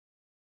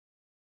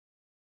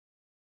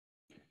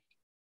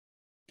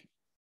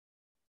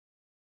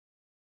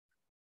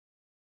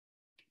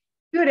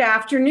Good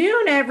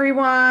afternoon,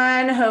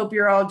 everyone. Hope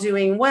you're all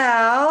doing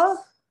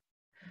well.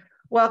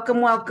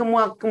 Welcome, welcome,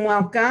 welcome,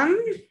 welcome.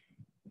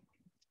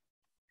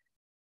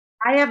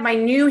 I have my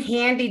new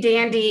handy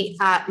dandy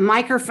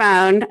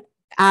microphone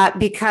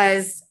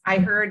because I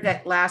heard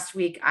that last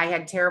week I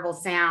had terrible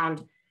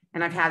sound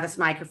and I've had this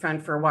microphone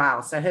for a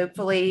while. So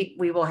hopefully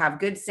we will have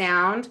good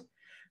sound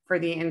for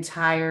the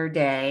entire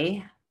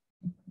day.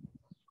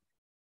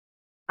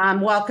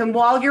 Welcome.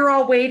 While you're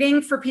all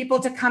waiting for people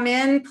to come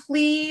in,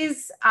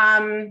 please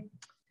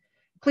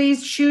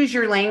choose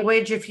your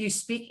language. If you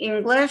speak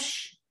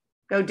English,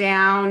 go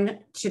down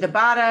to the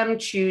bottom,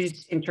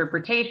 choose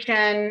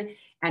interpretation,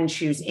 and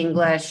choose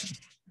English.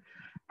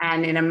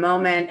 And in a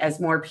moment, as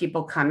more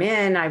people come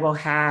in, I will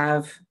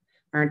have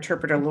our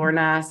interpreter,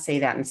 Lorna, say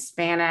that in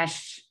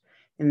Spanish.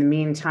 In the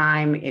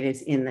meantime, it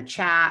is in the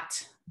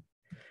chat.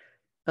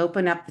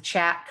 Open up the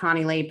chat,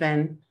 Connie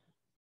Lapin.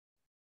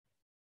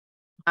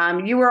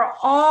 You are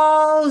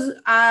all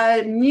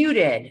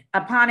muted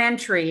upon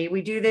entry.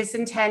 We do this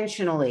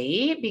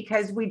intentionally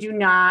because we do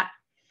not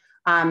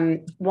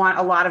want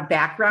a lot of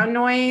background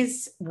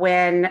noise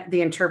when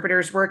the interpreter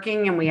is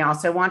working. And we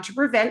also want to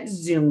prevent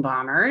Zoom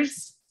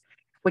bombers,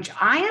 which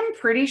I am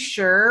pretty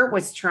sure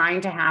was trying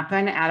to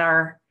happen at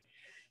our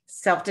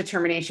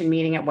self-determination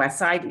meeting at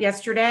Westside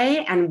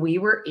yesterday. And we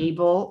were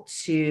able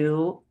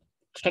to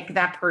kick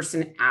that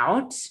person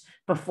out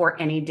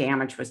before any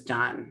damage was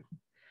done.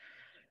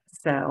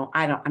 So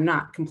I'm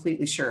not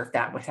completely sure if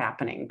that was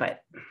happening,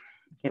 but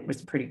it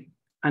was pretty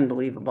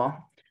unbelievable.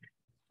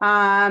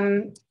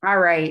 All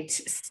right,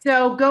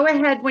 so go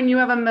ahead when you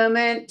have a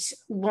moment,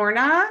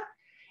 Lorna,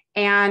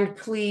 and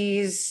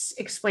please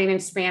explain in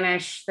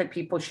Spanish that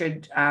people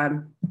should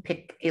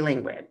pick a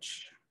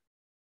language.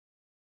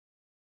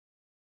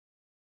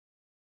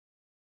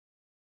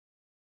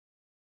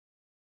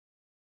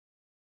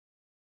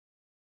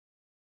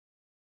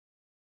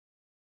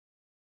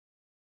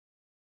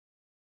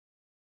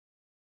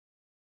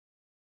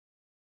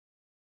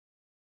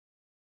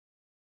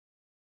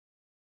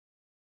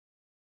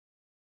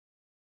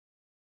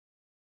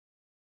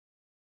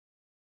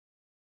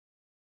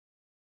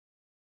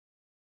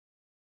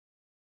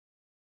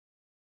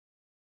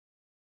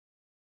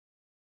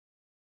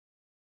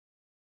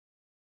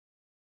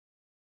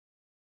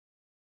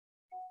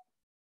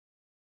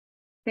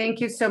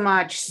 Thank you so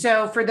much.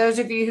 So for those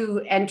of you who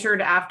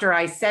entered after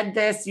I said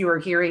this, you are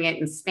hearing it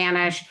in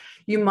Spanish.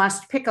 You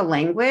must pick a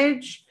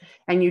language,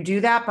 and you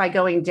do that by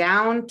going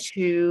down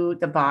to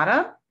the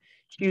bottom,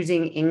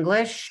 choosing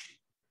English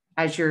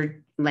as your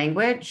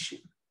language.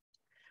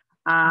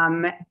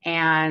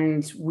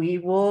 And we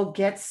will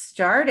get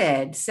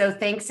started. So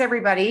thanks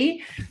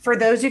everybody. For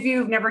those of you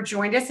who've never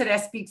joined us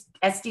at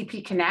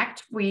SDP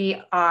Connect,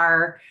 we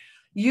are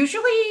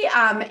usually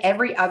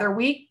every other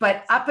week,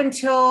 but up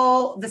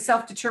until the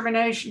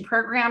self-determination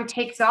program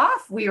takes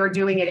off, we are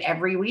doing it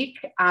every week,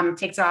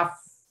 takes off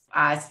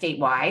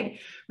statewide.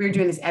 We're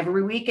doing this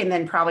every week, and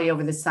then probably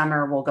over the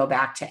summer, we'll go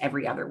back to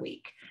every other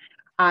week.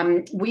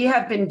 We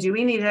have been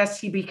doing these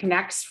STP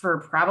Connects for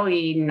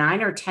probably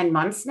 9 or 10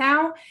 months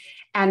now,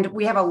 and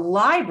we have a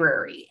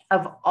library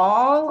of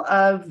all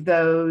of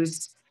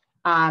those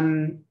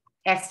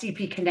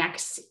SDP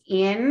Connects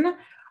in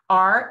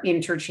our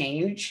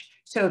interchange.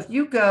 So if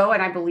you go,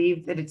 and I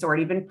believe that it's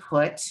already been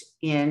put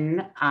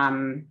in,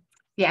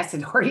 yes,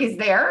 it already is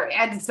there,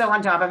 and so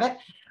on top of it,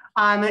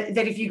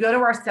 that if you go to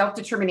our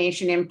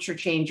self-determination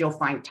interchange, you'll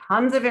find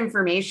tons of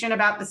information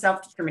about the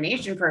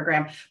self-determination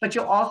program, but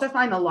you'll also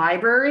find the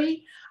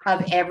library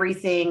of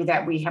everything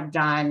that we have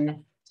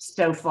done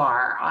so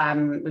far.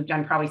 We've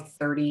done probably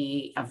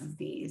 30 of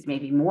these,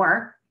 maybe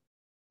more.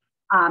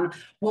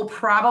 We'll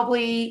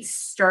probably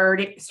start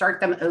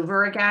them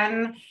over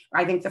again.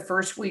 I think the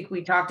first week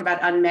we talked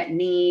about unmet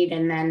need,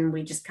 and then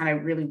we just kind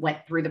of really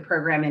went through the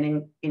program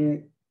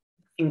in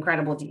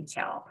incredible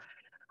detail.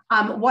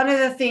 One of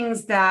the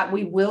things that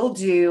we will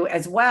do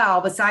as well,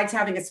 besides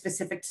having a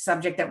specific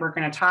subject that we're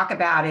going to talk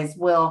about, is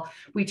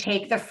we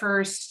take the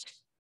first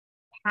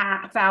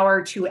half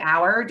hour to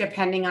hour,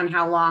 depending on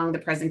how long the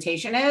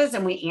presentation is,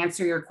 and we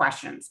answer your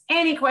questions,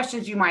 any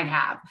questions you might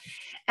have.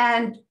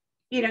 And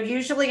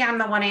usually I'm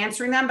the one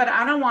answering them, but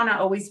I don't want to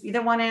always be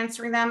the one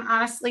answering them.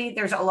 Honestly,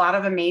 there's a lot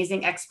of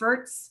amazing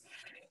experts.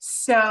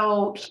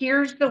 So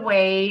here's the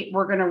way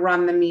we're going to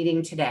run the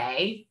meeting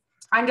today.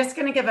 I'm just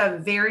going to give a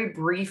very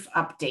brief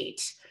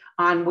update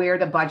on where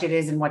the budget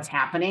is and what's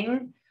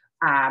happening.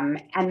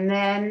 And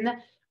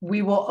then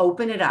we will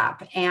open it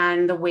up.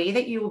 And the way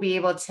that you will be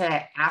able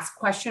to ask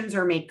questions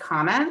or make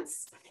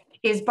comments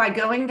is by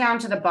going down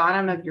to the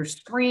bottom of your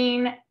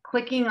screen,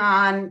 clicking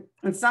on,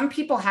 and some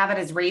people have it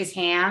as raise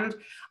hand.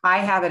 I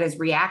have it as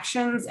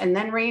reactions and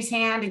then raise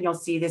hand, and you'll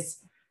see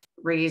this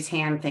raise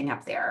hand thing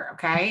up there,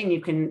 okay? And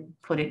you can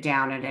put it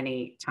down at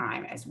any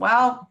time as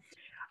well.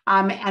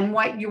 And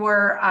what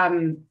your,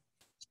 and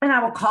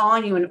I will call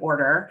on you in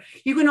order.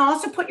 You can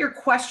also put your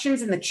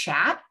questions in the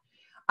chat.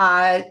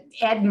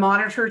 Ed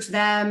monitors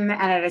them,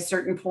 and at a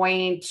certain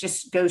point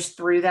just goes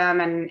through them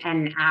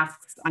and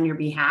asks on your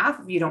behalf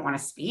if you don't want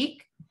to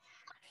speak.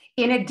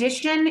 In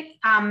addition,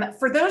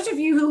 for those of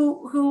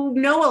you who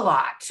know a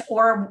lot,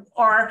 or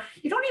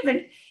you don't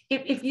even,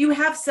 if you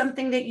have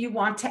something that you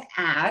want to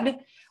add,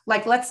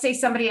 like let's say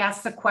somebody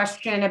asks a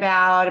question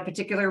about a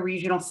particular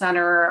regional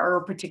center or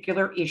a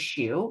particular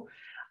issue,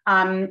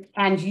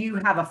 and you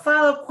have a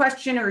follow-up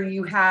question, or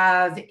you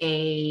have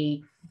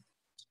an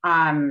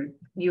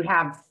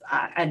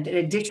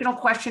additional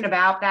question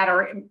about that,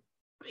 or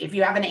if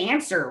you have an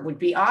answer, would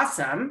be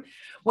awesome.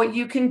 What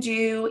you can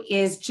do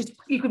is just,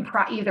 you can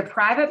either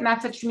private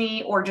message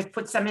me or just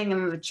put something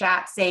in the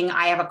chat saying,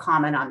 I have a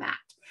comment on that,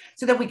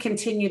 so that we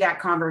continue that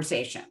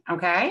conversation,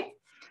 okay?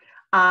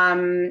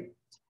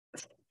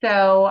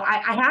 So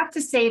I have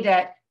to say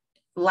that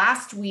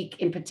last week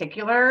in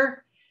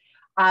particular,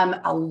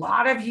 a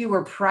lot of you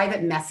were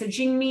private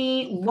messaging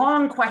me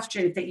long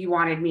questions that you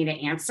wanted me to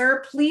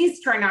answer.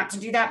 Please try not to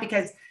do that,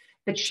 because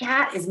the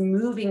chat is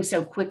moving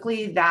so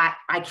quickly that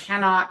I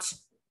cannot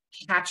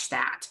catch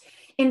that.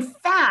 In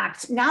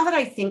fact, now that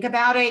I think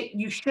about it,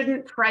 you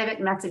shouldn't private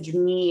message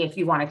me if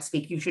you want to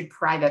speak. You should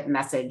private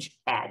message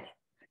Ed,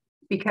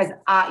 because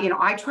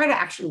I try to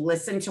actually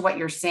listen to what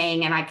you're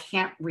saying, and I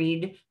can't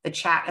read the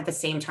chat at the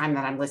same time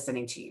that I'm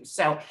listening to you.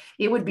 So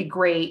it would be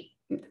great.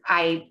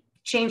 I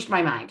changed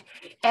my mind.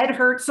 Ed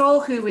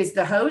Herzl, who is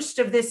the host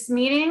of this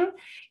meeting,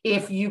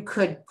 if you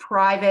could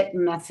private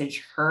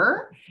message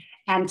her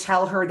and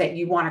tell her that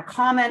you want to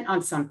comment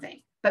on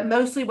something. But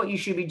mostly what you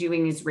should be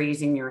doing is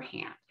raising your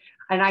hand.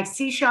 And I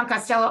see Sean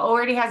Costello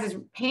already has his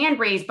hand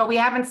raised, but we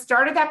haven't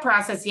started that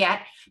process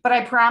yet. But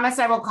I promise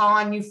I will call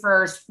on you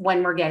first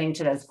when we're getting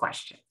to those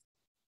questions.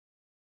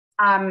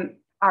 All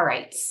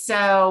right,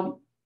 so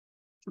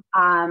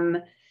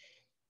all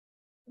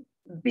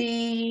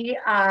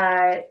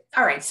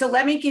right, so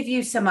let me give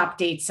you some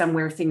updates on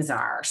where things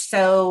are.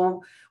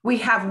 So we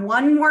have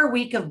one more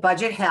week of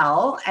budget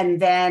hell,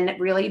 and then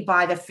really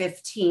by the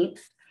 15th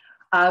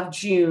of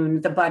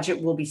June, the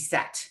budget will be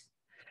set.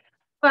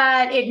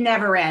 But it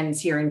never ends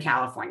here in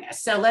California.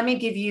 So let me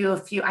give you a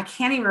few. I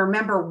can't even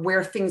remember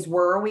where things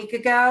were a week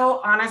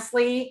ago,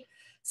 honestly.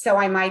 So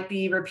I might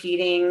be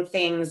repeating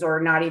things or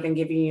not even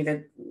giving you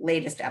the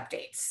latest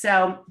updates.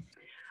 So,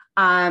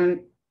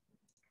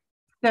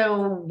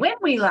 so when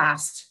we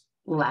last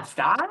left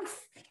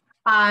off,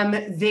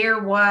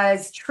 there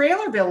was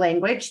trailer bill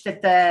language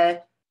that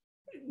the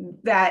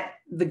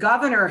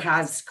governor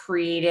has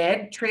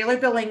created. Trailer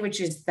bill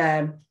language is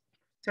the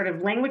sort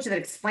of language that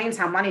explains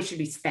how money should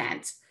be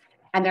spent.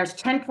 And there's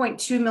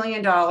 $10.2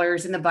 million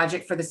in the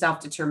budget for the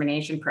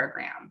self-determination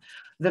program,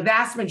 the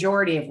vast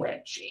majority of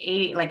which,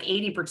 like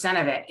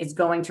 80% of it, is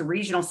going to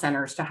regional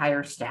centers to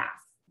hire staff.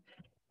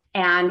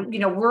 And,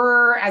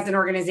 we're, as an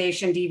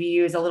organization,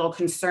 DVU is a little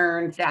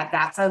concerned that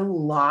that's a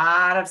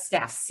lot of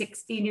staff,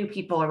 60 new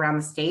people around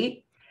the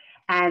state,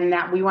 and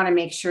that we want to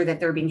make sure that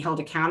they're being held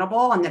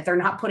accountable and that they're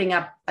not putting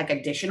up like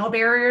additional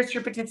barriers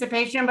for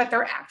participation, but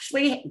they're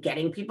actually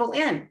getting people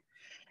in.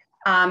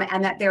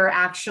 And that they're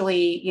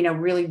actually,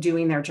 really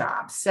doing their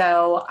job.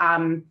 So,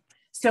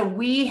 so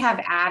we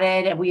have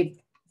added, and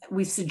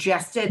we've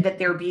suggested that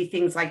there be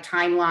things like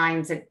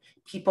timelines that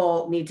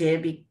people need to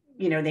be,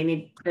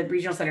 the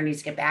regional center needs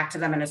to get back to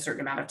them in a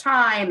certain amount of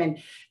time, and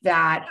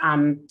that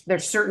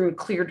there's certain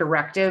clear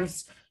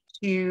directives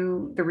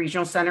to the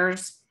regional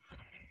centers.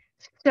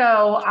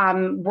 So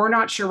we're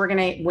not sure we're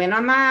going to win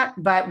on that,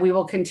 but we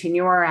will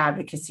continue our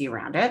advocacy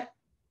around it.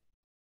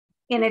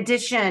 In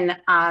addition,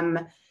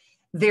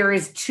 there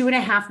is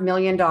 $2.5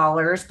 million,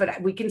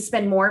 but we can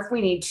spend more if we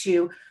need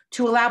to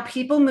allow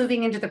people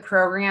moving into the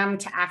program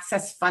to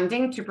access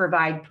funding to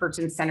provide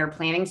person-centered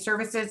planning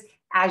services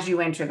as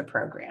you enter the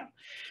program.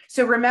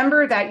 So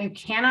remember that you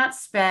cannot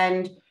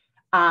spend,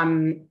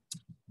 that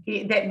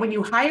when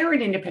you hire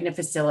an independent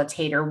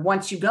facilitator,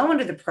 once you go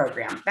into the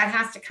program, that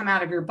has to come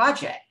out of your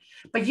budget,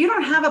 but you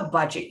don't have a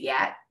budget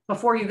yet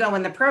before you go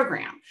in the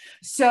program.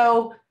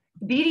 So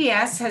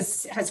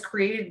BDS has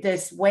created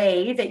this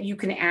way that you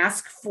can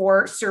ask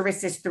for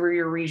services through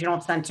your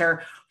regional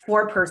center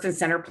for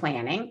person-centered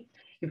planning.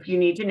 If you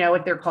need to know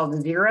it, they're called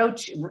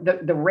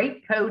the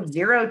rate code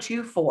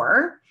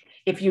 024.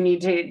 If you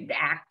need to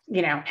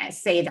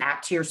say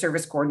that to your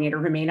service coordinator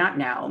who may not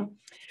know.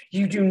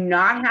 You do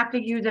not have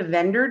to use a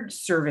vendor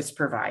service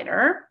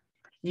provider.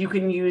 You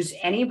can use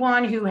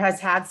anyone who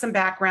has had some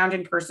background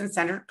in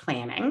person-centered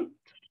planning.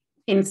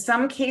 In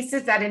some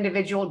cases, that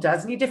individual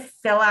does need to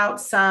fill out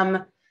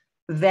some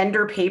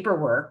vendor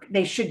paperwork.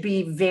 It should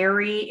be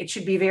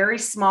very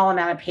small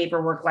amount of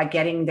paperwork, like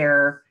getting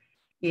their,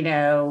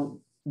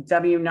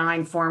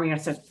 W-9 form,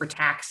 for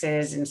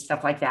taxes and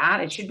stuff like that.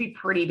 It should be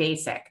pretty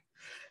basic.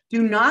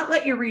 Do not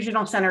let your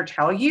regional center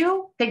tell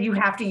you that you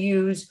have to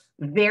use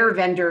their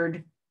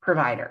vendored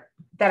provider.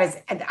 That is,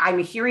 I'm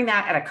hearing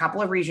that at a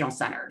couple of regional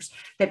centers,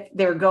 that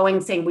they're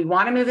saying, we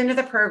want to move into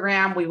the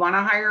program, we want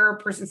to hire a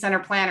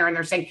person-centered planner, and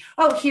they're saying,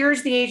 oh,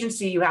 here's the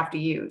agency you have to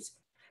use.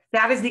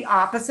 That is the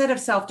opposite of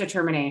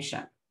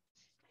self-determination.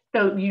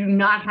 So you do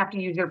not have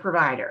to use your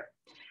provider.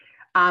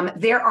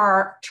 There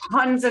are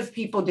tons of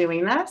people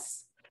doing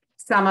this.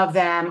 Some of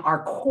them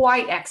are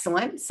quite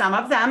excellent. Some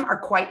of them are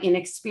quite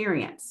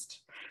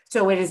inexperienced.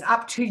 So it is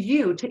up to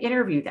you to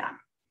interview them.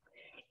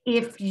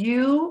 If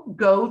you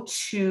go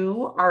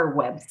to our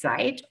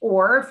website,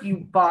 or if you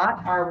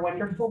bought our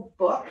wonderful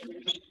book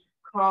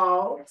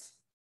called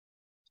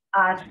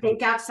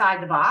Think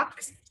Outside the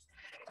Box,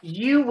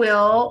 you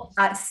will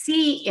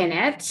see in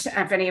it,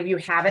 if any of you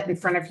have it in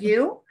front of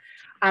you,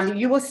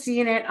 you will see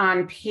in it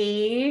on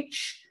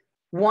page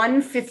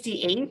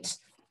 158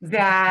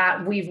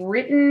 that we've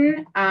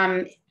written,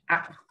 I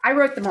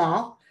wrote them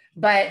all,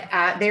 but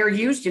they're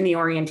used in the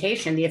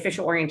orientation, the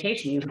official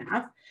orientation you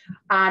have.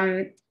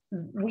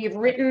 We've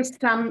written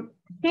some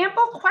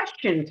sample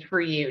questions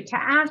for you to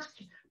ask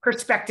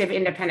prospective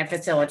independent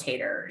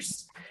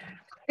facilitators.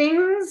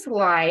 Things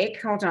like,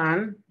 hold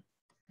on,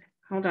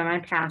 I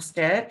passed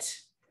it.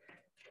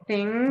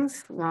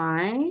 Things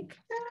like,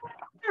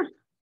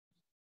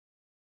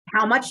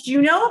 how much do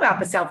you know about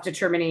the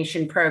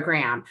self-determination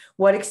program?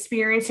 What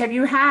experience have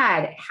you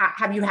had?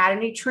 Have you had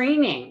any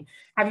training?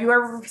 Have you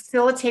ever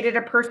facilitated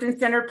a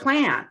person-centered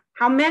plan?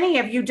 How many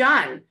have you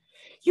done?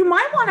 You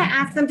might want to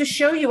ask them to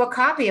show you a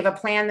copy of a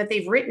plan that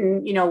they've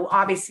written, you know,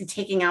 obviously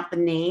taking out the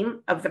name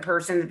of the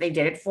person that they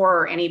did it for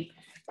or any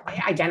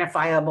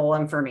identifiable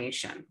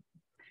information.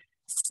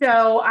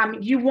 So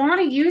you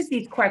want to use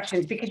these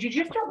questions because you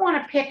just don't want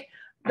to pick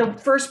the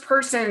first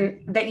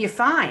person that you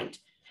find.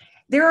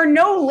 There are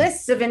no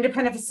lists of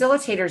independent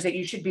facilitators that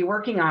you should be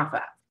working off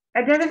of.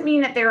 That doesn't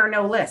mean that there are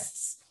no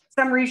lists.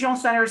 Some regional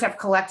centers have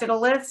collected a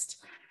list.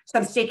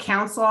 Some state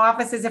council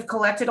offices have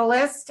collected a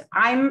list.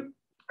 I'm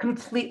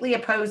completely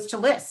opposed to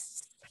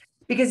lists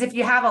because if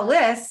you have a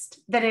list,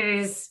 then it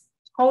is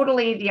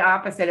totally the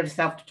opposite of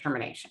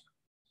self-determination.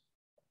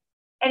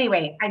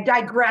 Anyway, I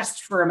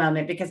digressed for a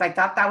moment because I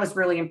thought that was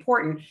really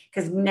important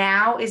because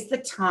now is the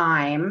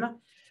time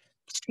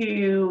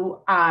to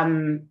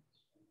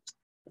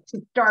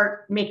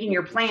start making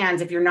your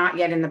plans if you're not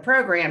yet in the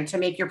program, to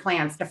make your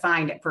plans to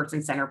find a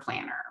person-centered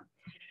planner.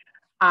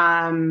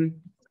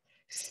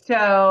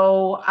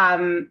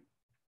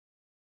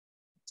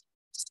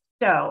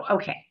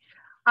 Okay.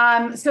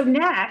 So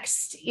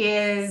next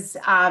is,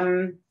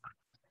 I'm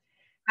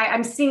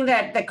seeing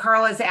that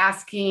Carla is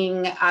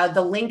asking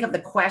the link of the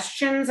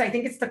questions. I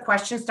think it's the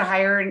questions to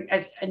hire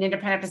an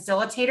independent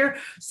facilitator.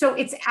 So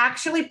it's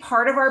actually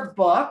part of our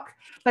book,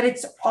 but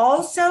it's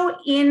also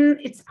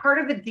it's part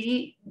of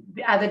the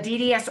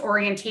DDS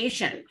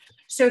orientation.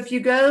 So if you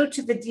go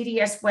to the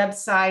DDS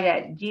website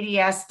at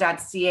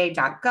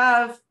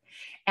dds.ca.gov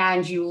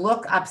and you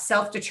look up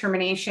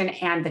self-determination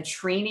and the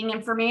training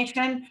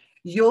information,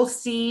 you'll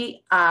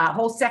see a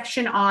whole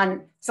section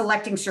on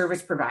selecting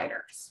service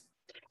providers,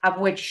 of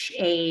which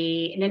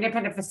an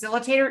independent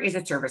facilitator is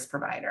a service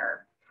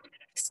provider.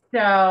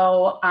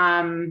 So,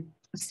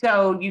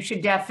 so you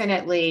should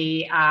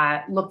definitely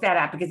look that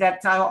up because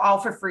that's all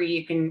for free.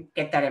 You can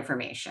get that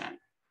information.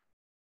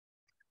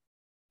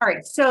 All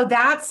right, so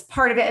that's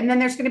part of it. And then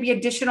there's going to be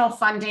additional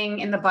funding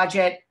in the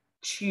budget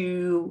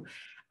to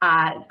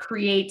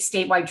create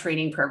statewide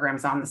training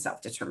programs on the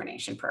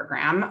self-determination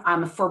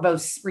program for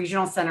both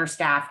regional center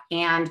staff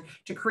and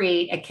to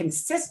create a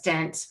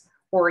consistent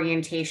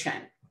orientation.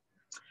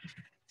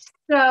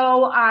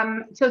 So,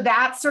 so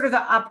that's sort of the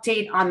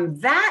update on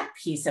that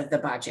piece of the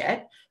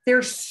budget.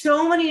 There's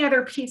so many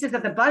other pieces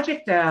of the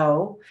budget,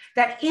 though,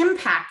 that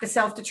impact the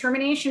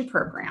self-determination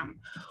program.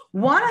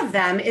 One of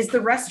them is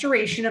the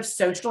restoration of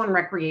social and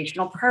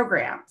recreational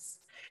programs.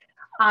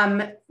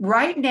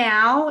 Right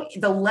now,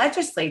 the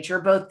legislature,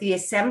 both the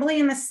Assembly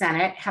and the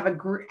Senate,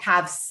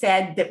 have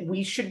said that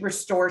we should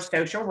restore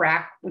social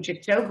rec, which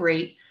is so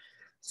great.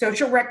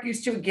 Social rec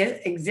used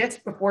to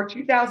exist before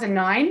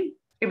 2009.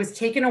 It was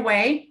taken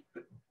away.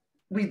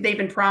 We've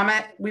been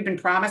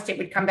promised it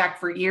would come back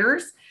for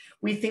years.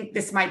 We think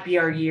this might be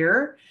our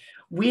year.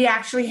 We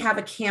actually have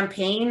a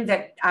campaign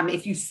that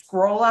if you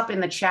scroll up in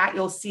the chat,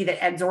 you'll see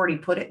that Ed's already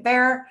put it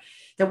there,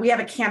 that we have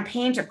a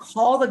campaign to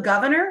call the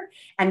governor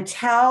and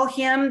tell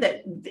him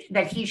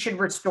that he should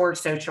restore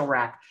social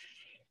rec.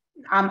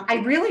 I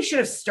really should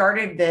have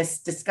started this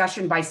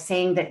discussion by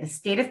saying that the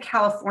state of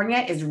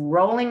California is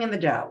rolling in the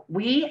dough.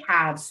 We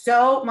have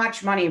so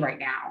much money right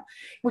now,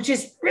 which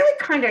is really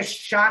kind of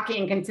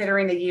shocking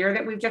considering the year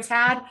that we've just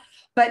had.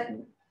 But,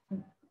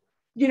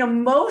 you know,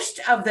 most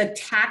of the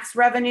tax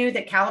revenue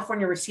that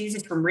California receives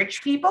is from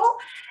rich people,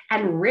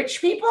 and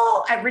rich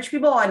people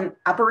and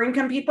upper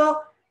income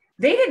people,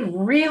 they did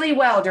really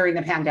well during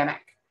the pandemic.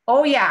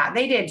 Oh yeah,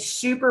 they did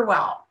super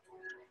well.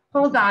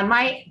 Hold on,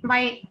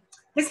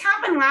 this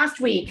happened last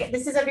week.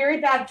 This is a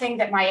very bad thing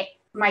that my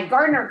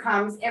gardener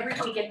comes every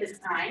week at this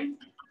time,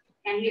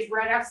 and he's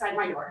right outside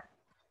my door.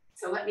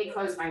 So let me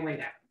close my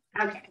window.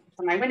 Okay,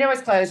 so my window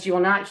is closed. You will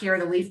not hear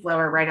the leaf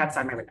blower right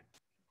outside my window.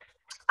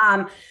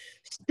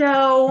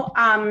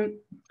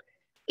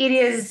 It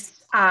is,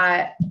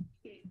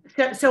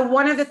 so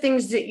one of the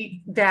things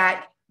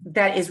that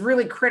is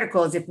really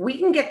critical is if we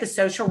can get the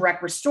social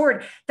rec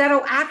restored,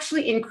 that'll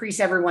actually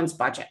increase everyone's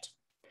budget.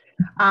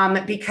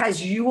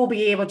 Because you will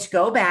be able to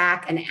go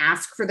back and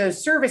ask for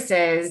those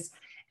services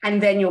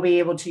And then you'll be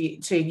able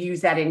to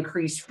use that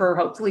increase for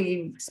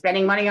hopefully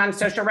spending money on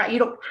social rec. You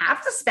don't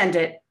have to spend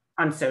it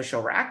on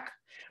social rec,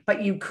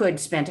 but you could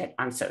spend it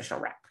on social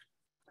rec.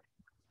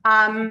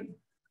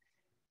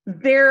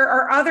 There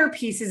are other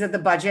pieces of the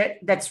budget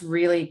that's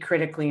really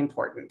critically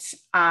important.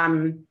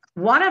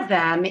 One of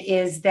them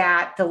is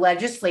that the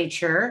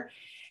legislature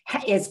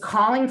is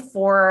calling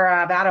for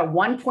about a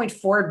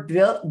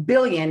 1.4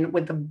 billion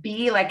with a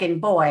B like in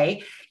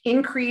boy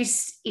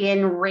increase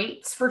in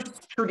rates for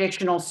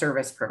traditional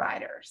service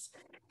providers.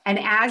 And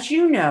as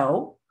you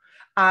know,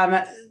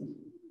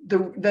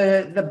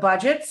 the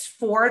budgets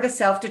for the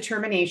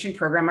self-determination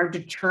program are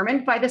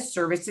determined by the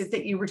services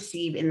that you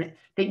receive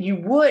that you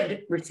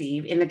would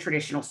receive in the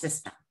traditional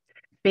system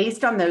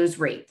based on those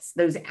rates,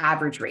 those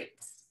average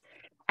rates.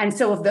 And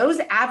so if those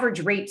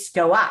average rates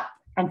go up,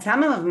 and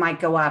some of them might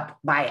go up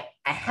by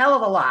a hell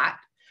of a lot,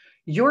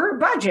 your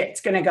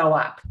budget's going to go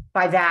up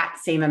by that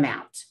same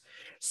amount.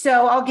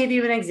 So I'll give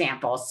you an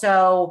example.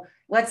 So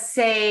let's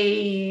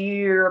say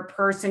you're a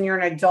person, you're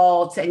an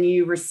adult, and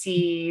you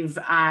receive,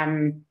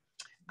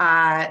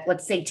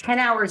 let's say 10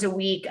 hours a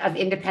week of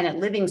independent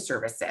living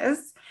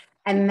services.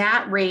 And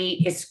that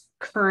rate is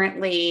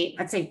currently,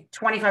 let's say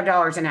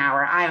 $25 an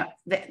hour.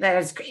 That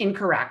is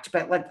incorrect,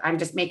 but I'm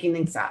just making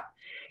things up.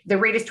 The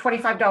rate is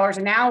 $25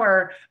 an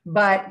hour,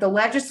 but the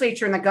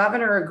legislature and the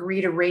governor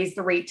agree to raise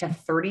the rate to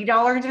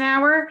 $30 an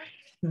hour.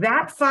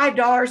 That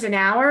 $5 an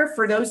hour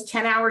for those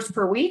 10 hours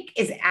per week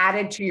is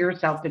added to your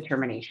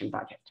self-determination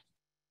budget.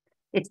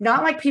 It's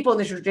not like people in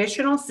the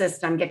traditional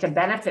system get to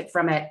benefit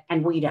from it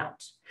and we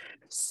don't.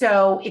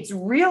 So it's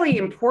really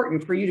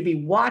important for you to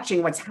be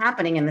watching what's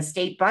happening in the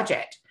state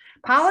budget.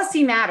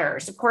 Policy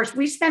matters. Of course,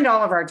 we spend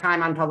all of our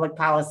time on public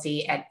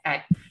policy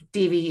at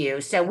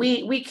DVU, so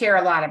we care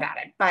a lot about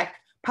it. But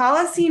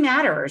policy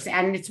matters,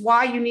 and it's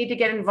why you need to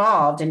get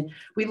involved. And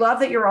we love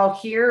that you're all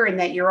here and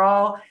that you're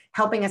all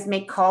helping us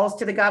make calls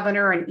to the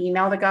governor and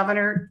email the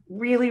governor.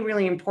 Really,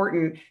 really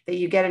important that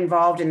you get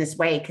involved in this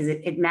way because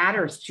it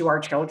matters to our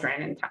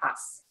children and to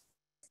us.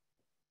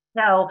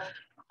 So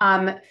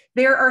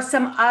there are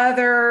some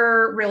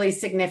other really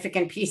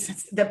significant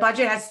pieces. The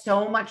budget has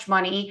so much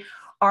money.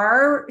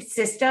 Our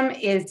system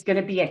is going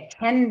to be a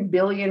 $10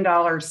 billion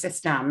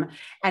system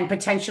and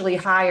potentially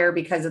higher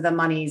because of the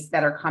monies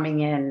that are coming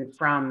in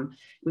from,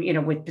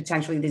 with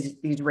potentially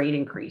these rate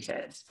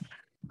increases.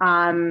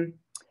 There's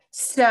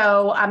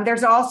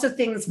also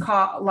things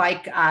called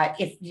like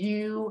if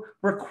you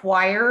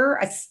require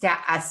a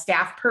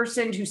staff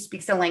person who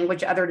speaks a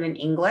language other than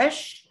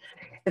English,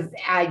 in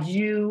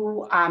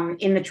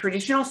the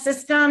traditional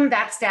system,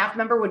 that staff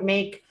member would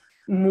make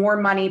more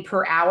money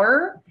per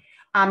hour.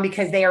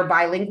 Because they are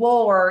bilingual,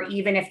 or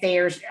even if they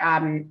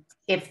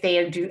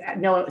do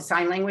know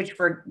sign language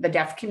for the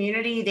deaf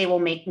community, they will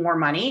make more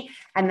money,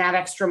 and that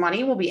extra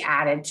money will be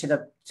added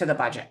to the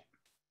budget.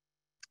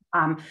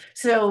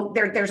 So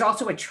there's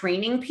also a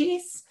training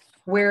piece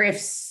where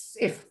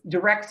if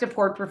direct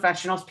support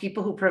professionals,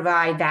 people who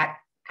provide that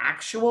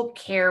actual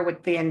care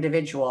with the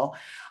individual,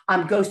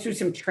 goes through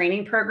some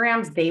training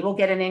programs, they will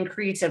get an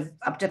increase of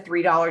up to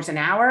 $3 an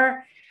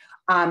hour,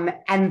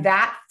 and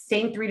that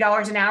same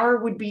 $3 an hour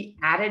would be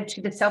added to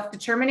the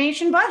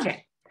self-determination budget.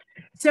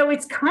 So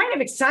it's kind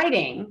of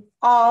exciting,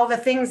 all the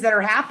things that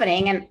are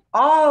happening and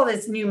all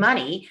this new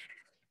money,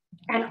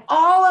 and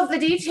all of the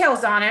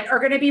details on it are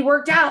going to be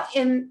worked out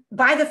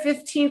by the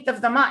 15th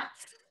of the month.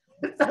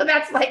 So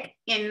that's like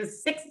in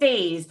 6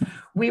 days,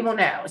 we will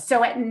know.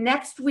 So at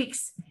next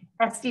week's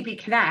SDP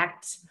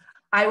Connect,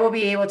 I will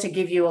be able to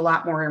give you a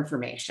lot more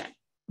information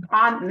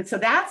so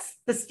that's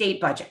the state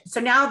budget.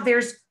 So now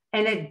there's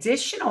an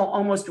additional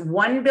almost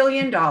 $1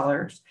 billion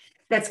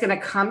that's going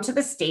to come to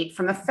the state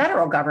from the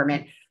federal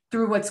government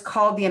through what's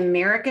called the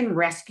American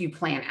Rescue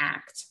Plan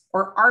Act,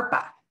 or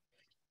ARPA.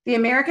 The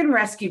American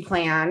Rescue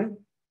Plan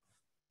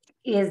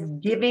is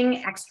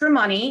giving extra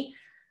money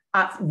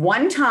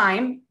one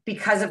time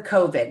because of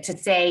COVID to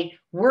say,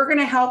 we're going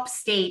to help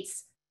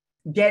states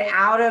get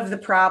out of the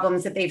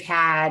problems that they've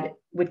had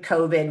with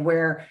COVID,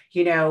 where,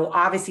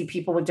 obviously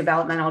people with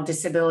developmental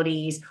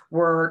disabilities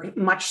were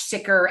much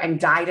sicker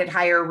and died at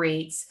higher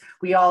rates.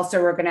 We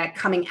also are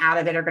coming out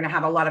of it, are going to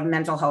have a lot of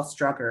mental health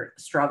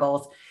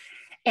struggles.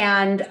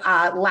 And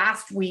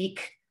last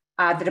week,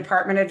 the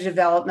Department of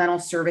Developmental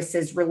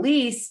Services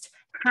released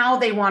how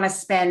they want to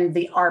spend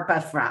the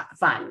ARPA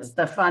funds,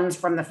 the funds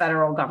from the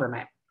federal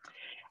government.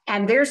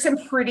 And there's some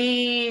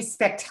pretty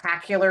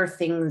spectacular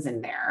things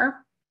in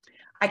there.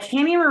 I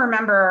can't even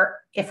remember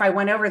if I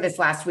went over this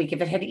last week,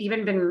 if it had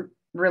even been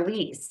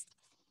released.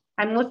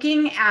 I'm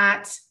looking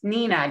at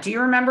Nina. Do you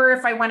remember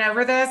if I went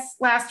over this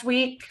last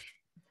week?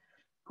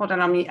 Hold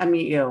on, I'll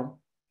unmute you.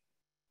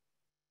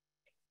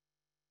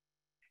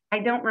 I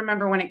don't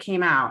remember when it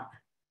came out.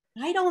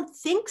 I don't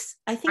think so.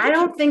 I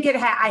don't think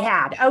I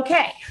had.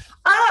 Okay.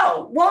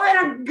 Oh, well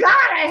then,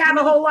 God, I have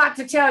a whole lot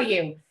to tell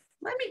you.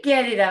 Let me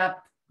get it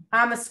up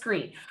on the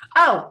screen.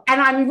 Oh,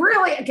 and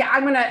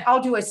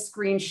I'll do a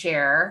screen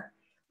share.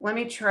 Let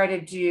me try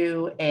to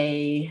do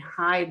a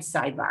hide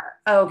sidebar.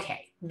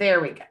 Okay, there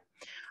we go.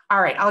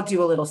 All right, I'll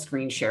do a little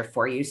screen share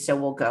for you, so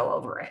we'll go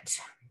over it.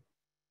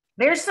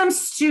 There's some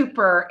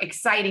super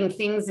exciting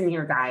things in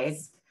here,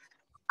 guys,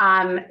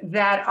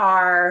 that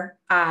are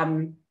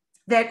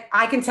that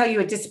I can tell you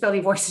at Disability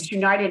Voices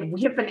United,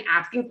 we have been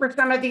asking for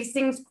some of these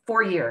things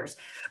for years.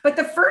 But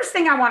the first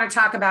thing I want to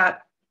talk about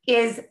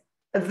is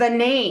the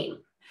name.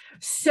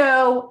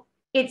 So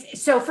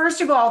first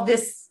of all,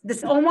 this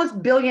almost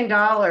 $1 billion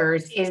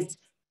is,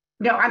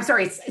 no, I'm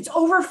sorry, it's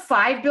over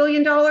 $5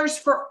 billion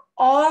for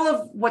all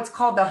of what's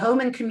called the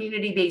home and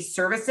community-based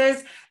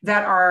services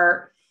that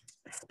are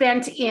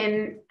spent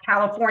in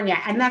California.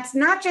 And that's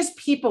not just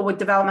people with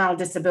developmental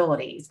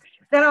disabilities.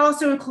 That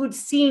also includes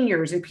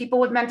seniors and people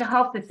with mental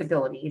health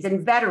disabilities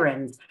and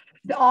veterans.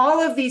 All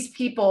of these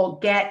people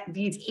get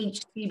these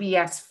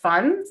HCBS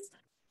funds.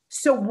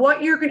 So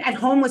what you're going to, and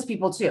homeless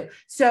people too.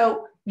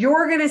 So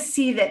you're going to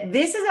see that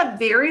this is a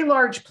very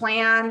large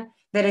plan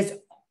that is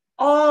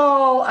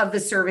all of the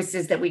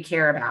services that we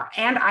care about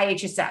and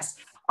IHSS.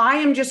 I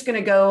am just going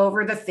to go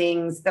over the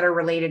things that are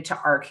related to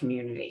our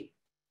community.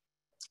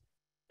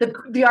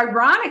 The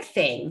ironic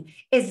thing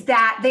is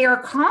that they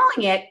are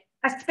calling it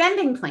a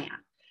spending plan,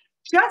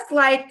 just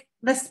like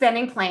the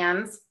spending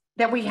plans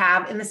that we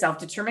have in the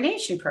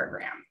self-determination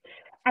program.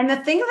 And the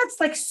thing that's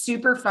like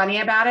super funny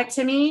about it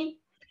to me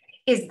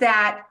is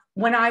that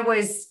when I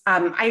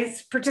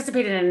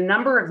participated in a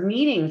number of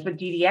meetings with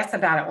DDS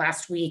about it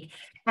last week,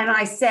 and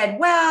I said,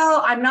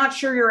 well, I'm not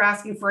sure you're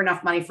asking for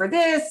enough money for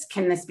this.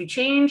 Can this be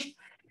changed?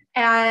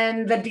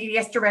 And the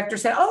DDS director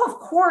said, oh, of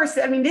course.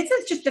 I mean, this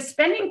is just a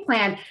spending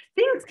plan.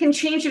 Things can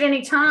change at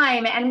any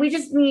time. And we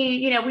just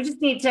need,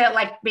 to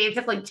like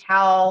basically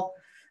tell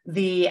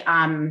the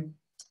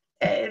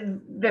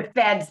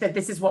feds that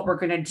this is what we're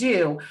going to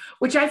do,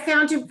 which I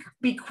found to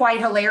be quite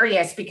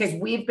hilarious because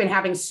we've been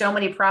having so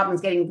many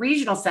problems getting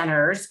regional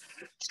centers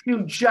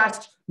to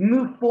just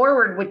move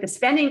forward with the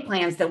spending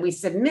plans that we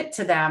submit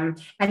to them,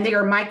 and they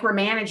are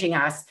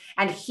micromanaging us.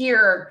 And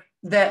here,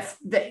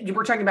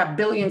 we're talking about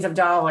billions of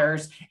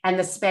dollars, and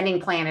the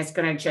spending plan is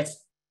going to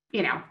just,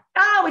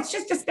 oh, it's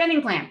just a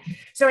spending plan.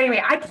 So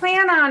anyway, I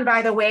plan on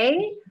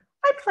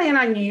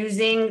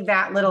using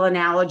that little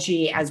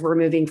analogy as we're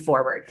moving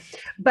forward.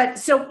 But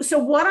so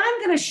what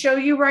I'm going to show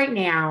you right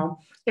now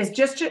is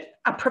just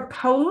a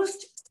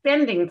proposed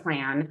spending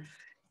plan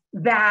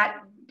that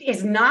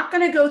is not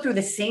going to go through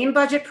the same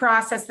budget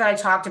process that I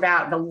talked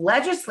about. The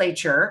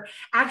legislature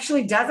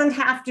actually doesn't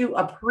have to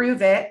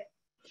approve it.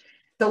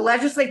 The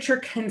legislature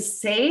can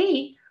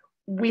say,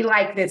 we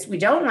like this, we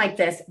don't like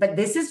this, but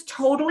this is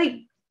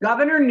totally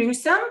Governor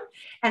Newsom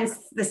and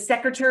the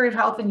Secretary of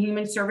Health and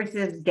Human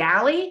Services,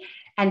 Galley,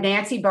 and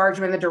Nancy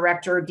Bargman, the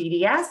director of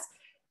DDS.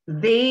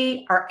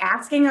 They are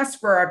asking us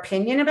for our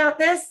opinion about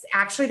this.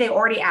 Actually, they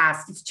already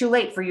asked. It's too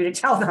late for you to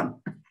tell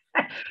them.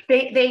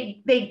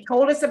 They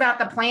told us about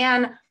the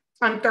plan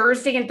on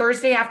Thursday and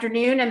Thursday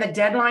afternoon, and the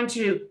deadline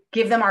to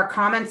give them our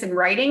comments in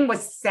writing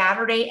was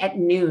Saturday at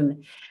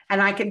noon.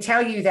 And I can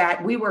tell you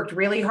that we worked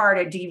really hard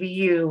at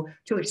DVU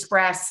to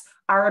express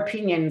our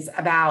opinions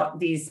about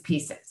these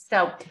pieces.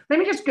 So let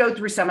me just go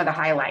through some of the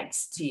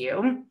highlights to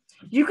you.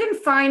 You can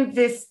find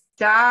this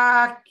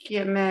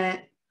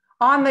document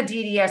on the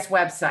DDS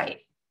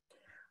website.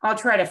 I'll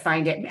try to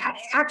find it.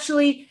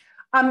 Actually,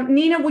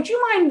 Nina, would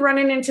you mind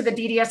running into the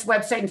DDS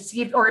website and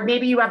see if, or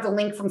maybe you have the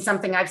link from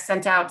something I've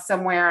sent out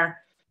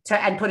somewhere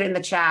and put it in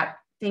the chat.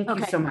 Thank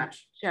you so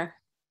much. Sure.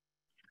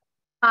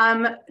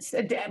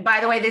 So, by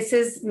the way, this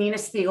is Nina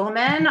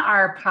Spiegelman,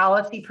 our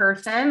policy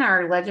person,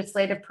 our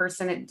legislative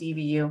person at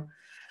DVU.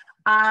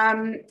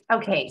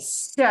 Okay,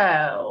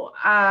 so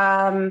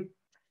I'm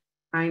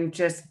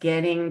just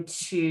getting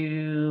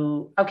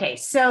to, okay,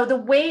 so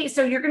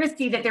you're going to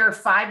see that there are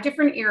 5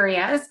 different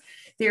areas.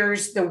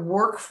 There's the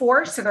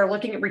workforce, so they're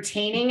looking at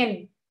retaining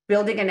and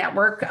building a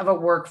network of a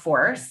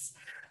workforce.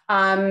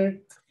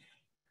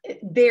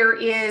 There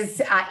is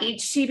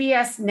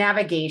HCBS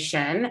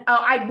navigation.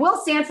 Will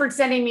Sanford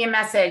sending me a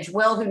message,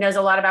 Will, who knows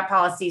a lot about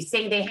policies,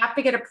 saying they have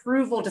to get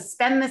approval to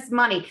spend this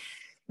money.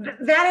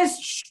 That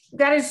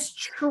is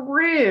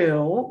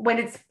true when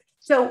it's,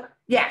 so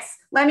yes,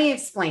 let me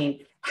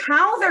explain.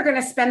 How they're going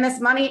to spend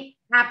this money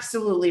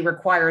absolutely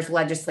requires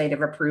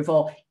legislative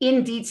approval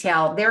in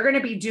detail. They're going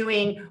to be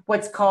doing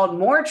what's called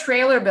more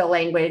trailer bill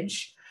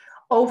language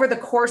over the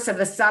course of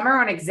the summer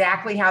on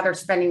exactly how they're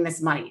spending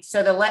this money.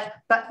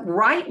 But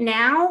right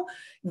now,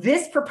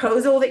 this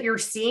proposal that you're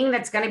seeing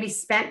that's going to be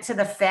spent to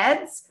the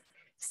feds,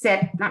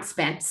 sent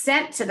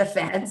to the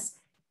feds,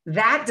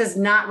 that does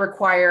not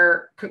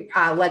require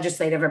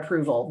legislative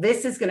approval.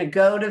 This is going to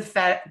go to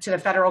the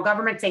federal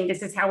government saying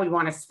this is how we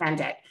want to spend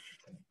it.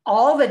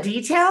 All the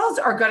details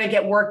are going to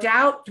get worked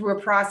out through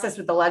a process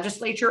with the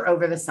legislature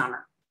over the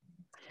summer.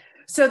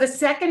 So the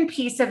second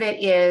piece of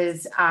it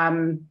is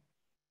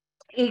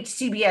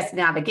HCBS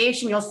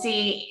navigation. You'll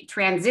see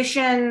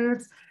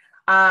transitions,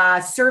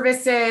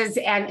 services,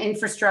 and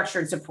infrastructure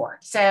and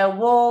support. So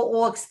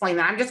we'll explain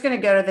that. I'm just going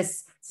to go to the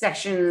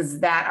sections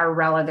that are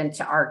relevant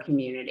to our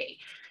community.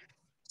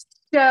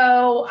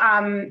 So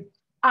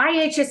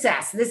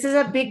IHSS, this is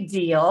a big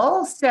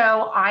deal.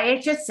 So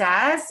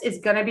IHSS is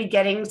going to be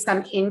getting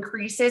some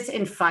increases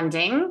in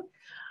funding.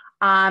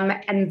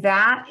 And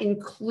that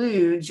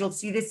includes, you'll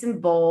see this in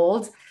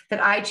bold, that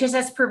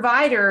IHSS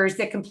providers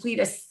that complete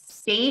a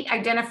state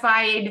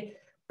identified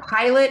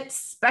pilot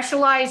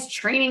specialized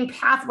training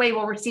pathway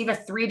will receive a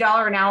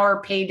 $3 an hour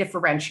pay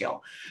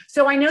differential.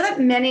 So I know that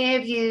many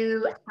of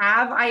you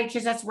have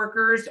IHSS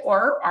workers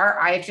or are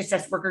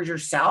IHSS workers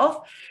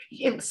yourself.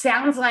 It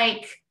sounds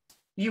like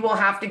you will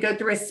have to go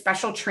through a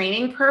special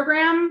training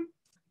program.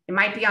 It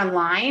might be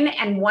online.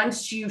 And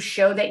once you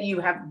show that you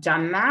have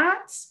done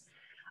that,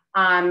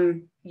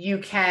 you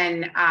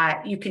can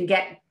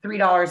get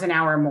 $3 an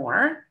hour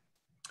more.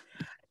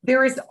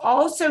 There is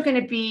also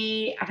going to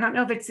be, I don't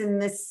know if it's in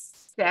this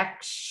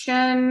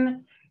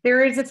section,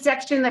 there is a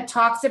section that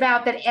talks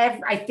about that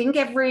I think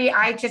every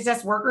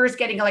IHSS worker is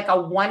getting like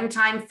a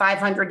one-time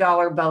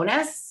 $500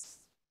 bonus.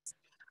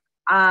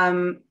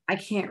 I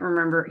can't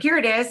remember. Here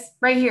it is,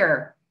 right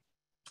here.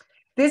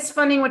 This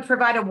funding would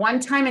provide a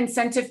one-time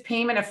incentive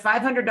payment of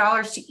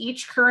 $500 to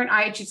each current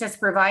IHSS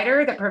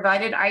provider that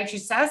provided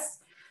IHSS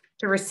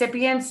to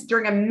recipients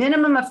during a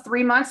minimum of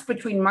 3 months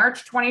between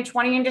March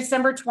 2020 and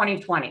December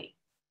 2020.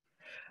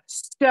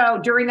 So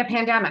during the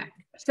pandemic.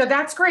 So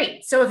that's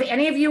great. So if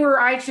any of you are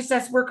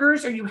IHSS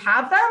workers or you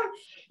have them,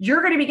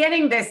 you're going to be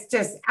getting this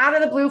just out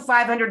of the blue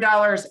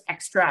 $500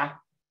 extra,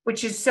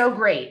 which is so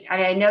great.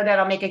 And I know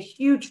that'll make a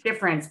huge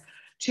difference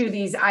to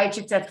these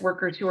IHSS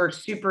workers who are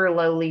super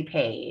lowly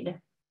paid.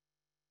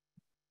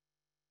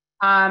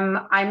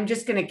 I'm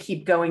just going to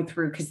keep going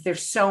through because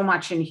there's so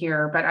much in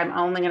here, but I'm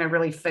only going to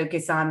really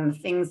focus on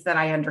things that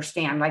I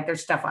understand. Like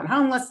there's stuff on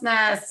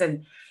homelessness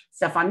and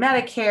stuff on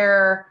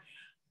Medicare,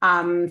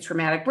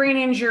 traumatic brain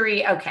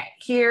injury. Okay,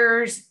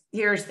 here's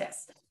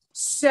this.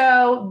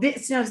 So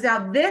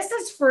now this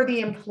is for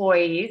the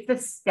employees, the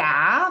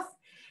staff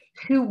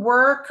who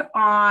work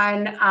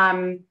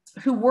on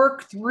who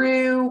work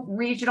through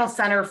regional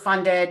center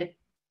funded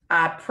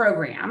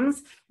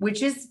programs,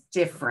 which is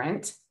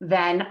different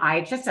than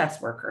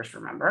IHSS workers,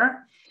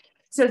 remember?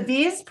 So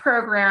these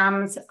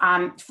programs,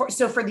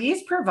 for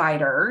these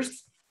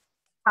providers,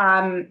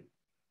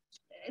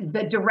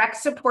 the direct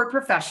support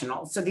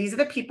professionals, so these are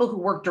the people who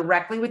work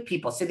directly with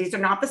people. So these are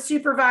not the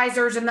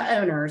supervisors and the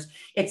owners.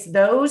 It's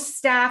those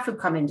staff who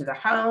come into the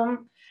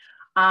home.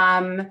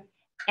 And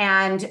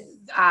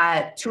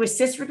to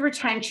assist with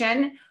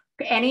retention,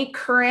 any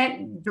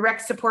current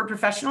direct support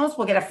professionals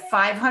will get a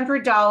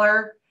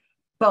 $500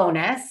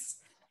 bonus.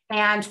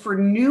 And for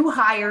new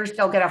hires,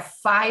 they'll get a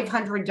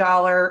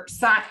 $500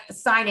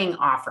 signing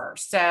offer.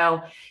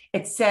 So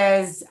it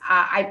says,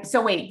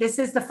 this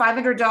is the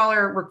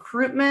 $500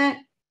 recruitment.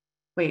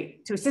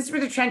 Wait, to assist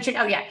with retention.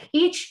 Oh yeah,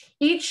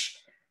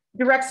 each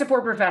direct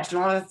support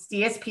professional, that's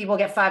DSP, will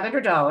get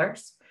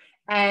 $500.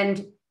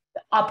 And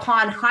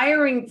upon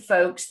hiring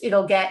folks,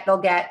 they'll get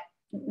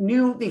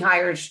newly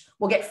hires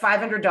will get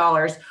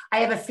 $500. I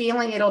have a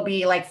feeling it'll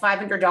be like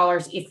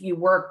 $500 if you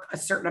work a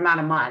certain amount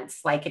of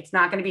months. Like it's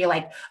not going to be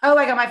like, oh,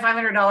 I got my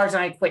 $500 and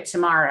I quit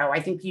tomorrow. I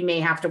think you may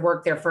have to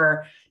work there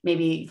for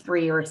maybe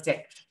 3 or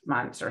 6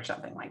 months or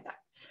something like that.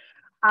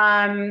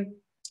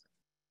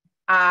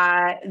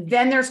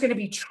 Then there's going to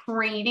be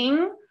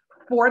training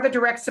for the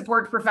direct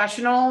support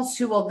professionals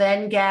who will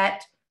then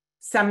get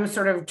some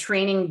sort of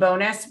training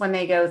bonus when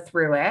they go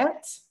through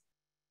it.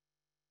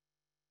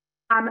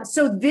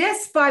 So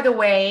this, by the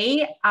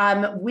way,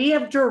 we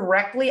have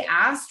directly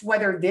asked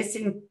whether this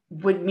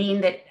would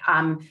mean that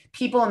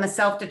people in the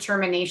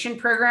self-determination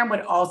program would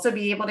also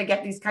be able to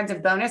get these kinds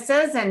of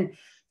bonuses. And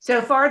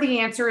so far, the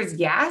answer is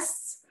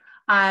yes.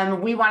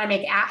 We want to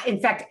make, in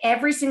fact,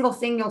 every single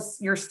thing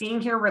you're seeing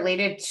here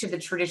related to the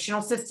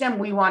traditional system,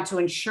 we want to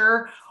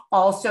ensure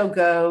also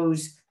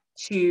goes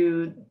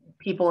to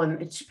people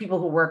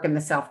who work in the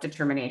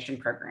self-determination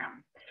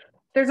program.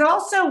 There's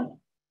also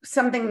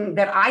something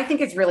that I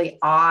think is really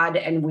odd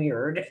and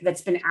weird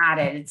that's been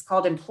added. It's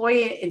called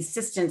employee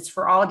assistance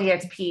for all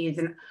DSPs.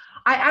 And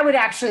I would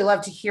actually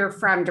love to hear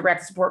from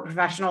direct support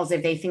professionals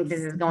if they think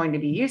this is going to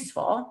be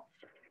useful.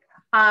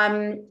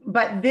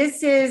 But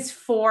this is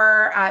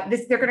for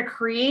they're going to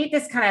create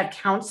this kind of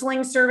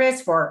counseling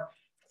service for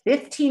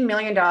 $15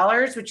 million,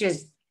 which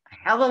is a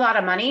hell of a lot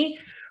of money,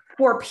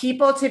 for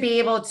people to be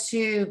able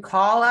to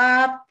call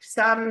up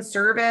some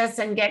service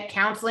and get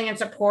counseling and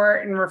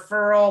support and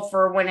referral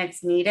for when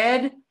it's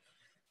needed.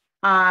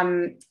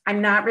 I'm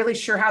not really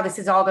sure how this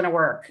is all going to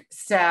work.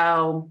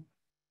 So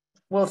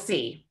we'll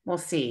see. We'll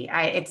see.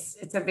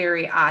 It's a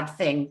very odd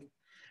thing.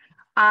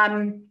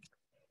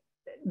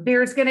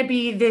 There's going to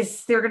be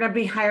this, they're going to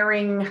be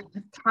hiring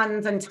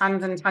tons and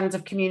tons and tons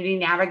of community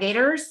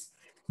navigators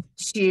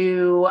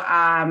to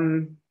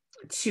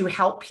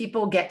help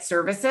people get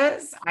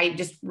services. I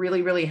just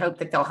really, really hope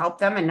that they'll help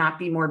them and not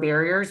be more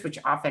barriers, which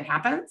often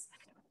happens.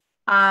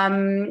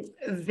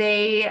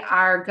 They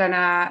are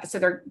gonna, so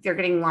they're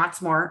getting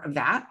lots more of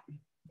that.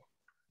 All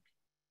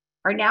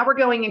right, now we're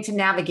going into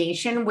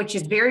navigation, which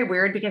is very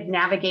weird because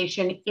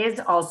navigation is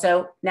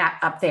also not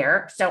up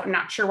there. So I'm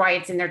not sure why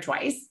it's in there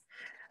twice.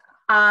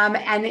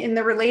 And in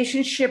the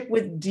relationship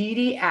with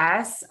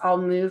DDS, I'll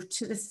move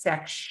to the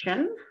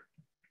section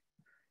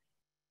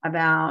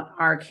about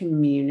our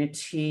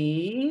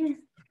community.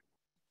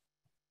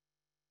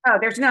 Oh,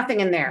 there's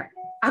nothing in there.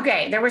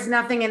 Okay, there was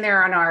nothing in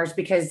there on ours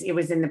because it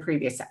was in the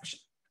previous section.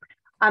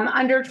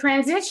 Under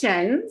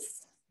transitions,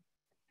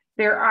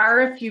 there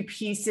are a few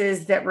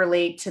pieces that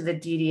relate to the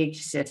DDH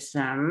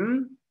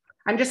system.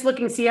 I'm just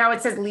looking, see how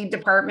it says lead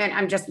department?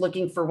 I'm just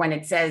looking for when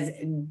it says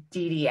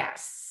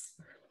DDS.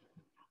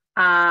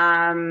 Hold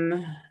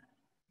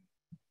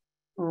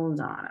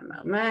on a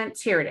moment.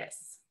 Here it is.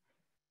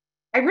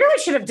 I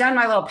really should have done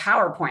my little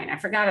PowerPoint. I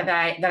forgot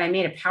that I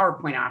made a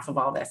PowerPoint off of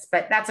all this,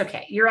 but that's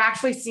okay. You're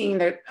actually seeing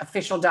the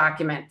official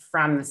document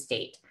from the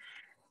state.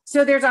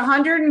 So there's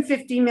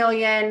 $150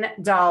 million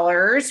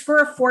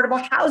for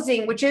affordable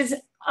housing, which is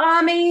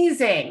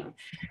amazing.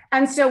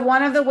 And so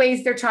one of the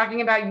ways they're talking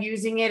about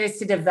using it is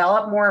to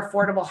develop more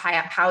affordable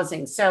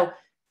housing. So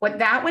what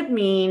that would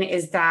mean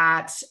is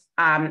that,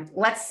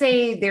 let's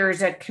say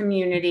there's a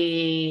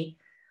community,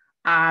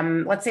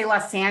 let's say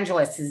Los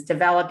Angeles is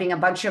developing a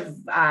bunch of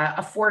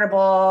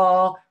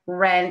affordable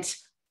rent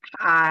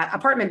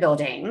apartment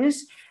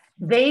buildings.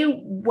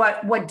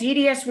 What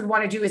DDS would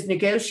want to do is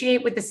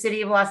negotiate with the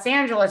city of Los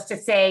Angeles to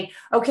say,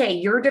 okay,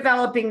 you're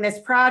developing this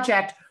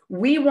project.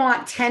 We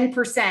want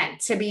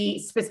 10% to be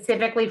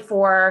specifically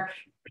for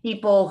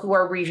people who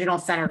are regional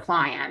center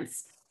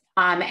clients.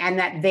 And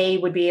that they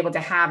would be able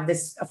to have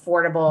this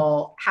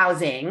affordable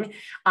housing,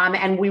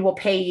 and we will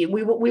pay you.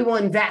 We will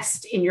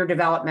invest in your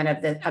development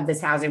of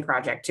this housing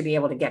project to be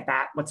able to get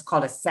that what's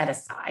called a set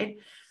aside.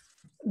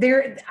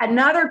 There,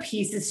 another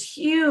piece is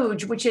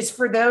huge, which is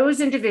for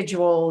those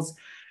individuals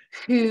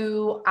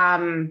who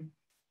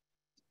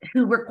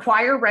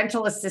require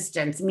rental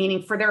assistance,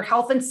 meaning for their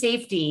health and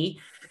safety,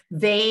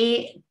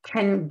 they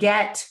can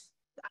get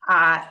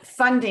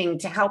funding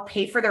to help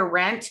pay for their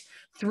rent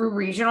through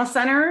regional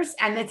centers.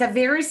 And it's a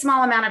very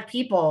small amount of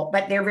people,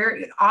 but they're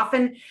very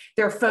often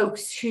they're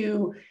folks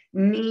who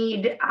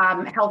need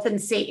health and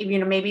safety.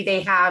 Maybe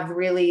they have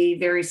really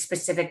very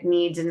specific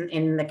needs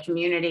in the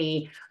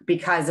community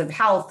because of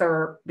health,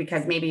 or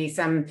because maybe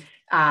some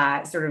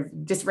sort of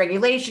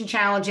dysregulation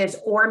challenges,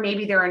 or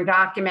maybe they're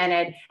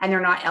undocumented and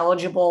they're not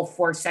eligible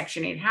for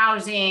Section 8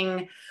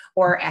 housing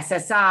or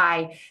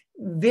SSI.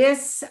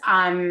 This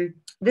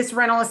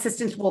rental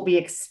assistance will be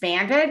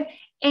expanded,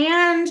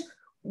 and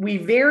we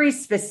very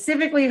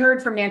specifically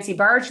heard from Nancy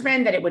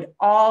Bargman that it would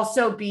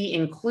also be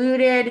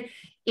included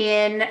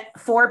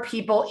for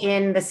people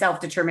in the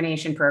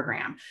self-determination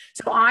program.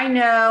 So I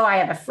know I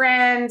have a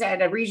friend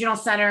at a regional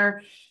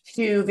center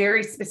who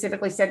very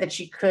specifically said that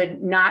she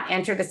could not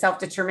enter the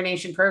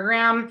self-determination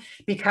program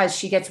because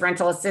she gets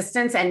rental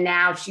assistance, and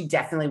now she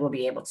definitely will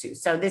be able to.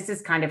 So this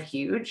is kind of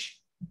huge.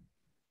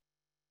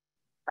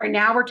 All right,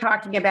 now we're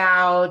talking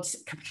about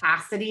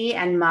capacity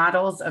and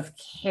models of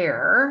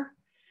care.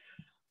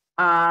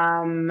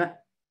 They're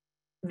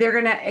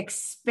going to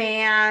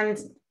expand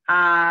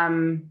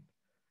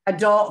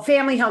adult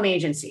family home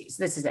agencies.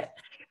 This is it.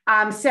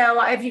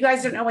 So if you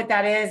guys don't know what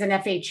that is, an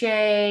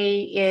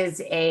FHA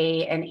is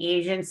an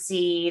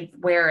agency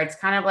where it's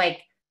kind of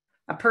like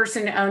a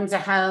person owns a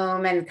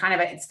home, and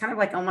it's kind of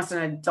like almost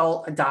an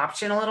adult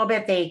adoption a little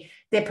bit.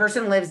 The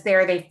person lives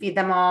there, they feed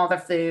them all the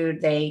food,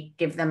 they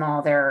give them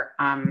all their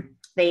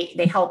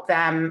they help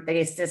them, they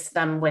assist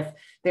them with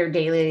their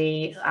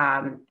daily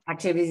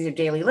activities of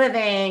daily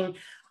living.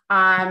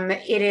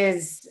 It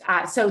is,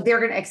 so they're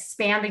going to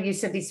expand the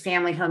use of these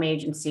family home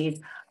agencies.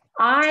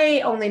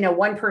 I only know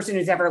one person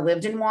who's ever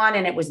lived in one,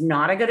 and it was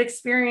not a good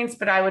experience,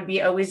 but I would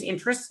be always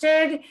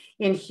interested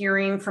in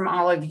hearing from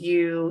all of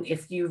you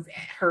if you've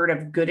heard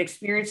of good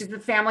experiences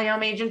with family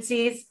home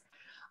agencies.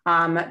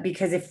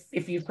 Because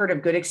if you've heard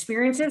of good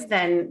experiences,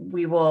 then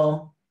we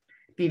will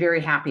be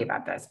very happy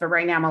about this. But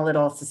right now I'm a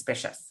little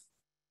suspicious.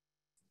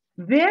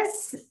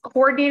 This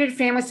coordinated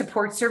family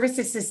support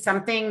services is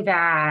something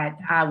that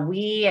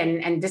we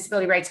and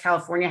Disability Rights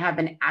California have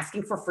been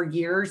asking for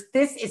years.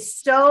 This is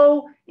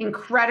so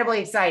incredibly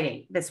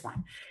exciting, this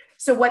one.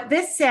 So what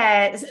this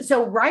says,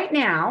 so right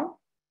now,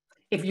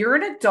 if you're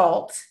an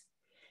adult,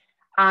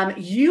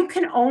 you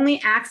can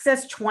only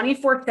access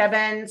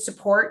 24/7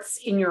 supports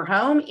in your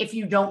home if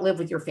you don't live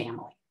with your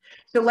family.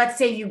 So let's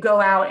say you go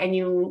out and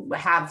you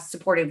have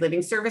supported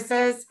living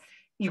services.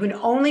 You can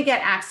only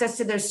get access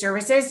to those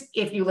services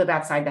if you live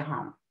outside the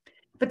home.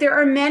 But there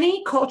are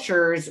many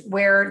cultures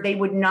where they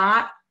would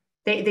not,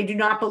 they do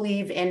not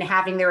believe in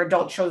having their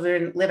adult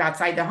children live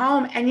outside the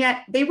home, and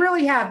yet they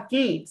really have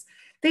needs.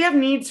 They have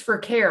needs for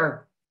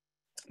care,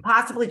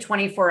 possibly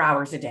 24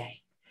 hours a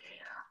day.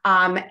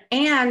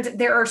 And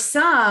there are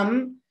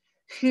some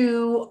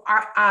who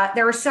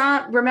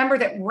are, remember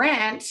that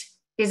rent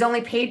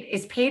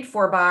is paid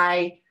for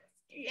by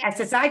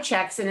SSI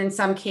checks. And in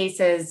some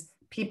cases,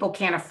 people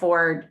can't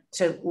afford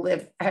to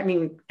live. I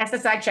mean,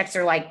 SSI checks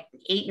are like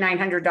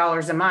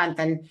 $800–900 a month.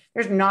 And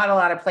there's not a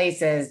lot of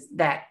places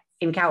that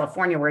in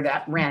California where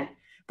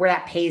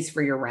that pays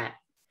for your rent.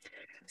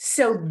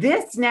 So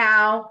this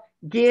now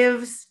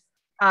gives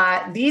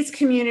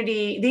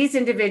these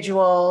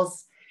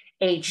individuals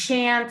a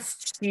chance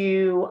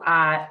to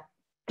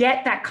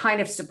get that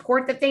kind of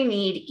support that they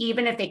need,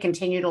 even if they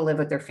continue to live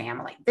with their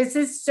family. This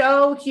is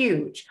so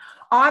huge.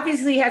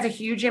 Obviously has a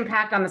huge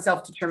impact on the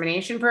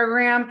self-determination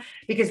program,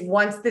 because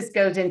once this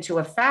goes into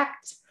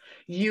effect,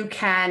 you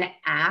can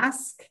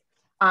ask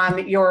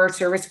your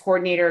service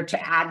coordinator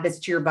to add this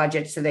to your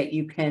budget so that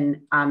you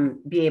can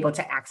be able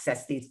to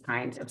access these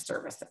kinds of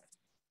services.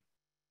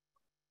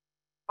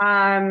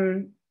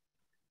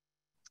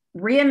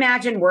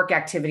 Reimagine work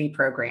activity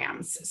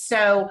programs.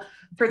 So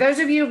for those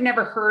of you who've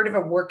never heard of a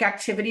work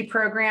activity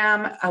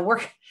program,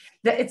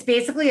 it's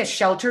basically a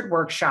sheltered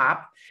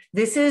workshop.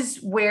 This is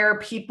where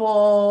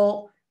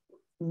people,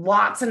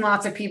 lots and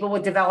lots of people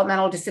with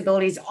developmental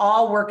disabilities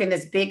all work in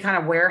this big kind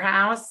of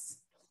warehouse,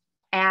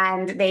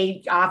 and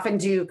they often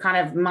do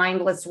kind of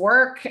mindless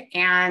work,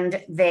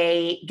 and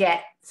they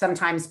get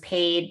sometimes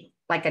paid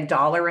like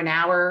 $1 an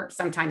hour,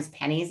 sometimes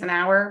pennies an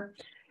hour.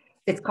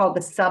 It's called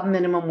the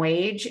sub-minimum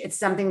wage. It's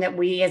something that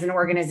we as an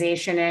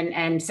organization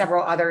and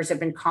several others have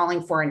been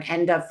calling for an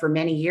end of for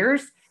many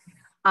years.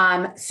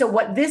 So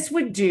what this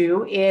would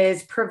do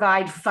is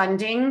provide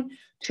funding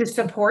to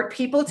support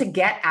people to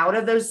get out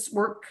of those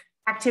work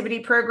activity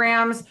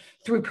programs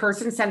through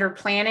person-centered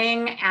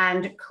planning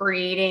and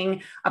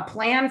creating a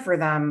plan for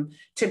them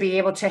to be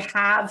able to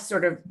have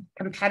sort of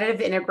competitive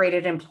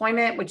integrated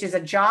employment, which is a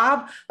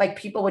job like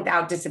people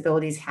without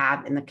disabilities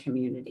have in the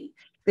community.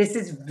 This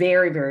is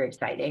very, very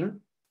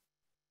exciting.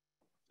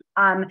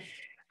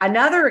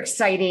 Another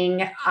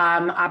exciting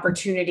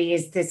opportunity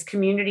is this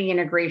community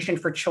integration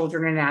for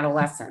children and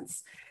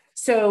adolescents.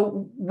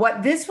 So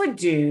what this would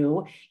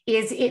do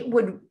is it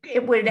would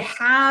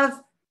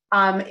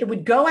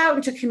go out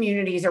into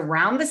communities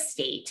around the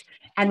state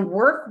and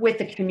work with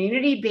the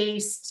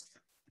community-based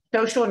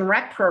social and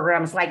rec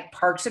programs like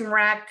Parks and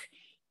Rec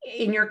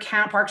in your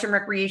county, Parks and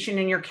Recreation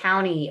in your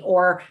county,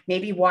 or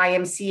maybe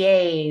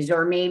YMCAs,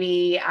 or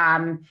maybe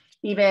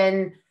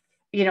even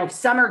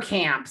summer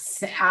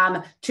camps,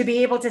 to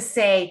be able to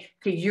say,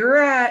 okay,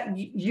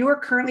 you are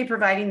currently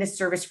providing this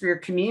service for your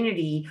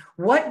community.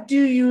 What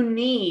do you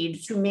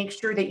need to make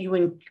sure that you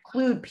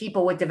include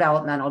people with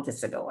developmental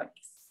disabilities?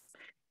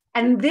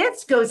 And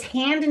this goes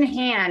hand in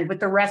hand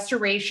with the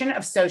restoration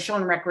of social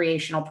and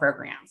recreational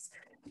programs.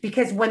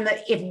 Because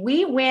if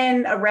we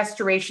win a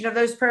restoration of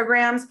those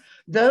programs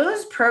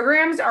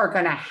are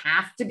going to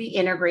have to be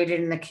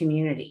integrated in the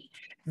community.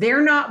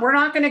 We're not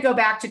going to go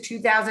back to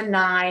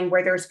 2009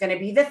 where there's going to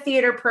be the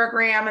theater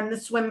program and the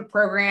swim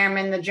program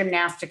and the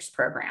gymnastics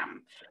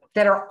program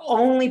that are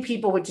only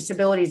people with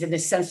disabilities in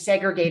this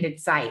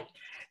segregated site.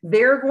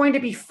 They're going to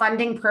be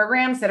funding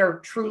programs that are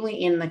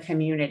truly in the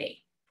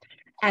community.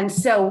 And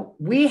so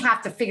we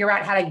have to figure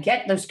out how to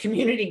get those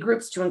community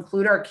groups to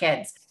include our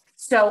kids.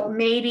 So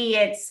maybe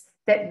it's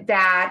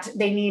that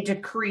they need to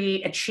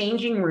create a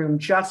changing room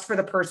just for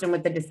the person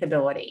with the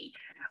disability.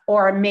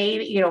 Or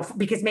maybe,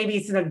 because maybe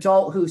it's an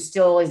adult who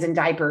still is in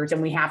diapers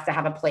and we have to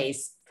have a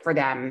place for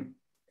them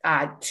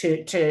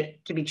to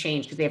be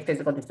changed because they have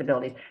physical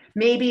disabilities.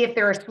 Maybe if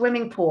they're a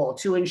swimming pool,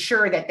 to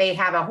ensure that they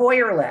have a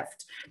Hoyer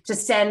lift to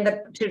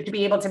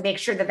be able to make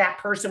sure that that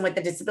person with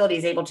the disability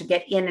is able to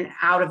get in and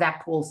out of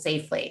that pool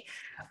safely.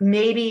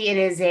 Maybe it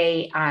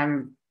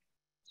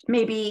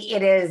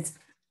is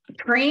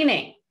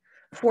training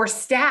for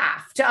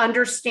staff to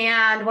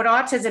understand what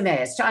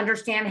autism is, to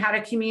understand how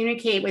to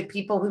communicate with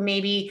people who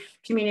maybe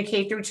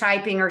communicate through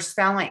typing or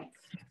spelling.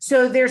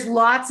 So there's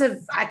lots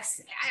of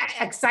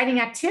exciting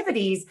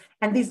activities,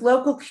 and these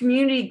local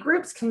community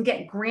groups can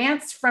get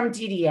grants from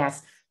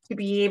DDS to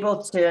be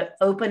able to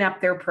open up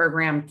their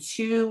program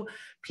to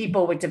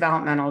people with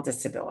developmental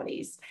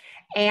disabilities.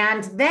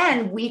 And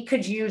then we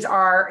could use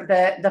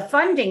the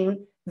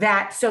funding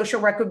that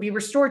social rec would be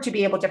restored to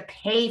be able to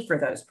pay for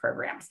those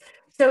programs.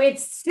 So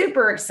it's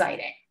super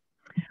exciting.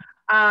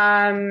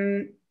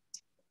 They're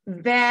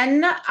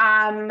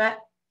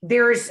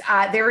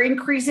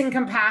increasing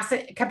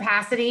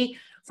capacity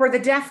for the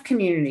deaf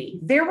community.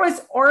 There was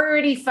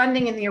already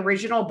funding in the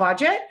original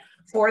budget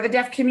for the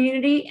deaf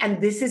community, and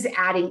this is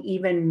adding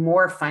even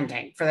more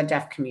funding for the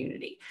deaf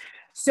community.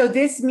 So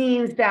this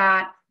means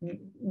that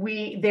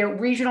their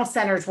regional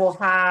centers will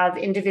have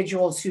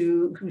individuals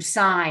who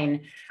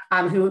sign,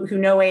 who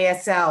know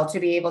ASL, to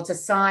be able to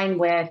sign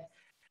with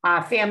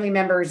family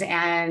members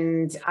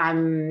and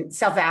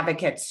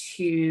self-advocates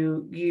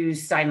who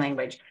use sign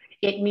language.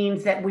 It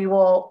means that we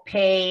will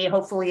pay,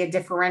 hopefully, a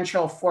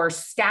differential for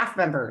staff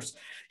members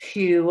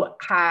who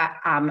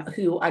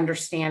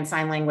understand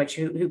sign language,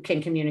 who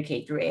can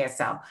communicate through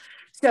ASL.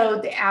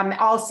 So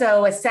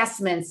also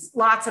assessments,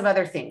 lots of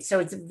other things. So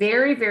it's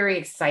very, very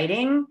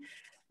exciting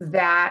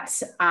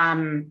that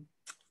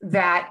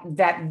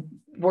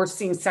we're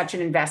seeing such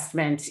an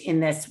investment in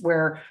this,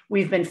 where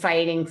we've been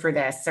fighting for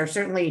this. Or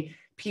certainly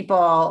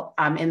people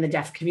in the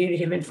deaf community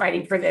have been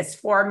fighting for this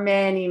for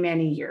many,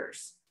 many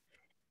years.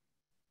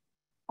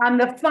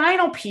 The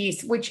final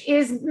piece, which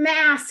is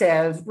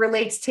massive,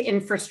 relates to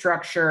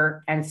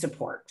infrastructure and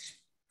support.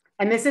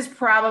 And this is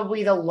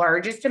probably the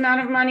largest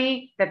amount of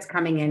money that's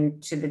coming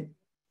into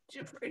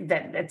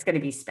that's going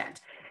to be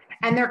spent.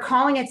 And they're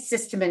calling it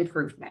system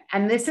improvement.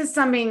 And this is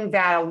something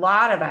that a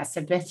lot of us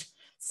have been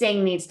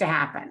saying needs to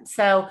happen.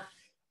 So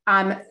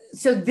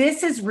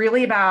this is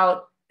really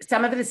about,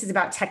 some of this is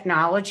about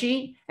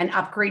technology and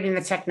upgrading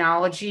the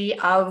technology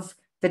of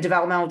the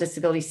developmental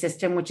disability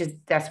system, which is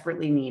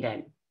desperately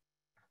needed.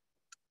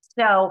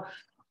 So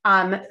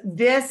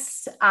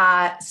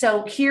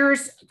so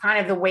here's kind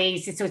of the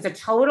ways. So it's a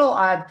total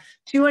of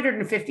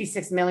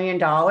 $256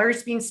 million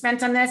being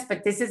spent on this,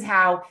 but this is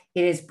how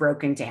it is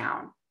broken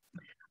down.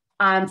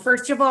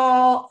 First of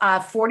all,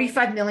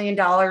 $45 million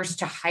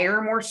to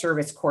hire more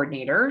service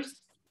coordinators.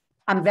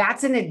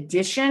 That's in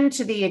addition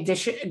to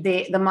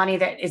the money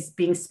that is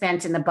being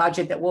spent in the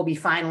budget that will be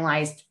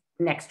finalized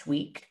next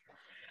week.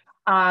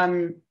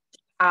 For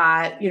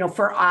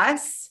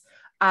us,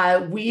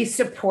 we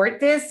support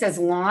this as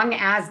long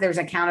as there's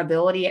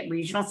accountability at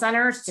regional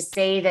centers to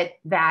say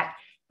that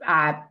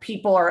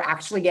people are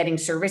actually getting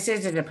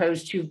services as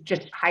opposed to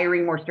just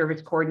hiring more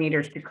service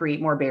coordinators to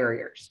create more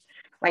barriers.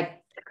 Like,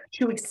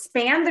 to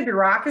expand the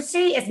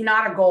bureaucracy is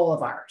not a goal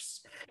of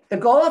ours. The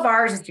goal of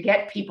ours is to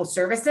get people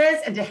services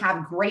and to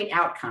have great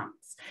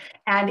outcomes.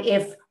 And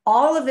if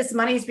all of this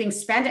money is being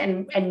spent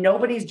and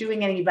nobody's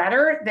doing any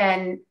better,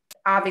 then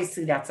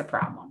obviously that's a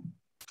problem.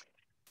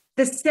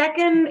 The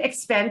second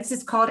expense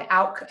is called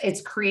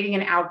it's creating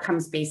an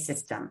outcomes-based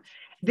system.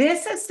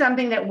 This is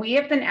something that we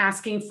have been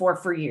asking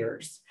for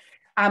years.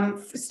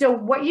 So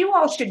what you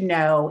all should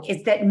know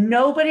is that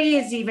nobody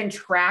is even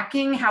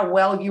tracking how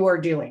well you are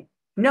doing.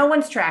 No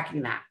one's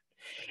tracking that.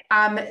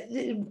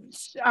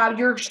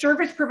 Your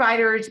service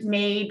providers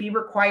may be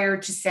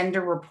required to send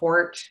a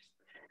report.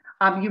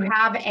 You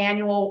have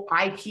annual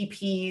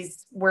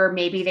IPPs where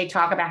maybe they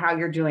talk about how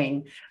you're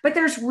doing, but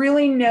there's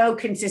really no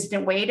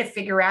consistent way to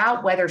figure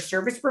out whether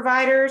service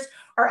providers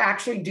are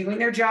actually doing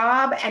their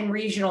job and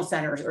regional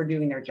centers are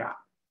doing their job.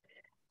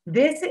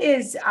 This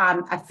is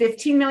a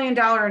 $15 million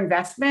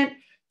investment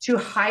to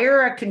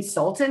hire a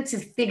consultant to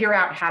figure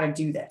out how to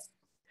do this,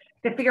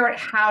 to figure out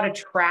how to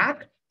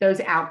track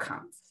those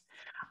outcomes,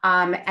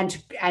 and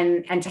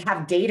to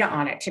have data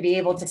on it, to be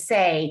able to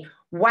say,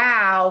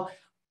 wow,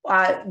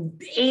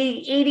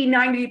 80,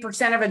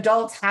 90% of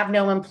adults have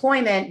no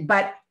employment,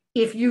 but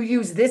if you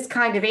use this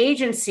kind of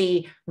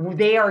agency,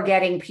 they are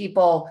getting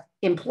people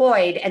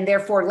employed, and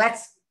therefore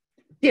let's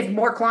give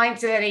more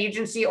clients to that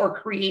agency or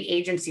create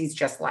agencies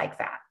just like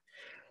that.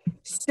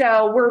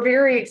 So we're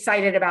very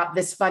excited about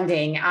this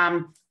funding.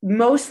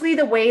 Mostly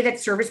the way that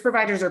service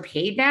providers are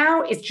paid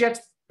now is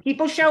just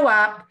people show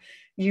up,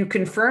 you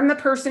confirm the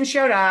person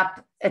showed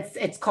up,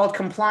 it's called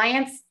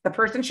compliance, the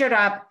person showed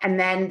up, and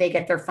then they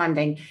get their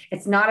funding.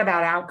 It's not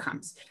about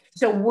outcomes.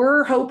 So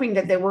we're hoping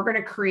that we're going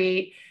to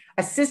create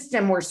a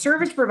system where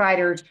service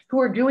providers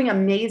who are doing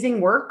amazing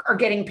work are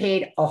getting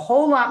paid a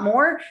whole lot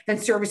more than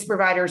service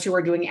providers who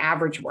are doing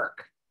average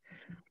work.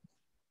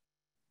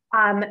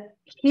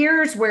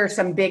 Here's where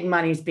some big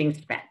money is being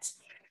spent.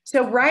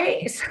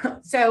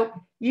 So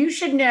you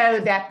should know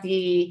that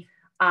the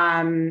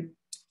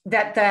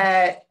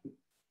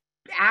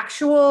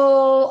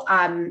actual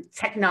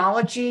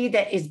technology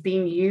that is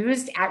being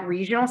used at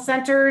regional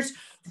centers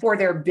for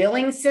their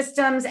billing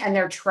systems and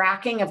their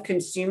tracking of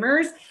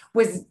consumers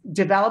was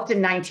developed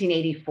in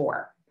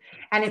 1984.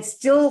 And it's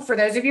still, for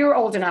those of you who are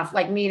old enough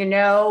like me to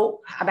know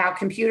about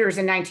computers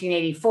in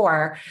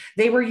 1984,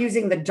 they were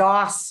using the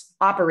DOS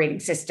operating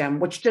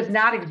system, which does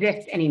not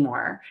exist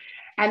anymore.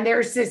 And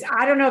there's this,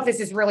 I don't know if this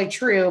is really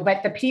true,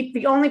 but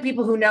the only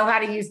people who know how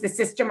to use the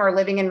system are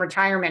living in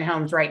retirement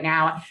homes right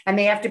now, and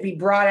they have to be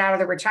brought out of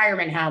the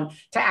retirement home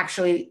to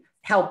actually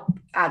help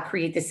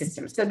create the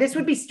system. So this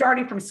would be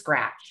starting from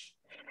scratch.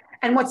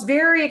 And what's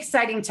very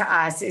exciting to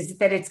us is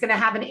that it's going to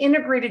have an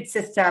integrated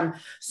system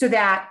so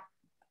that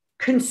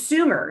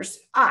consumers,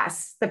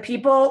 us, the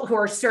people who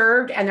are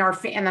served and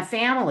the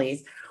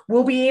families,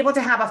 will be able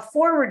to have a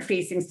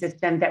forward-facing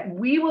system that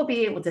we will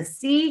be able to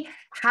see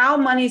how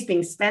money is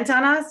being spent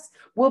on us.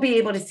 We'll be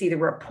able to see the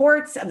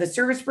reports of the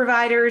service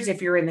providers.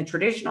 If you're in the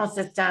traditional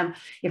system,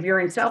 if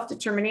you're in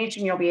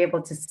self-determination, you'll be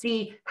able to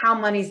see how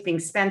money is being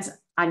spent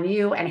on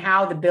you and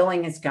how the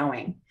billing is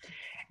going.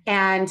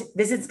 And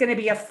this is going to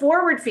be a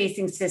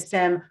forward-facing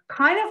system,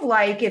 kind of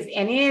like if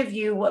any of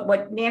you,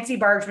 what Nancy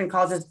Bargman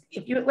calls us,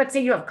 if you, let's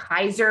say you have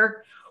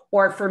Kaiser,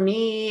 or for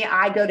me,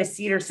 I go to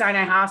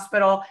Cedars-Sinai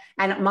Hospital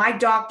and my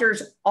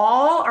doctors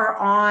all are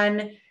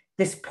on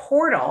this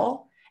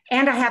portal,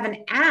 and I have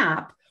an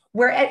app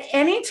where at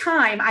any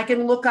time I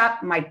can look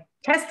up my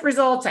test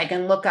results, I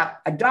can look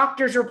up a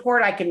doctor's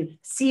report, I can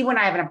see when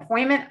I have an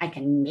appointment, I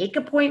can make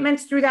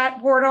appointments through that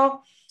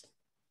portal.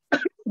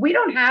 We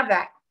don't have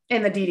that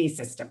in the DD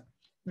system.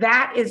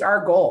 That is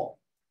our goal.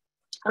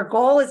 Our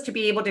goal is to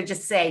be able to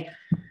just say,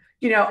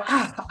 you know,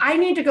 I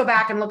need to go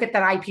back and look at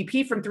that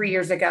IPP from 3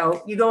 years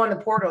ago. You go in the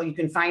portal, you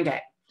can find it.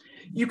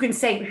 You can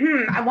say,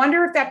 I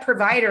wonder if that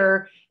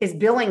provider is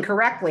billing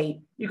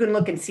correctly. You can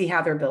look and see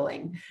how they're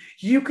billing.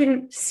 You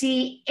can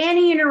see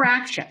any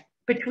interaction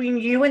between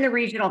you and the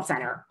regional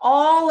center.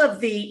 All of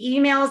the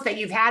emails that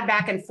you've had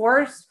back and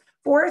forth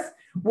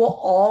will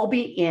all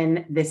be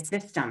in this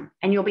system,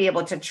 and you'll be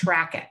able to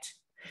track it.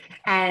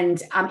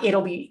 And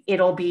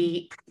it'll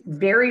be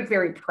very,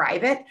 very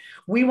private.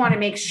 We want to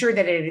make sure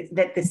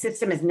that the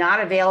system is not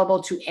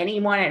available to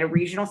anyone at a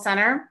regional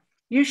center.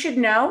 You should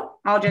know,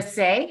 I'll just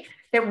say,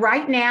 that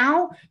right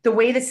now, the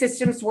way the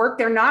systems work,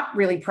 they're not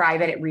really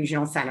private at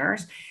regional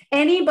centers.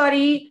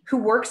 Anybody who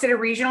works at a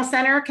regional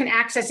center can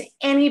access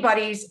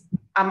anybody's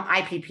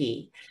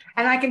IPP.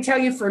 And I can tell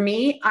you, for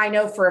me, I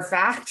know for a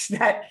fact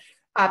that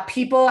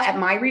people at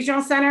my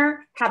regional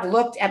center have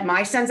looked at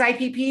my son's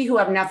IPP who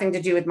have nothing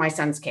to do with my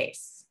son's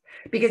case,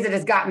 because it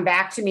has gotten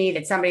back to me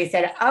that somebody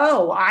said,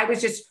 oh, I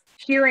was just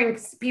hearing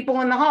people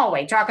in the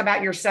hallway talk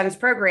about your son's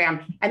program,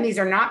 and these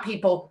are not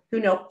people who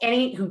know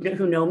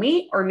who know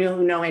me or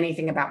who know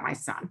anything about my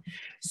son.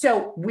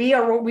 So we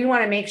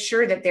want to make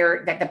sure that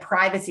the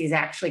privacy is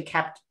actually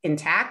kept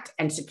intact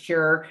and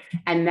secure,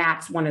 and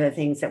that's one of the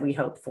things that we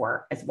hope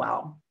for as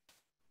well.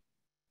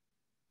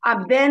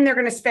 Then they're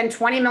going to spend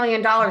 $20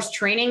 million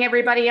training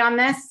everybody on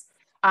this,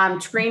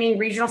 training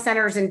regional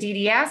centers and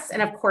DDS.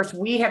 And of course,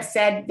 we have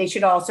said they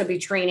should also be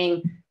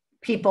training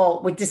people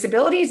with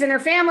disabilities and their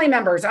family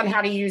members on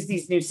how to use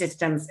these new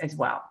systems as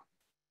well.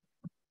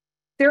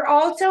 They're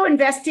also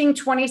investing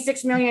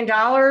 $26 million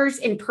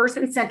in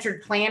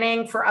person-centered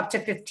planning for up to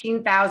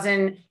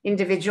 15,000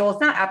 individuals,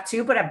 not up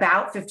to, but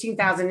about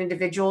 15,000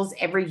 individuals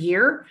every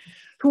year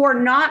who are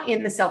not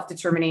in the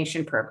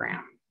self-determination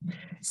program.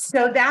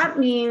 So that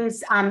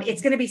means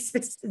it's going to be,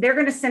 they're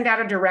going to send out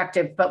a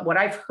directive, but what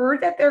I've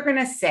heard that they're going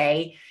to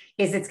say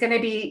is it's going to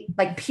be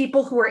like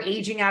people who are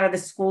aging out of the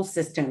school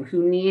system,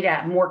 who need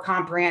a more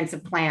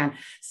comprehensive plan,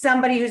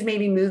 somebody who's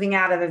maybe moving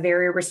out of a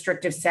very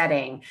restrictive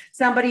setting,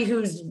 somebody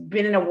who's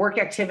been in a work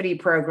activity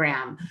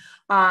program,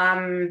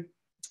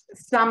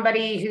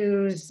 somebody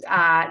who's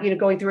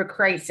going through a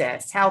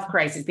crisis, health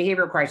crisis,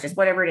 behavioral crisis,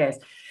 whatever it is,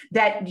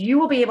 that you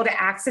will be able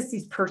to access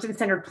these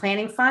person-centered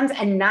planning funds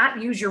and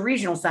not use your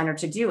regional center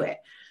to do it.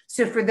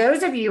 So for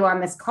those of you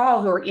on this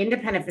call who are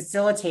independent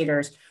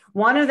facilitators,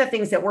 one of the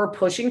things that we're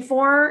pushing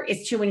for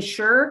is to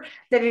ensure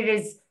that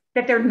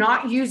they're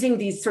not using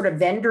these sort of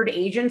vendored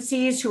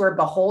agencies who are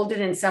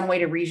beholden in some way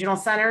to regional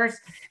centers,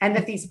 and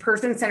that these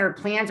person-centered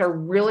plans are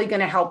really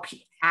going to help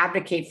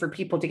advocate for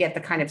people to get the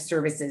kind of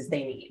services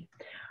they need.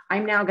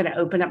 I'm now going to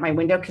open up my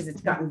window because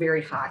it's gotten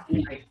very hot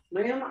in my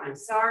room. I'm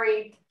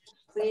sorry.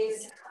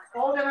 Please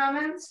hold a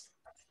moment.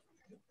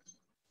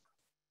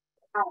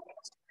 All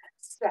right.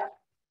 So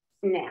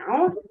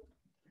now,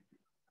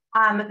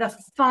 the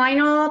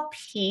final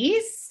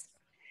piece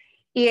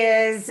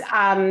is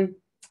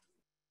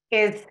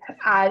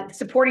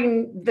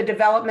supporting the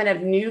development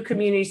of new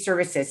community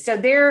services. So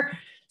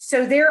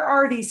there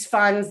are these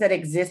funds that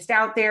exist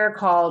out there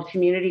called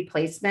Community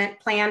Placement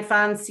Plan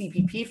Funds,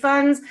 CPP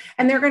funds,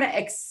 and they're going to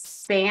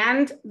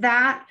expand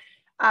that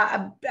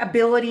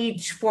ability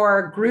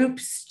for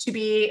groups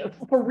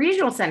for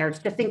regional centers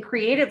to think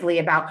creatively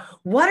about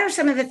what are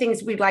some of the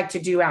things we'd like to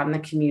do out in the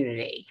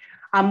community.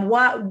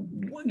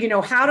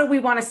 How do we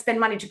want to spend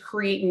money to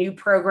create new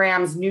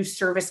programs, new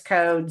service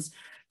codes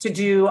to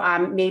do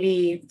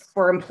maybe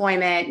for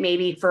employment,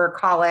 maybe for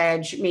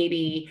college,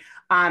 maybe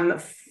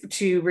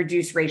to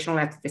reduce racial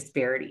and ethnic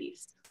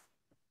disparities.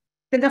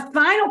 Then the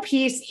final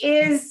piece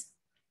is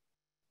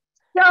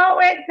so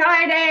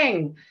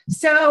exciting.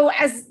 So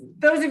as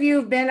those of you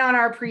who've been on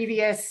our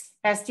previous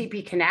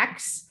STP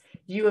Connects,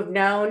 you have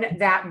known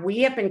that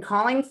we have been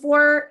calling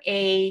for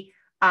an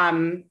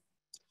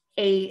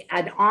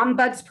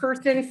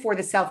ombudsperson for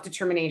the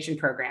self-determination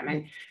program.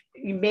 And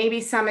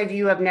maybe some of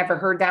you have never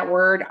heard that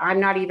word. I'm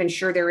not even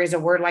sure there is a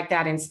word like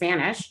that in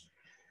Spanish.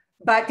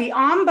 But the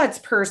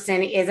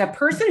ombudsperson is a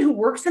person who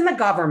works in the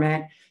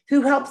government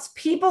who helps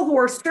people who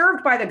are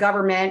served by the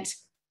government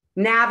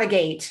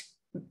navigate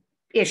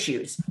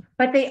issues.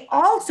 But they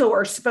also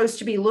are supposed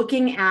to be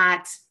looking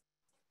at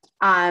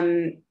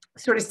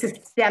sort of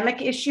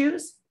systemic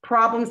issues,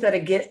 problems that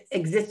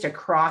exist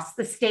across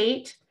the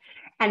state,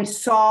 and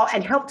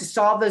help to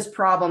solve those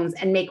problems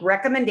and make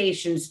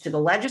recommendations to the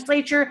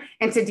legislature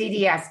and to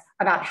DDS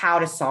about how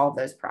to solve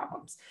those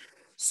problems.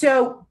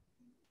 So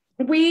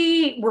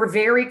we were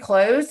very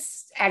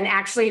close, and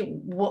actually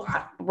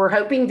we're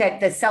hoping that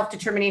the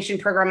self-determination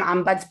program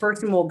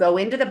ombudsperson will go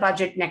into the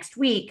budget next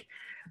week.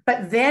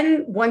 But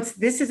then once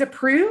this is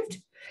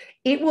approved,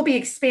 it will be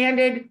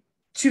expanded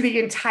to the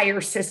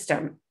entire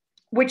system,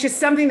 which is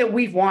something that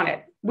we've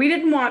wanted. We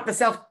didn't want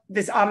this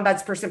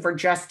ombudsperson for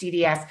just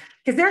DDS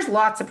because there's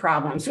lots of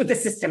problems with the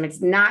system.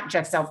 It's not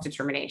just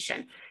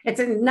self-determination.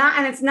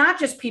 It's not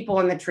just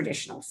people in the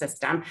traditional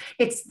system.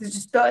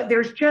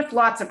 There's just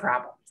lots of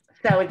problems.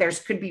 So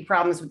could be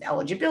problems with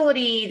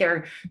eligibility.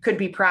 There could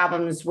be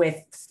problems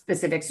with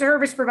specific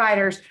service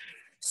providers.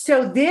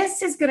 So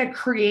this is going to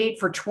create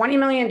for $20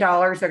 million.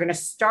 They're going to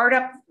start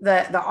up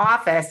the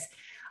office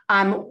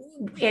and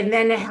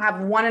then have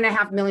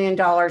 $1.5 million,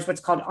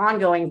 what's called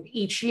ongoing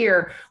each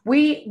year.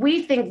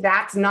 We think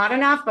that's not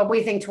enough, but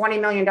we think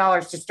 $20 million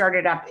to start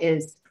it up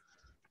is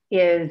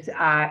is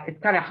it's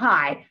kind of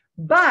high.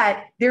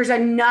 But there's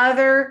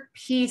another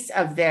piece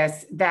of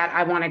this that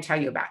I want to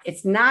tell you about.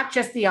 It's not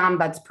just the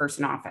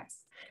ombudsperson office.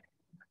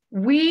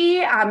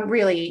 We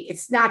really,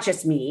 it's not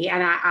just me.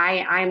 And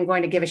I'm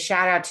going to give a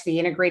shout out to the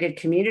Integrated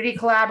Community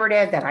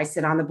Collaborative that I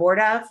sit on the board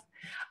of.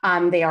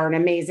 They are an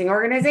amazing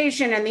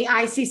organization, and the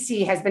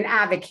ICC has been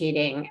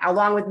advocating,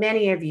 along with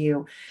many of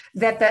you,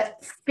 that the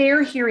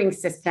fair hearing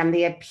system,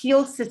 the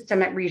appeal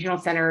system at regional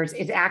centers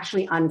is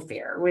actually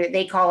unfair.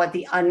 They call it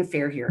the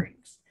unfair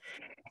hearings.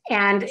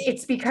 And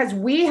it's because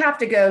we have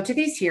to go to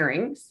these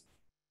hearings,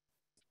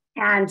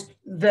 and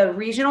the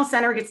regional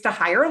center gets to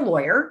hire a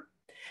lawyer,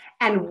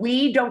 and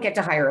we don't get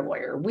to hire a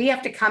lawyer. We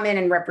have to come in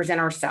and represent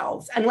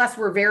ourselves, unless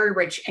we're very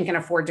rich and can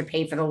afford to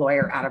pay for the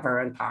lawyer out of our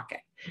own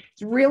pocket.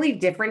 It's really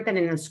different than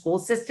in the school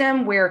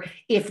system, where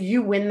if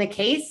you win the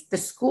case, the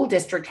school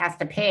district has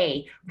to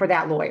pay for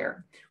that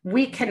lawyer.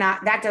 We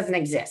cannot, that doesn't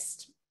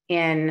exist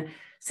in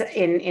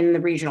the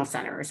regional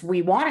centers.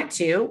 We want it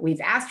to,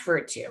 we've asked for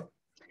it to,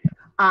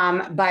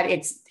 but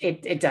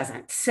it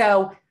doesn't.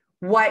 So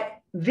what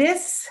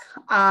this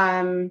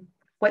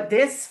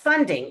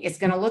funding is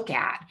going to look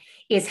at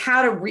is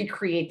how to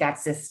recreate that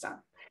system.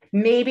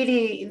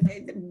 Maybe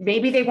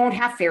they won't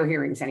have fair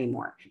hearings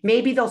anymore.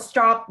 Maybe they'll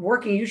stop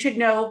working. You should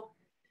know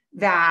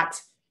that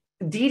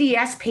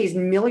DDS pays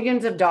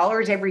millions of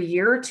dollars every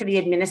year to the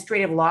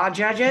administrative law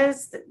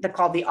judges,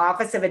 called the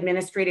Office of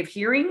Administrative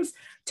Hearings,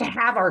 to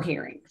have our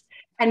hearings.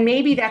 And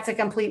maybe that's a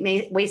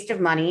complete waste of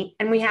money,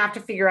 and we have to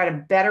figure out a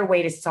better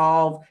way to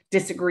solve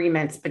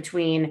disagreements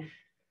between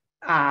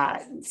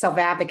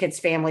self-advocates,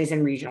 families,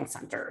 and regional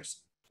centers.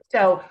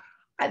 So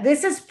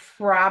this is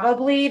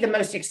probably the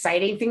most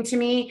exciting thing to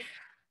me.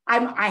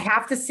 I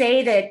have to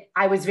say that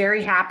I was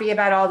very happy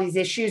about all these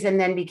issues, and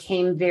then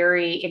became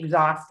very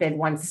exhausted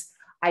once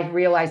I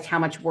realized how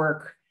much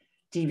work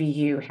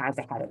DVU has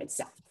ahead of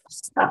itself.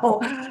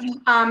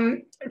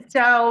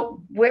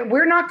 So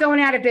we're not going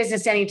out of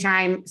business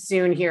anytime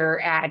soon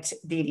here at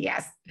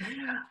DDS.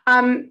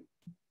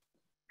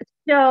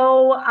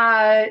 So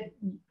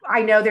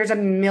I know there's a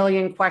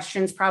million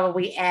questions,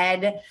 probably,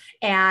 Ed.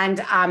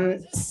 And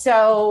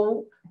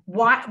so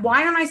why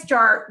don't I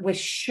start with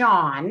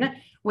Sean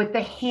with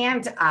the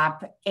hand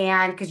up?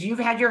 And because you've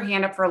had your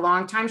hand up for a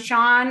long time,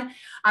 Sean,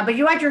 but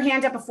you had your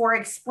hand up before I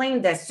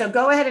explained this. So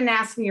go ahead and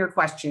ask me your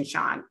question,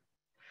 Sean.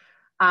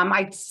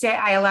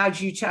 I allowed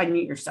you to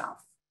unmute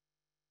yourself.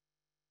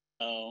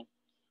 Oh.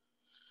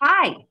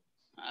 Hi.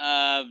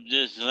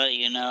 Just to let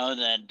you know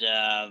that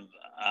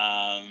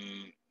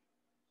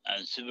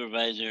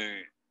Supervisor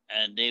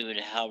David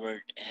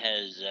Halbert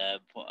has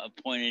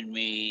appointed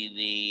me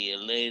the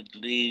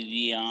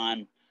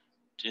liaison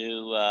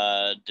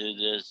to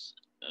this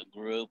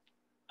group,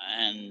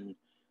 and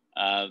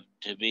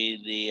to be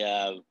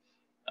the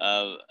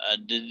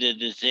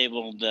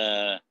disabled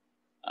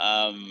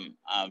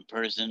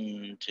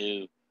person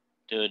to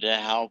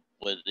help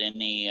with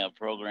any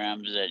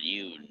programs that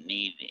you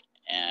need.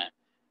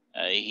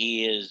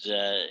 He is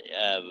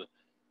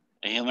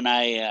him and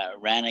I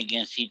ran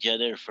against each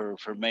other for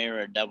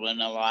mayor of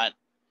Dublin a lot,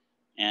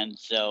 and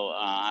so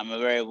I'm a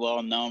very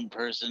well-known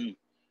person.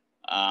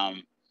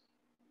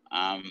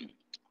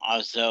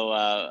 Also,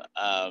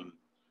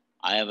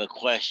 I have a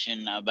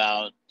question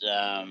about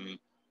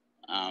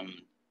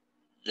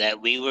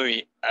that we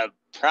were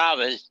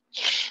promised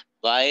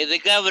by the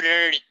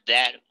governor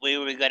that we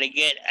were going to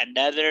get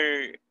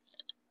another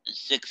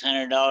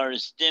 $600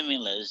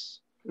 stimulus.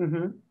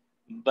 Mm-hmm.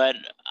 But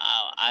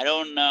I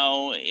don't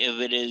know if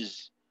it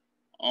is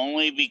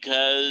only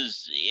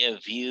because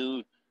if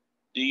you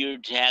do your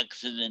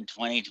taxes in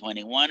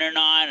 2021 or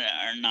not.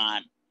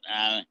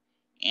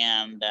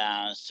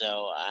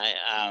 So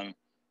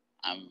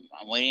I'm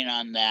waiting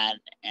on that,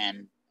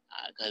 and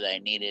because I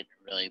need it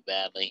really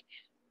badly.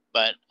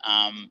 But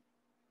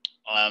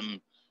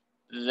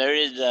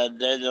there's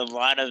a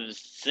lot of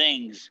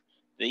things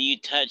that you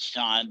touched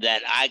on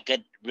that I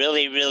could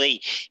really,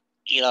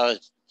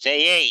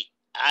 say, hey,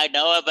 I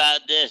know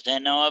about this, I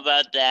know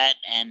about that,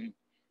 and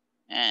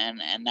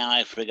now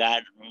I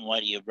forgot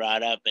what you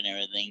brought up and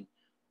everything.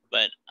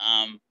 But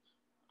I'm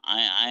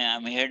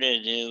here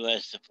to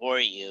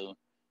support you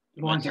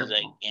as much as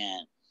I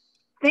can.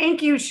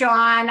 Thank you,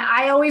 Sean.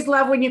 I always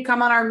love when you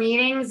come on our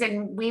meetings,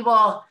 and we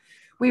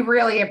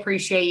really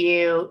appreciate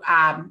you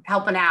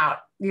helping out.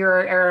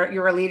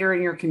 You're a leader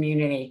in your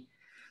community.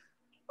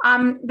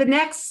 The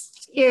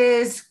next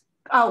is,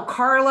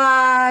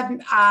 Carla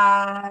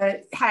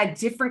had a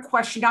different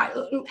question.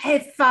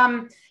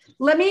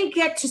 Let me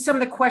get to some of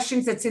the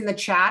questions that's in the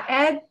chat,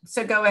 Ed.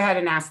 So go ahead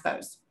and ask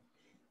those.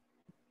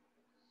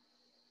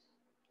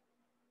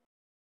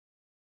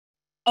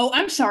 Oh,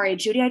 I'm sorry,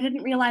 Judy. I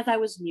didn't realize I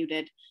was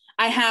muted.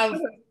 I have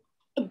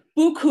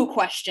buku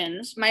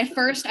questions. My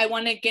first, I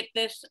want to get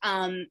this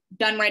done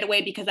right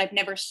away because I've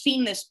never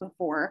seen this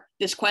before.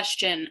 This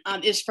question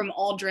is from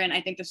Aldrin.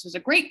 I think this is a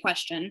great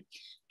question.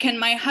 Can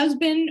my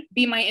husband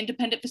be my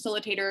independent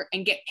facilitator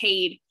and get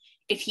paid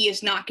if he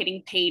is not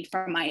getting paid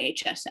from my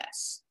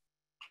HSS?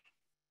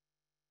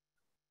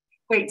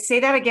 Wait, say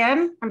that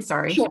again. I'm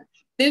sorry. Sure.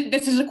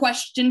 This is a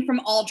question from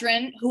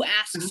Aldrin, who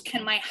asks,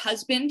 can my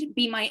husband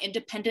be my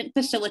independent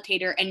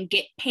facilitator and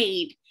get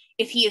paid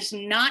if he is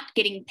not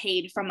getting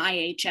paid from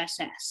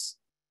IHSS?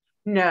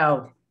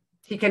 No,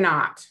 he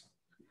cannot.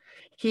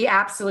 He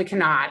absolutely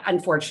cannot,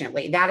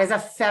 unfortunately. That is a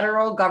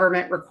federal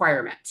government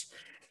requirement.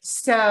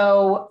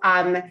 So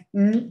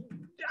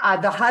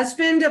the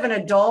husband of an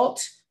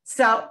adult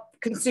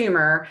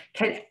consumer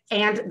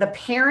and the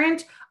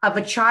parent of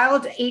a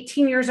child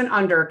 18 years and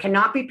under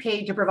cannot be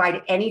paid to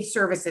provide any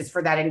services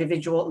for that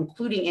individual,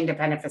 including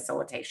independent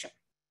facilitation.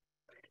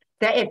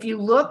 That if you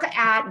look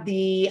at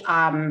the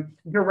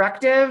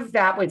directive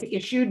that was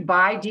issued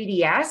by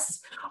DDS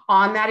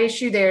on that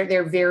issue,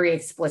 they're very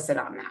explicit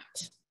on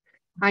that.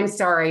 I'm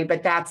sorry,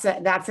 but that's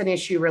an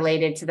issue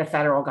related to the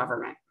federal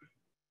government.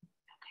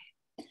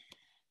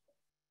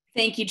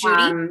 Thank you,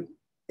 Judy.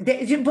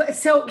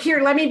 So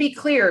here, let me be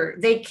clear.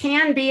 They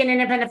can be an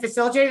independent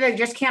facilitator. They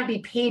just can't be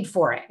paid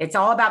for it. It's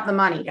all about the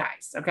money,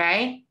 guys.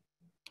 Okay.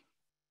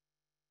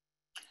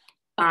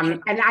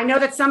 And I know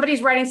that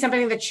somebody's writing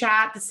something in the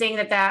chat saying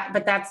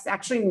but that's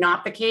actually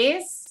not the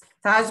case.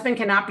 The husband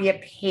cannot be a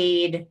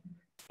paid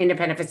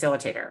independent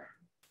facilitator.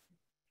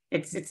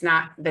 It's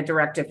not, the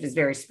directive is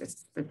very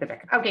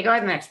specific. Okay, go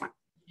ahead to the next one.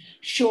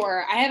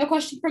 Sure. I have a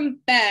question from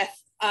Beth.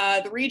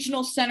 The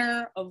Regional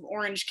Center of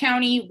Orange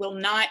County will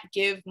not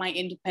give my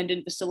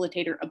independent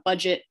facilitator a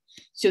budget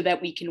so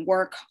that we can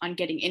work on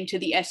getting into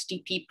the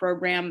SDP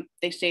program.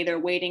 They say they're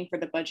waiting for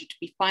the budget to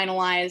be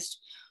finalized.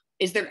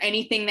 Is there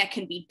anything that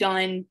can be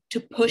done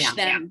to push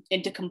them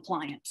into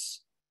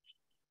compliance?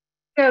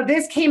 So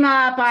this came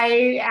up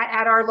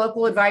at our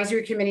local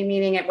advisory committee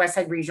meeting at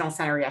Westside Regional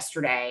Center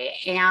yesterday.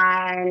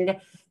 And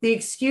the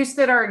excuse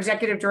that our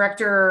executive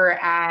director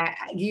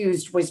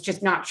used was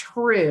just not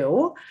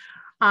true.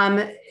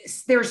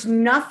 There's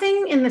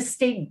nothing in the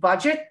state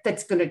budget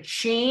that's going to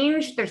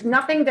change. There's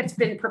nothing that's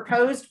been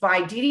proposed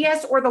by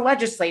DDS or the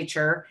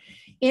legislature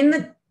in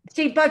the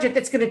state budget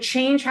that's going to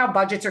change how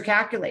budgets are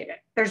calculated.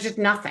 There's just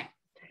nothing.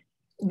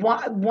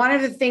 One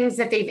of the things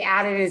that they've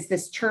added is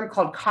this term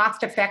called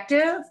cost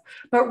effective,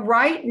 but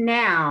right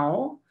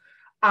now,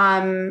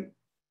 right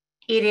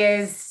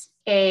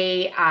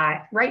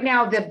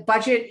now the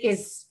budget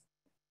is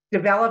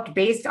developed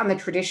based on the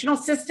traditional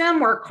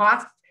system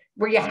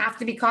where you have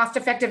to be cost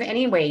effective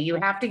anyway. You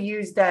have to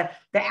use the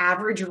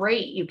average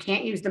rate. You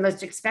can't use the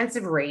most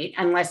expensive rate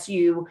unless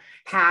you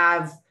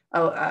have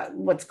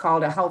what's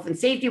called a health and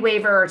safety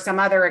waiver or some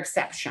other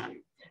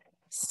exception.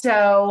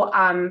 So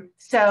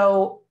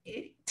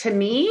to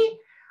me,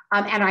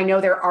 and I know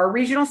there are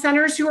regional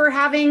centers who are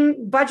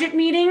having budget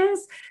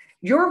meetings,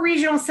 your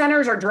regional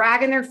centers are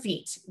dragging their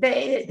feet.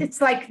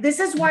 It's like,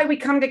 this is why we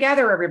come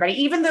together, everybody,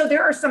 even though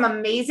there are some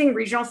amazing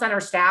regional center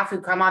staff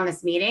who come on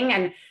this meeting,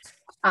 and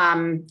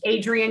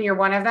Adrian, you're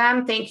one of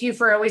them. Thank you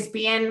for always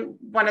being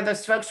one of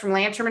those folks from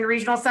Lanterman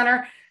Regional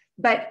Center.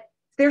 But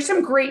there's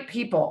some great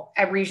people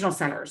at regional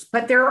centers,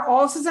 but there are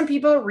also some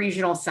people at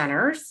regional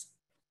centers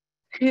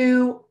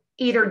who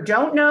either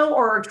don't know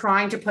or are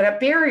trying to put up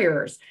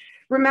barriers.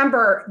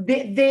 Remember,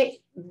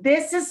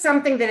 this is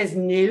something that is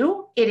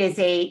new. It is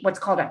what's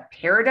called a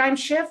paradigm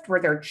shift, where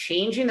they're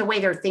changing the way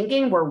they're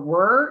thinking, where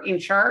we're in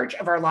charge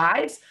of our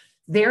lives.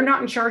 They're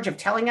not in charge of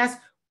telling us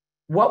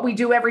what we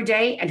do every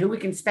day and who we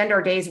can spend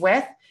our days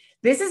with.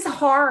 This is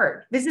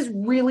hard. This is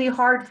really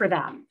hard for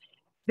them.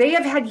 They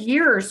have had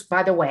years,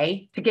 by the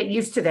way, to get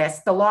used to this.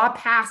 The law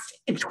passed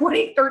in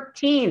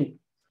 2013.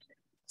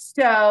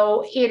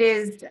 So it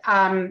is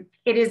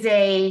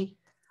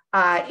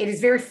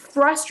very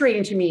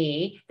frustrating to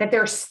me that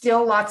there are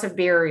still lots of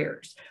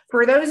barriers.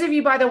 For those of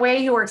you, by the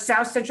way, who are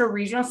South Central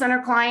Regional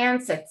Center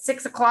clients, at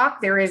 6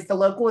 o'clock, there is the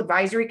local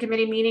advisory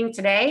committee meeting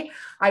today.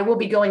 I will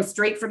be going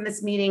straight from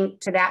this meeting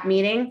to that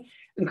meeting.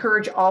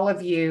 Encourage all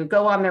of you,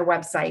 go on their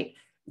website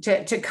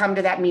to come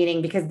to that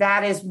meeting, because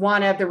that is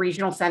one of the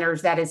regional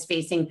centers that is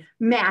facing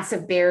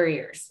massive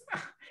barriers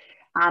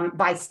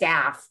by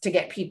staff to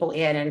get people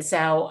in. And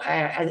so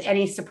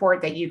any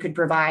support that you could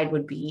provide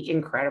would be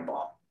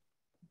incredible.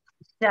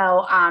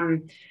 So,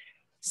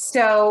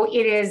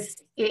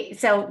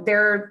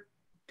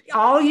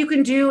 all you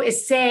can do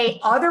is say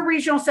other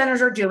regional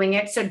centers are doing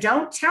it. So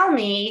don't tell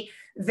me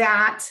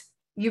that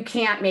you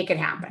can't make it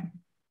happen.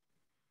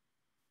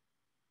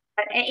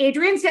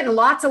 Adrian's getting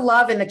lots of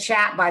love in the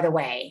chat, by the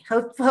way.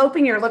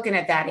 Hoping you're looking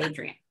at that,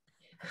 Adrian.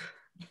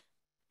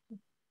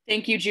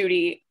 Thank you,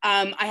 Judy.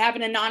 I have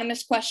an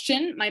anonymous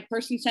question. My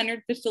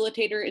person-centered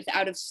facilitator is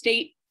out of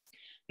state.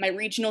 My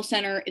regional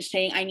center is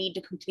saying I need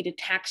to complete a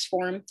tax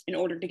form in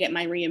order to get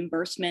my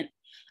reimbursement.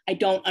 I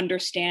don't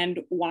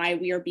understand why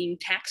we are being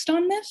taxed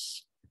on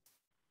this.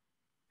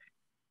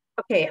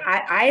 Okay,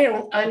 I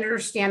don't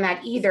understand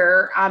that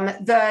either.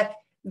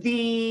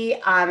 The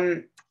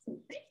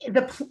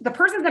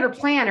person-centered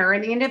planner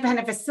and the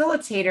independent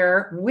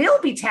facilitator will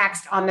be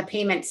taxed on the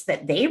payments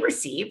that they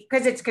receive,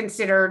 because it's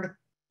considered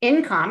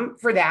income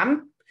for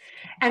them.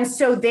 And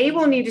so they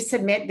will need to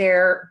submit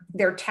their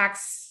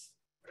tax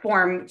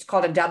form, it's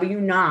called a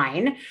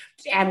W-9,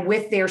 and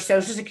with their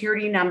social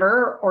security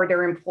number or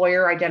their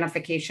employer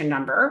identification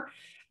number,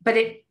 but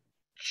it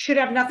should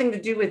have nothing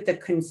to do with the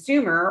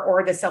consumer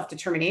or the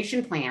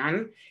self-determination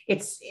plan.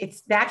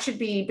 That should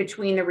be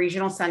between the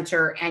regional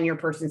center and your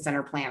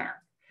person-centered planner.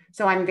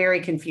 So I'm very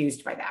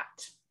confused by that.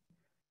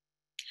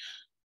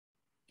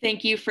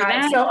 Thank you for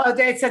that. So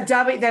it's a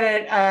W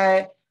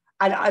that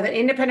an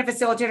independent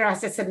facilitator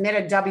has to submit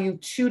a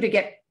W-2 to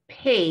get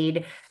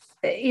paid.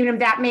 Even if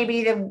that may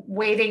be the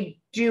way they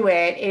do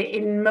it,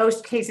 in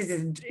most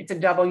cases it's a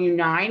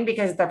W-9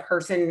 because the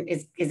person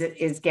is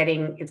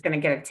going to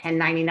get a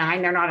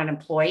 1099. They're not an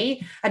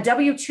employee. A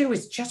W-2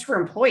 is just for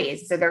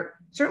employees, so they're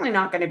certainly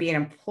not going to be an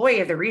employee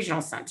of the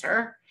regional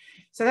center.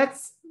 So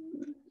that's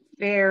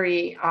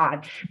very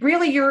odd.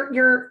 Really,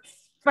 your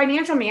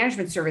financial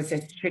management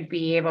services should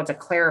be able to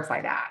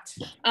clarify that.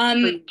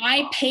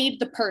 I paid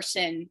the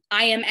person.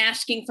 I am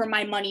asking for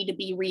my money to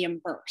be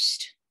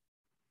reimbursed.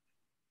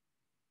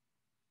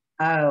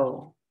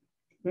 Oh,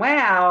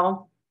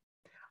 well,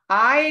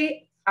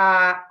 I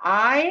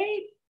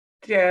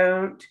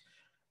don't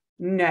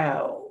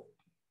know.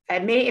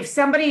 If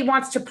somebody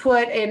wants to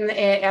put in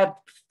a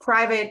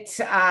private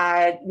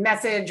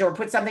message or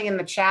put something in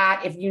the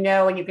chat, if you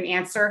know and you can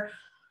answer.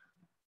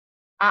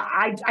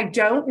 I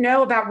don't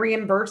know about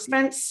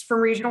reimbursements from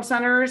regional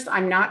centers.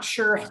 I'm not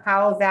sure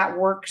how that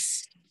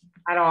works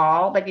at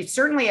all, but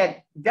certainly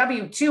a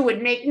W-2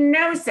 would make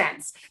no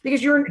sense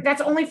because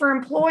that's only for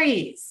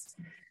employees.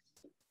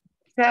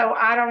 So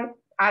I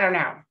don't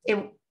know.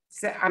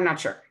 I'm not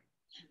sure.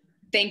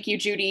 Thank you,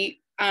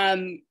 Judy.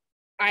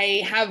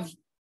 I have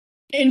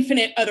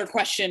infinite other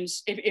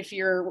questions if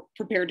you're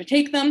prepared to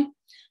take them.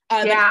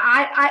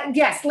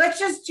 Yes, let's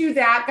just do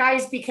that,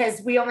 guys,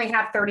 because we only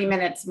have 30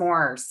 minutes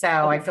more. So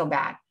okay. I feel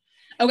bad.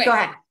 Okay. Go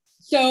ahead.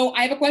 So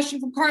I have a question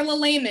from Carla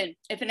Lehman.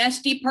 If an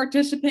SD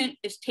participant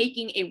is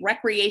taking a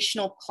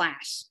recreational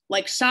class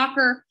like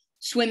soccer,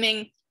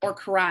 swimming, or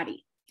karate,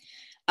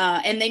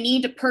 and they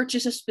need to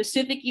purchase a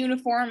specific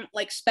uniform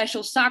like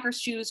special soccer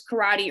shoes,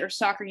 karate or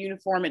soccer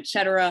uniform,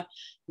 etc.,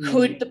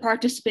 could the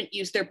participant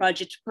use their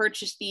budget to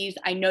purchase these?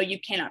 I know you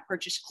cannot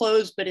purchase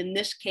clothes, but in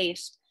this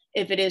case,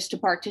 if it is to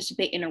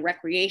participate in a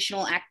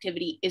recreational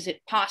activity, is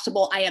it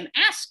possible? I am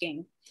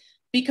asking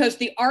because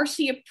the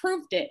RC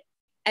approved it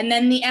and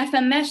then the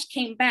FMS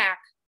came back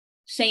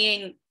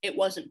saying it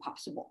wasn't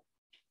possible.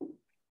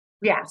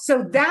 Yeah,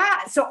 so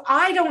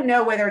I don't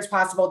know whether it's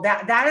possible.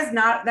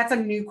 That's a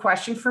new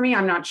question for me.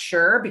 I'm not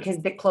sure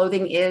because the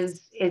clothing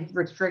is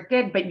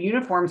restricted, but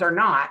uniforms are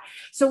not.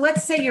 So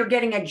let's say you're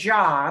getting a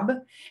job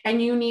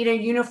and you need a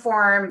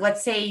uniform.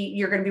 Let's say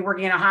you're going to be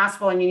working in a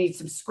hospital and you need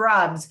some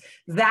scrubs.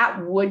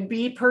 That would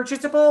be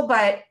purchasable,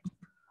 but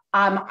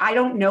I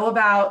don't know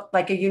about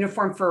like a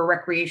uniform for a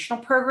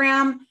recreational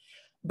program,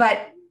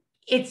 but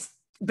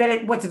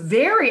what's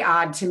very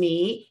odd to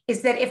me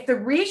is that if the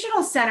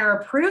regional center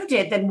approved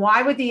it, then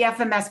why would the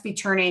FMS be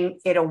turning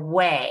it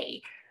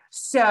away?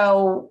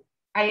 So,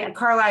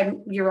 Carla,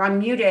 you're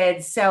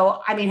unmuted.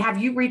 So, I mean, have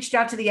you reached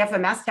out to the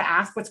FMS to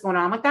ask what's going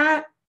on with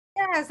that?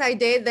 Yes, I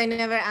did. They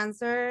never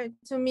answered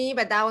to me,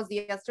 but that was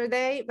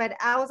yesterday. But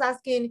I was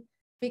asking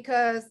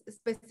because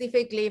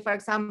specifically, for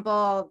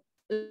example,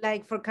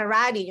 like for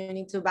karate, you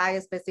need to buy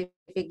a specific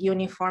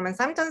uniform and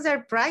sometimes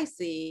they're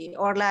pricey,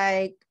 or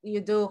like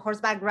you do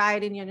horseback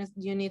riding,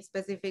 you need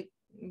specific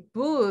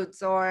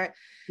boots, or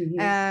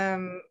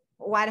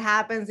what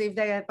happens if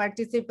the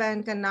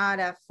participant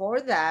cannot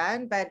afford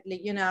that, but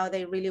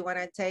they really want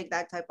to take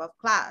that type of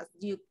class,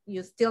 you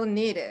still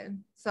need it.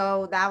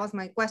 So that was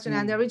my question.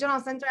 And the regional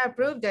center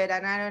approved it,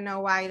 and I don't know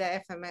why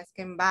the FMS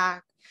came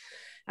back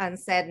and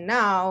said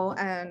no.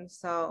 And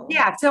so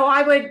so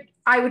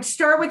I would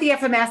start with the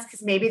FMS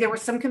because maybe there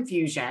was some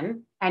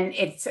confusion and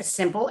it's a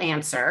simple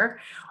answer.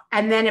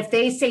 And then if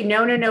they say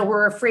no,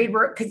 we're afraid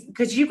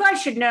because you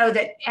guys should know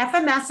that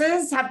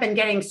FMSs have been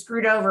getting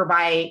screwed over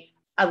by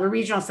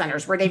regional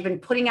centers where they've been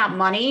putting out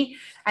money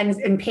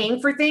and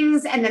paying for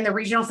things, and then the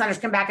regional centers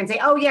come back and say,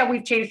 oh yeah,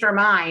 we've changed our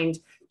mind,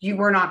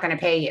 we're not going to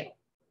pay you.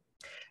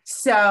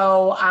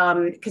 So,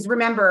 because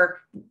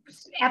remember,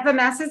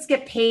 FMSs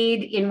get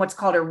paid in what's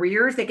called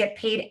arrears. They get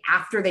paid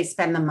after they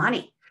spend the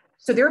money.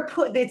 So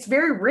it's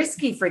very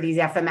risky for these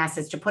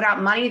FMSs to put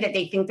out money that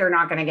they think they're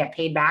not going to get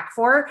paid back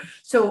for.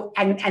 So,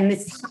 and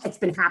it's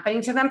been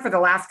happening to them for the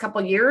last couple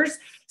of years.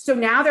 So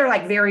now they're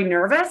like very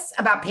nervous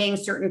about paying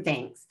certain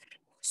things.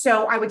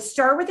 So I would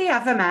start with the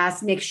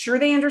FMS, make sure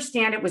they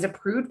understand it was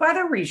approved by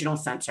the regional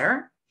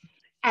center,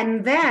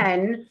 and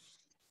then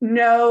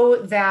know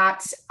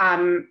that,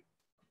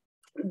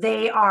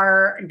 they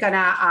are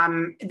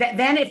gonna,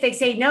 then if they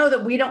say no,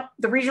 that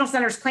the regional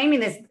center is claiming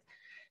this,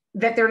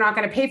 that they're not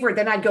going to pay for it,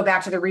 then I'd go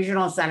back to the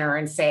regional center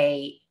and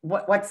say,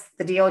 what's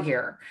the deal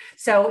here?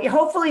 So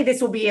hopefully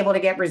this will be able to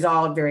get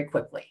resolved very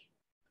quickly.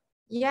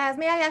 Yes,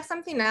 may I ask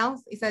something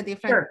else? It's a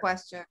different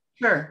question.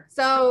 Sure.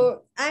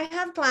 So I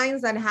have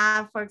clients that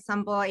have, for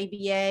example,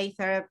 ABA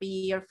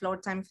therapy or floor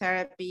time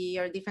therapy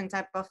or different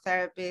type of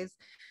therapies.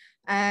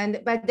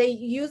 But they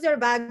use their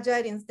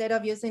budget instead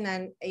of using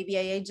an ABA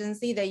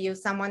agency, they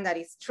use someone that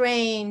is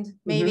trained.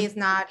 Maybe it's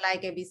not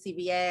like a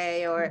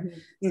BCBA or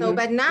so,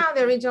 but now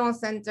the regional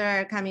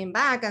center coming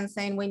back and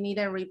saying, we need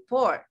a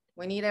report.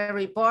 We need a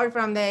report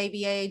from the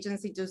ABA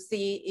agency to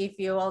see if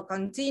you will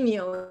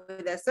continue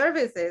with the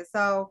services.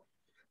 So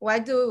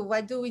what do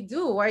we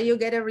do? Where you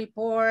get a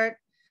report?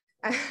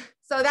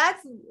 So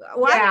that's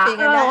one thing.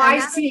 I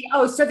see.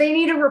 Oh, so they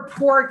need a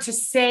report to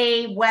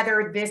say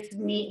whether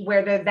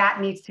whether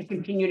that needs to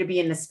continue to be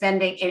in the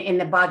spending in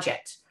the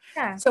budget.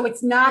 Yeah. So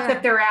it's not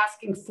that they're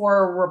asking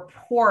for a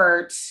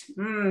report.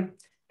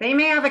 They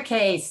may have a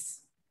case,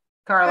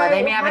 Carla.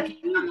 They may have a case.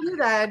 Do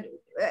that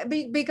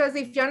because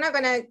if you're not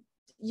going to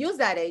use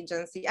that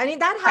agency, I mean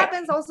that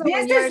happens also.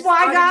 This is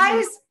why,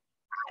 guys.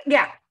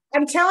 Yeah.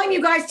 I'm telling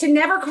you guys to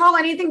never call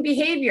anything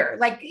behavior.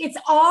 Like it's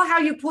all how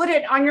you put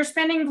it on your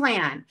spending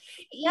plan.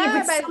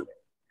 Yeah, but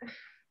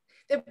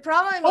the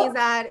problem is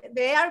that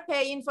they are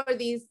paying for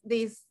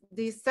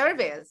this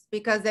service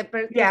because the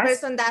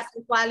person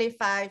doesn't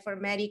qualify for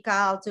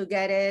medical to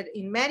get it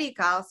in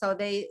medical. So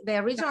the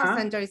regional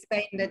center is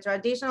paying the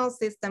traditional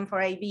system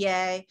for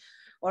ABA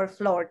or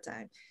floor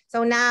time.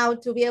 So now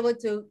to be able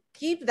to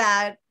keep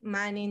that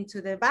money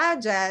into the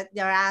budget,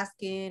 they're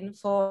asking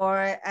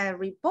for a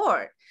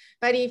report.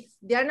 But if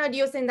they're not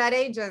using that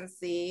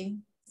agency,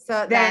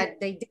 so that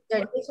they did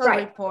their initial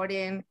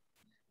reporting,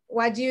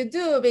 what do you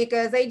do?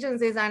 Because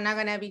agencies are not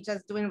going to be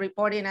just doing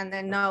reporting and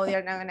then no,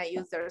 they're not going to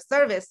use their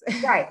service.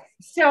 Right.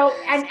 So,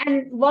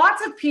 and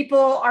lots of people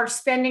are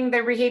spending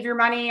their behavior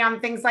money on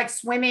things like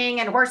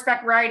swimming and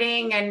horseback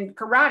riding and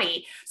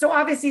karate. So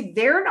obviously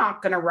they're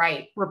not going to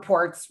write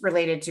reports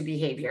related to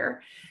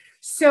behavior.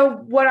 So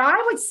what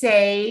I would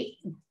say,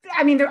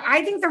 I mean,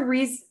 I think the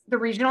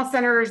regional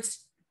centers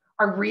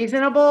are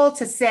reasonable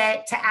to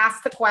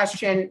ask the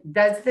question,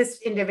 does this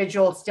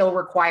individual still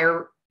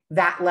require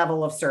that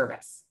level of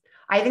service?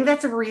 I think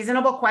that's a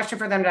reasonable question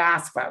for them to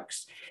ask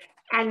folks.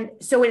 And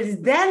so it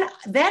is then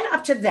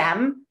up to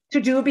them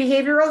to do a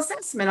behavioral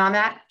assessment on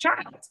that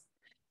child.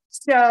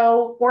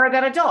 So, or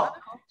that adult.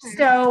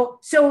 So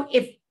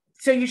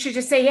you should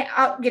just say,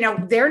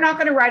 they're not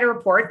going to write a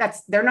report.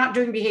 They're not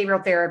doing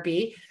behavioral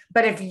therapy.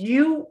 But if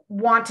you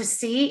want to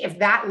see if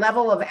that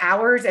level of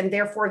hours and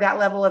therefore that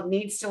level of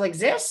need still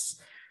exists,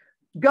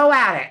 go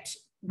at it.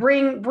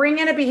 Bring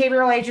in a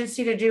behavioral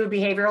agency to do a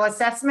behavioral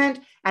assessment.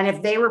 And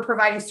if they were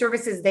providing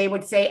services, they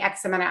would say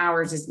X amount of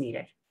hours is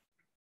needed.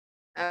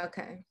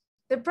 Okay.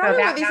 The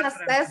problem with these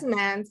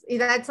assessments is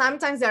that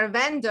sometimes they're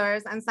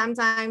vendors and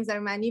sometimes they're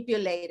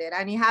manipulated.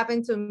 And it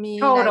happened to me.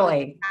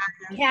 Totally.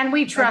 Can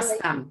we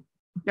trust them?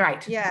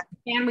 Right. Yeah.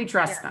 Can we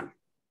trust them?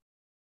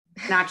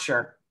 Not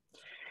sure.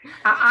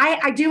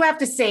 I do have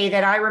to say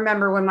that I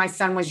remember when my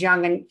son was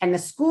young and the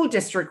school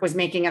district was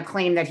making a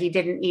claim that he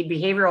didn't need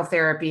behavioral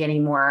therapy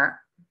anymore,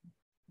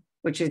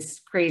 which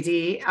is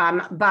crazy.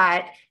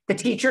 But the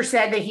teacher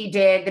said that he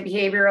did. The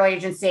behavioral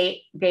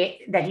agency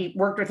that he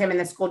worked with him in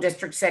the school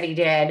district said he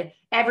did.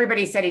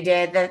 Everybody said he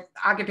did. The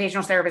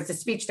occupational therapist, the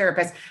speech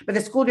therapist, but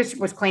the school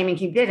district was claiming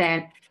he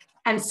didn't.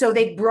 And so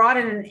they brought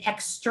in an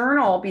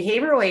external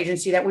behavioral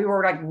agency that we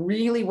were like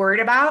really worried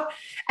about.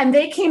 And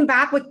they came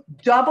back with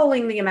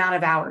doubling the amount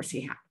of hours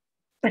he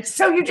had.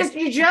 So you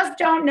just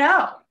don't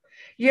know.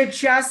 You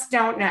just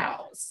don't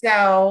know.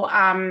 So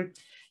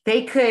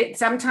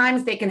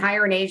sometimes they can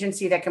hire an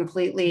agency that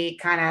completely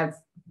kind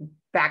of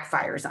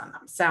backfires on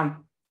them. So,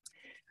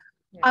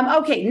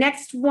 okay,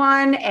 next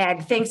one,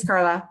 Ed. Thanks,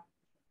 Carla.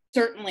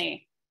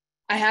 Certainly.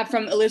 I have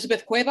from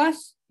Elizabeth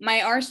Cuevas.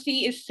 My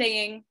RC is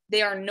saying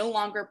they are no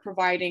longer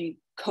providing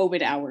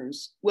COVID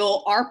hours.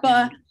 Will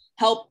ARPA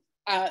help,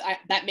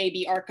 that may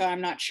be ARCA, I'm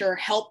not sure,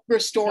 help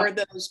restore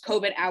those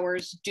COVID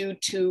hours due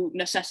to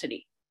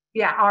necessity?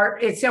 Yeah,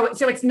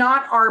 so it's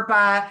not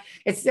ARPA,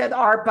 it's the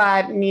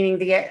ARPA, meaning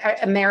the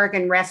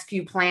American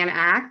Rescue Plan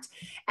Act.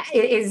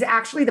 It is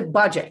actually the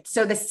budget.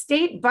 So the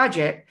state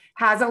budget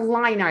has a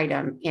line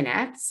item in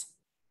it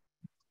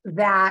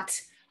that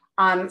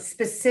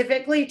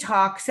specifically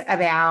talks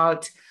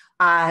about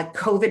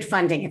COVID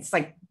funding. It's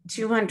like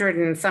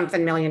 $200 and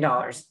something million.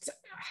 It's a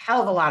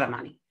hell of a lot of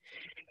money.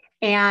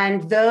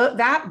 And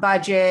that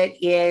budget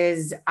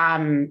is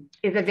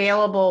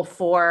available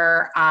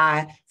for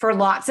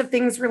lots of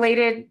things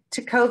related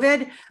to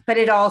COVID, but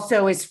it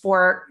also is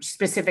for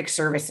specific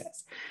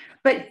services.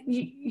 But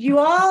you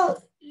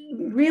all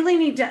really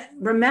need to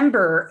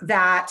remember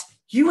that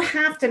you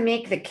have to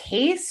make the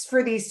case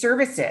for these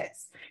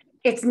services.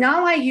 It's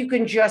not like you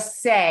can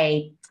just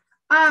say,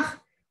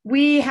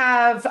 we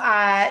have,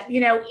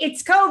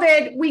 it's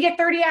COVID, we get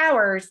 30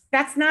 hours.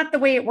 That's not the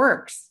way it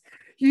works.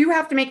 You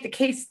have to make the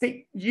case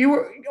that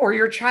you or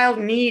your child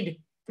need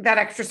that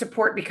extra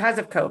support because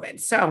of COVID.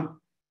 So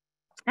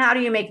how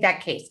do you make that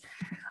case?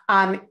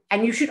 And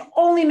you should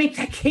only make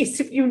that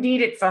case if you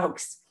need it,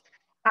 folks.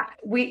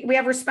 We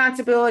have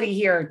responsibility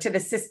here to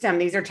the system.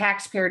 These are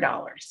taxpayer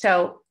dollars.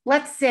 So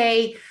let's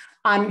say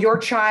your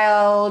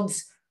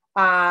child's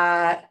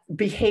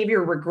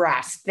behavior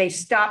regressed. They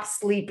stopped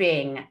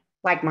sleeping,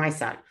 like my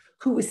son.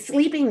 who is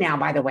sleeping now,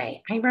 by the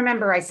way. I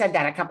remember I said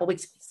that a couple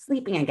weeks,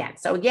 sleeping again.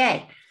 So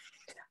yay.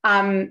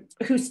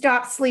 Who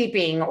stopped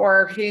sleeping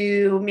or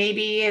who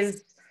maybe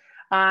is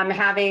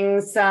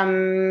having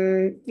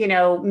some,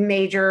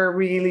 major,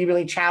 really,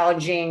 really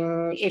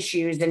challenging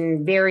issues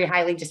and very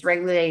highly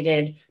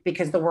dysregulated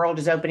because the world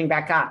is opening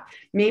back up.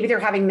 Maybe they're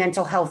having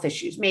mental health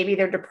issues. Maybe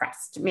they're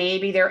depressed.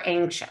 Maybe they're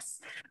anxious.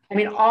 I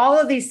mean, all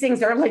of these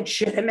things are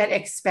legitimate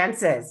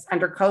expenses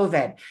under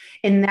COVID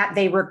in that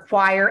they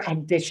require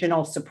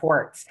additional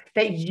supports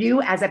that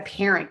you as a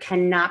parent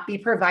cannot be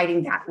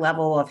providing that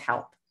level of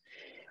help.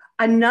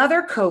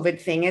 Another COVID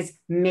thing is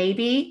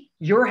maybe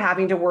you're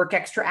having to work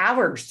extra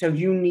hours, so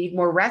you need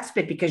more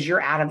respite because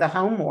you're out of the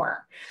home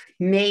more.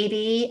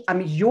 Maybe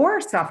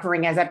you're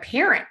suffering as a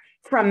parent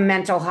from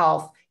mental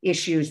health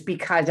issues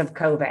because of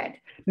COVID.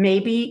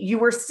 Maybe you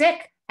were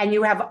sick and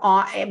you have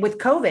with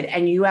COVID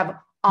and you have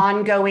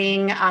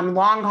ongoing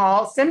long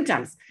haul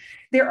symptoms.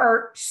 There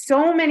are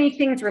so many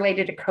things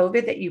related to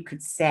COVID that you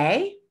could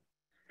say,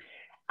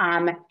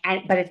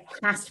 but it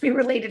has to be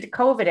related to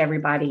COVID,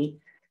 everybody.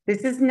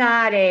 This is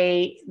not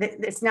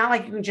it's not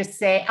like you can just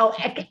say, oh,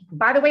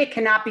 by the way, it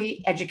cannot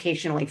be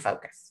educationally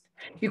focused.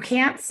 You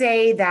can't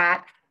say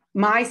that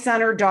my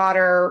son or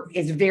daughter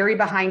is very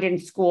behind in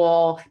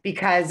school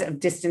because of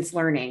distance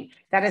learning.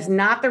 That is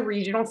not the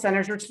regional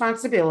center's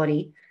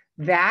responsibility.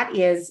 That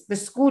is the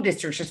school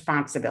district's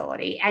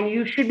responsibility. And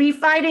you should be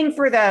fighting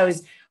for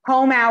those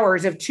home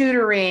hours of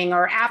tutoring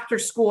or after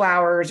school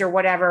hours or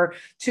whatever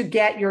to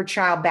get your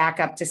child back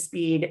up to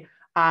speed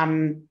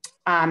and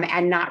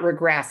not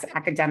regress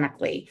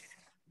academically.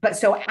 But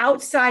so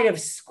outside of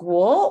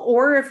school,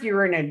 or if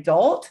you're an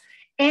adult,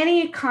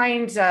 any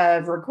kinds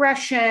of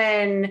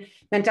regression,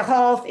 mental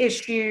health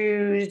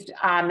issues,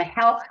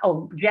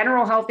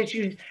 general health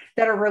issues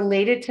that are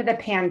related to the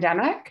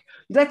pandemic.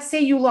 Let's say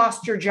you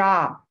lost your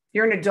job.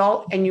 You're an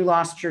adult and you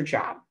lost your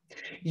job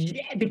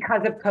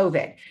because of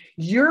COVID.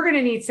 You're going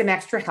to need some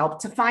extra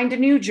help to find a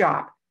new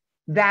job.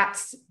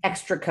 That's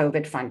extra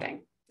COVID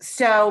funding.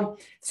 So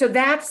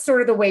that's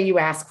sort of the way you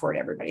ask for it,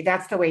 everybody.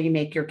 That's the way you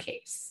make your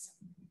case.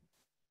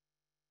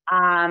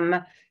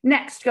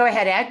 Next, go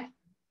ahead, Ed.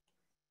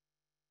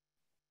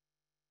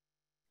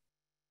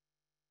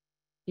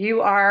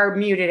 You are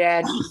muted,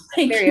 Ed.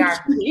 There you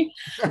are.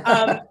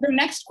 The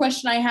next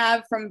question I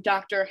have from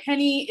Dr.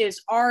 Henny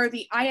is, are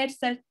the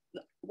IHSS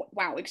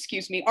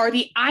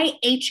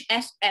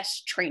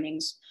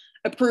trainings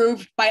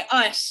approved by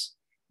us,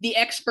 the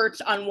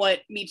experts on what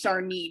meets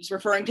our needs,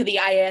 referring to the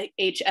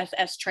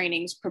IHSS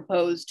trainings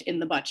proposed in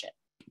the budget?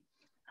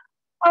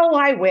 Oh,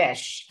 I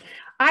wish.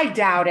 I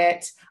doubt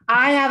it.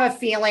 I have a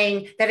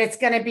feeling that it's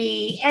going to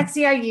be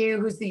SEIU,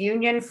 who's the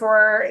union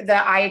for the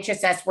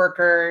IHSS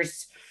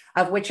workers,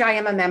 of which I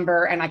am a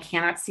member and I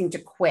cannot seem to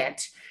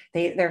quit.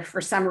 They're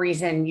for some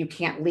reason, you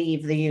can't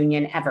leave the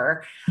union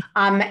ever.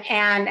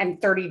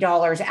 And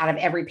 $30 out of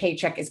every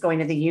paycheck is going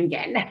to the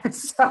union.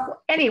 So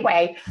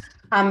anyway,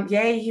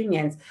 yay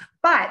unions.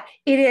 But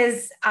it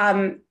is,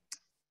 I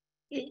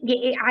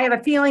have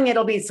a feeling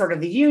it'll be sort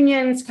of the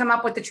unions come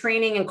up with the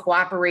training in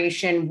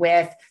cooperation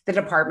with the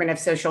Department of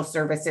Social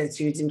Services,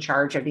 who's in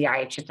charge of the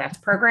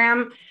IHSS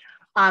program.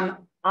 There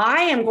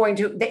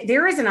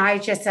is an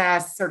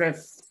IHSS sort of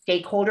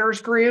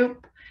stakeholders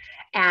group,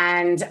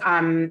 and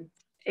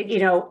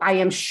I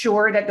am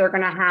sure that they're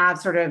going to have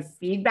sort of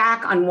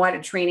feedback on what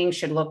a training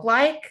should look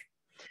like.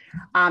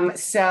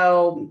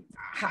 So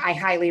I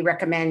highly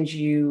recommend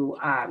you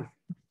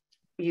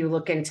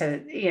look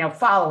into,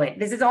 follow it.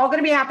 This is all going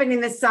to be happening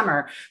this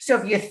summer. So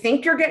if you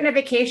think you're getting a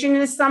vacation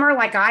this summer,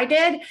 like I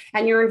did,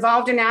 and you're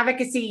involved in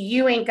advocacy,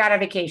 you ain't got a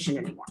vacation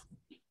anymore.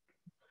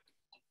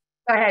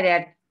 Go ahead,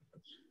 Ed.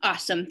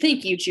 Awesome.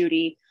 Thank you,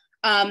 Judy.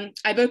 I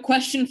have a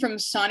question from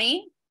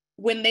Sunny.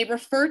 When they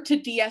refer to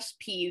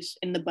DSPs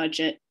in the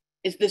budget,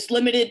 is this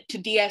limited to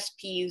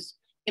DSPs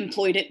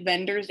employed at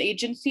vendors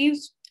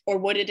agencies, or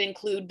would it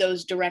include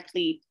those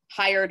directly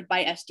hired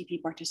by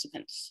SDP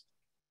participants?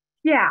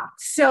 Yeah,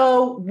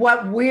 so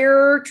what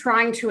we're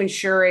trying to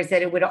ensure is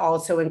that it would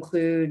also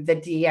include the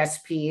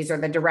DSPs or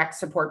the direct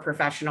support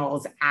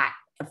professionals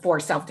for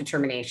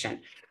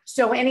self-determination.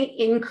 So any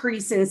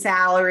increase in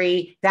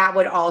salary, that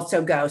would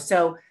also go.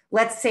 So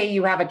let's say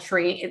you have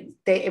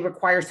it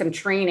requires some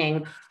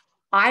training.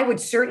 I would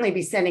certainly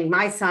be sending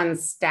my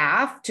son's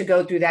staff to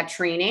go through that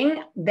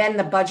training. Then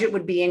the budget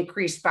would be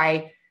increased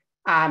by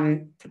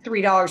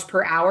 $3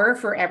 per hour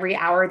for every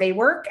hour they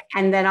work.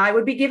 And then I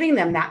would be giving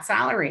them that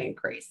salary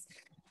increase.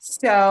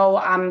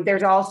 So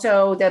there's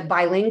also the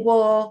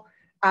bilingual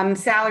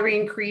salary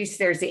increase.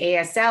 There's the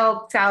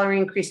ASL salary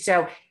increase.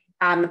 So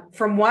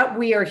from what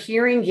we are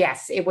hearing,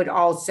 yes, it would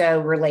also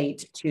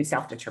relate to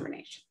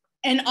self-determination.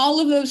 And all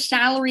of those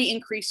salary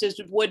increases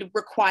would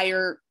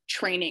require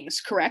trainings,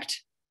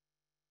 correct?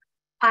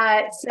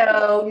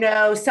 So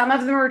no, some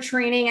of them are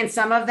training and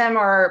some of them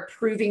are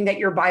proving that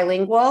you're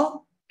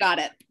bilingual. Got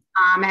it.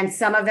 And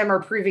some of them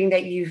are proving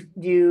that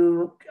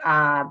you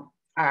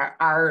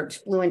are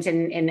fluent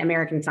in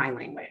American Sign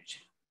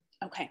Language.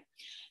 Okay.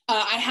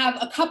 I have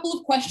a couple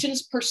of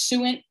questions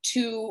pursuant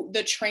to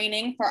the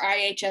training for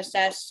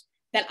IHSS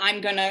that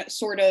I'm gonna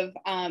sort of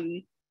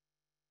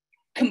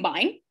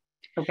combine.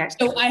 Okay.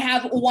 So I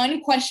have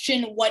one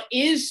question, what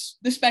is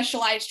the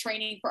specialized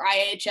training for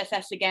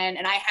IHSS again?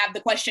 And I have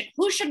the question,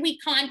 who should we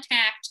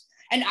contact?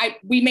 And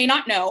we may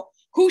not know,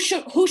 who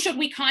should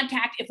we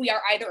contact if we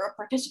are either a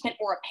participant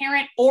or a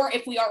parent, or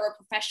if we are a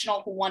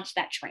professional who wants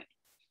that training?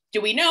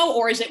 Do we know,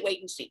 or is it wait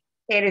and see?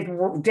 It is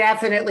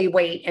definitely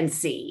wait and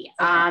see.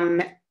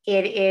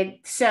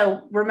 Okay.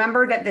 So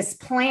remember that this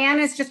plan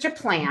is just a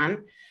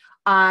plan.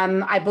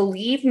 I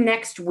believe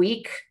next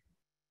week,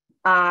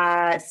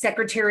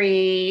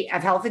 Secretary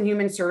of Health and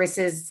Human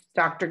Services,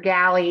 Dr.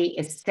 Galley,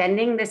 is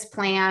sending this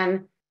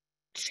plan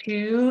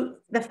to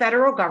the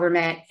federal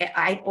government.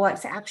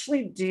 It's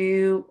actually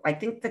due, I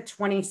think the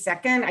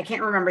 22nd. I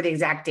can't remember the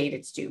exact date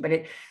it's due, but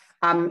they're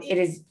going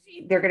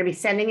to be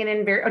sending it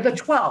in the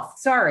 12th,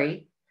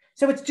 sorry.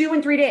 So it's due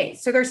in 3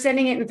 days. So they're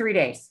sending it in 3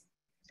 days.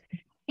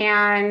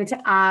 And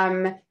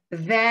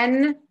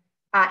then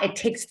it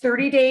takes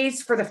 30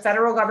 days for the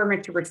federal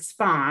government to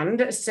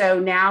respond. So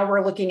now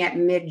we're looking at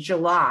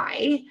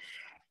mid-July,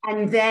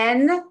 and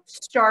then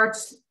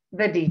starts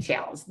the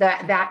details,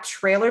 that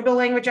trailer bill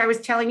language I was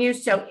telling you.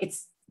 So it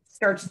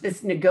starts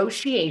this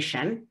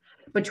negotiation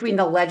between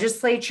the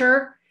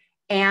legislature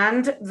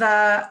and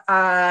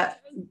the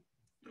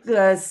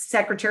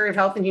Secretary of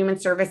Health and Human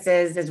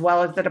Services, as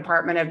well as the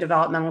Department of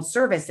Developmental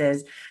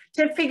Services,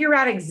 to figure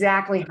out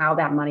exactly how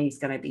that money is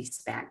going to be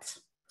spent.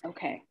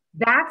 Okay.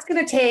 That's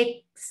going to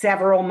take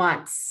several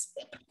months,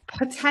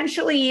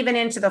 potentially even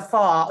into the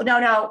fall.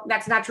 No,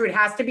 that's not true. It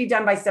has to be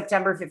done by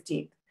September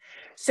 15th.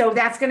 So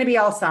that's going to be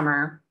all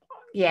summer.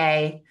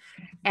 Yay.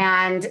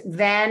 And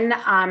then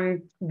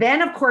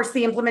of course,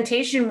 the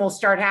implementation will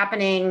start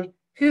happening.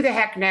 Who the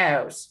heck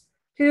knows?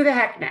 Who the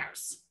heck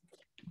knows?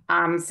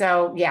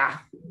 So yeah,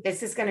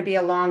 this is going to be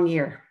a long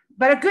year,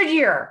 but a good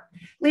year.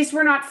 At least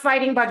we're not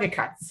fighting budget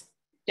cuts.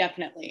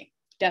 Definitely.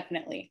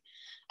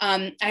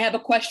 I have a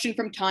question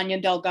from Tanya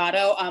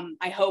Delgado.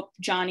 I hope,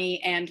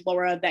 Johnny and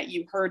Laura, that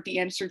you heard the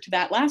answer to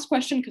that last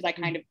question, because I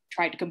kind of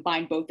tried to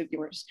combine both of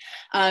yours.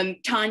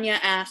 Tanya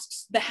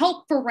asks, the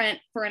help for rent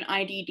for an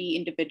IDD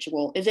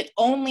individual, is it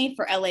only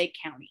for LA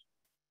County?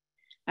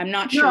 I'm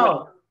not sure.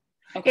 No.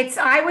 Okay.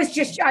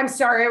 I'm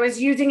sorry, I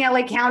was using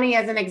LA County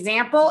as an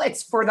example.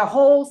 It's for the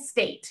whole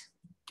state.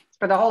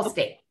 For the whole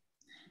state.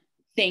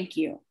 Thank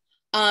you.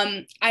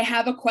 I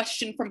have a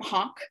question from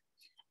Hawk.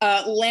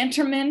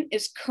 Lanterman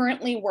is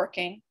currently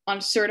working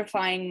on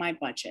certifying my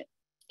budget.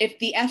 If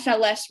the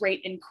SLS rate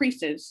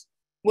increases,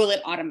 will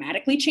it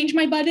automatically change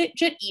my budget,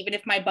 even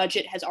if my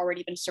budget has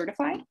already been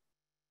certified?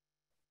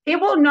 It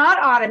will not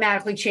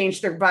automatically change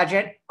their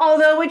budget,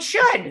 although it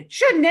should,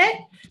 shouldn't it?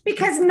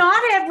 Because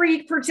not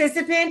every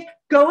participant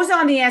goes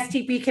on the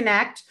STP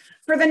Connect.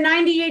 For the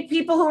 98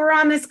 people who are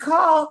on this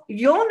call,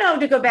 you'll know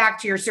to go back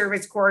to your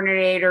service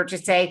coordinator to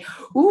say,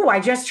 ooh,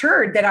 I just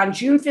heard that on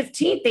June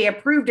 15th, they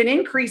approved an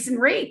increase in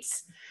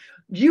rates.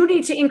 You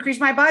need to increase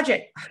my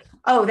budget.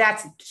 Oh,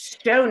 that's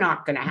so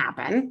not going to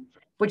happen,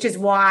 which is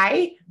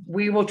why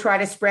we will try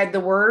to spread the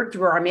word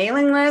through our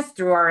mailing list,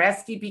 through our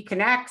STP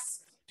Connects,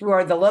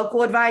 through the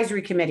local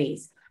advisory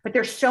committees. But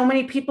there's so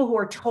many people who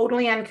are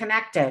totally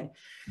unconnected.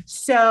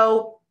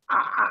 So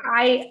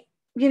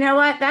you know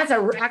what? That's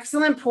an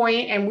excellent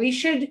point, and we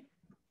should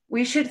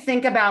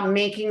think about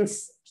making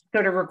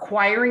sort of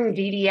requiring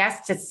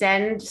DDS to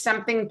send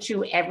something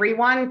to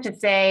everyone to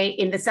say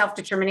in the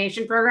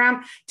self-determination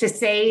program to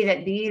say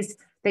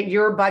that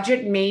your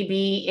budget may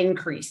be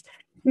increased.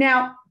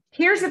 Now,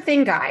 here's the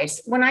thing,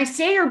 guys. When I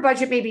say your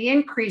budget may be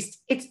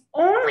increased, it's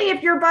only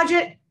if your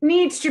budget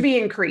needs to be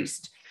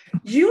increased.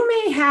 You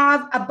may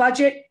have a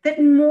budget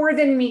that more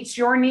than meets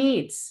your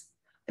needs.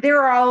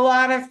 There are a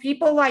lot of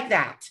people like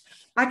that.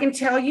 I can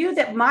tell you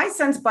that my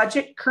son's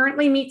budget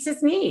currently meets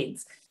his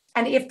needs.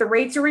 And if the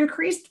rates are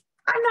increased,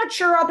 I'm not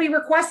sure I'll be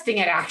requesting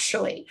it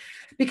actually,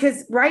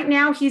 because right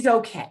now he's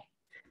okay.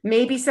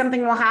 Maybe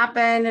something will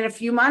happen in a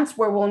few months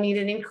where we'll need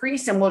an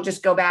increase and we'll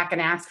just go back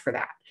and ask for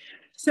that.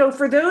 So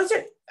for those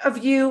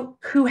of you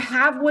who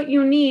have what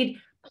you need,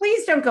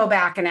 please don't go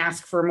back and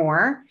ask for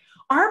more.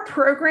 Our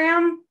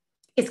program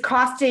is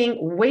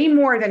costing way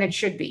more than it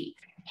should be.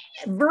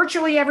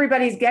 Virtually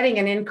everybody's getting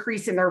an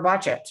increase in their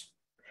budget.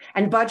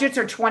 And budgets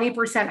are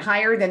 20%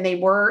 higher than they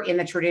were in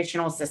the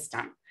traditional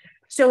system.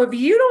 So if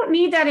you don't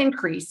need that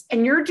increase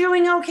and you're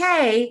doing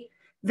okay,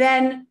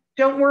 then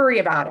don't worry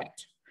about it.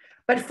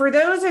 But for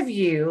those of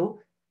you,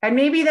 and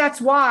maybe that's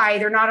why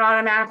they're not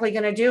automatically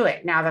going to do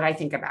it now that I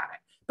think about it.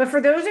 But for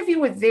those of you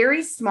with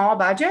very small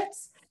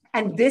budgets,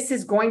 and this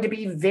is going to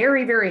be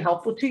very, very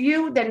helpful to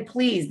you, then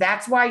please,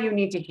 that's why you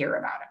need to hear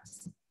about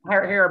us,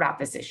 hear about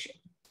this issue.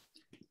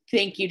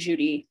 Thank you,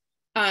 Judy.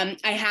 I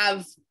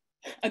have,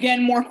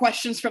 again, more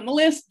questions from the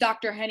list.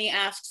 Dr. Henney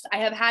asks, I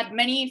have had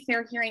many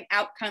fair hearing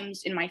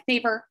outcomes in my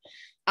favor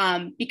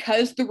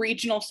because the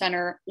regional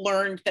center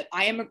learned that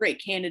I am a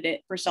great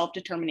candidate for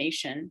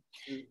self-determination.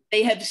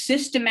 They have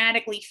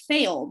systematically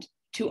failed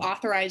to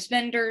authorize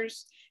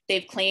vendors.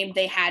 They've claimed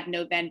they had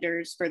no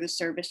vendors for the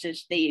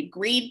services they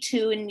agreed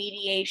to in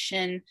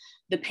mediation.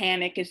 The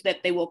panic is that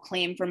they will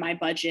claim for my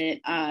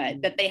budget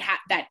that they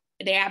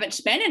haven't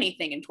spent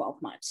anything in 12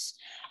 months.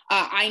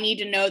 I need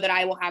to know that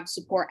I will have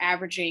support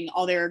averaging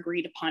all their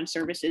agreed upon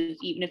services,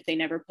 even if they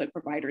never put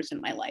providers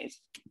in my life.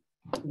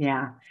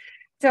 Yeah.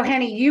 So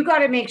Henny, you got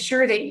to make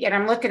sure that, and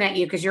I'm looking at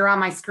you because you're on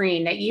my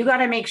screen, that you got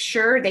to make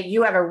sure that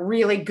you have a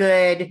really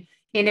good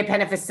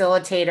independent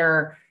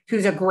facilitator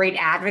who's a great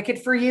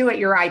advocate for you at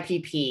your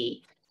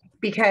IPP,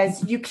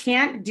 because you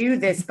can't do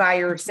this by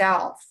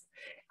yourself.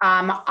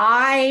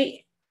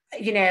 I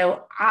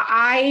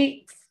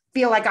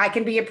feel like I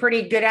can be a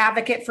pretty good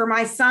advocate for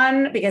my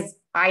son because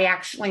I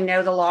actually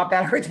know the law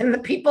better than the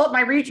people at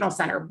my regional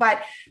center.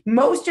 But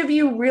most of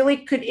you really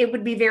could, it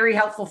would be very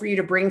helpful for you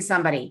to bring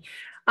somebody.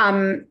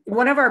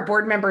 One of our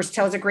board members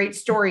tells a great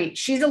story.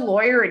 She's a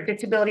lawyer at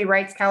Disability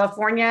Rights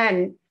California,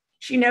 and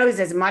she knows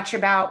as much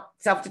about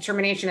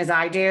self-determination as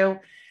I do.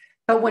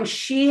 But when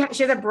she has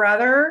a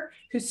brother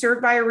who's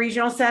served by a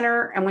regional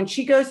center, and when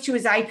she goes to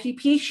his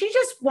IPP, she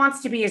just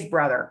wants to be his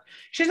brother.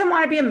 She doesn't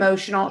want to be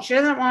emotional. She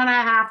doesn't want to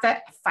have to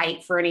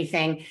fight for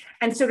anything.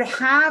 And so to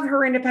have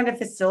her independent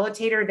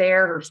facilitator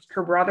there,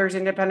 her brother's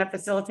independent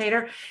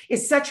facilitator,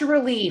 is such a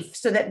relief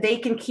so that they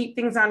can keep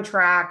things on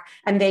track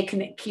and they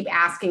can keep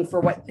asking for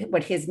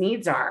what his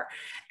needs are.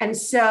 And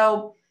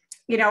so,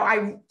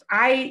 I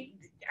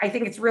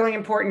think it's really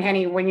important,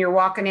 Henny, when you're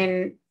walking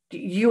in,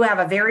 you have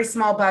a very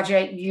small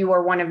budget. You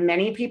are one of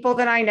many people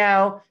that I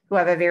know who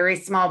have a very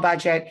small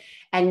budget,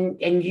 and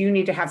you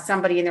need to have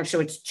somebody in there. So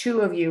it's two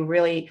of you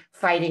really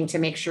fighting to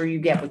make sure you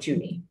get what you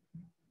need.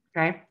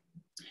 Okay.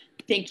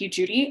 Thank you,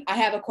 Judy. I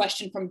have a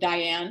question from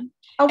Diane.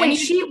 Oh, wait,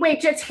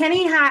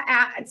 Henny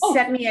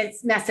sent me a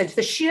message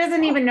that she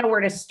doesn't even know where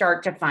to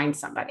start to find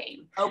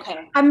somebody.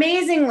 Okay.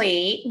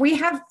 Amazingly, we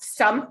have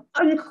some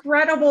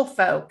incredible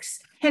folks.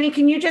 Henny,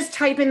 can you just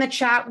type in the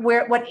chat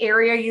what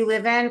area you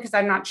live in? Because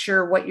I'm not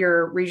sure what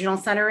your regional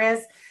center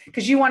is,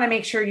 because you want to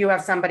make sure you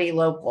have somebody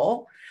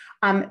local.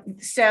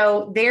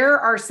 So there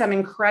are some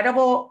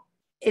incredible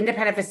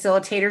independent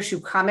facilitators who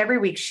come every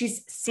week.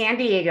 She's San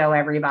Diego,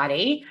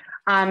 everybody.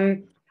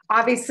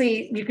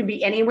 Obviously, you can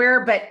be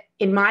anywhere, but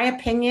in my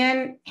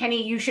opinion,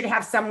 Henny, you should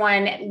have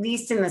someone at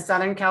least in the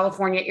Southern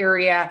California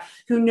area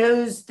who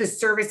knows the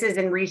services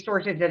and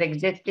resources that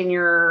exist in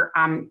your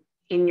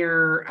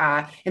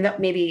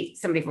maybe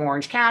somebody from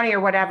Orange County or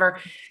whatever.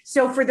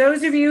 So for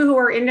those of you who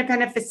are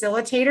independent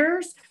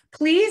facilitators,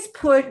 please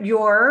put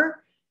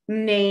your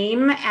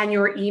name and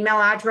your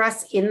email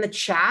address in the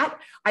chat.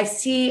 I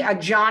see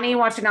Johnny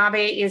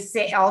Watanabe is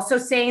also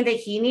saying that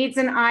he needs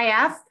an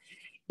IF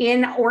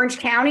in Orange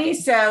County.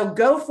 So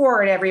go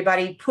for it,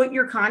 everybody. Put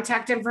your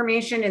contact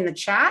information in the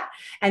chat.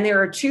 And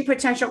there are 2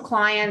 potential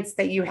clients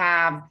that you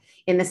have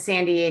in the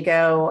San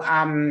Diego,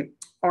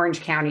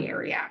 Orange County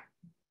area.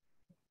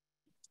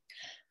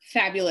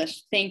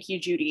 Fabulous. Thank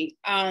you, Judy.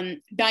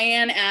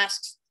 Diane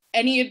asks,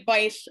 any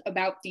advice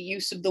about the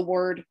use of the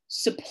word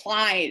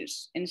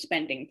supplies in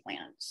spending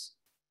plans?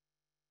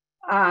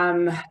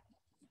 I'm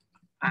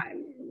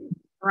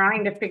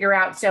trying to figure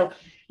out. So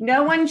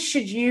no one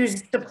should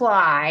use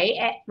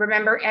supply.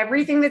 Remember,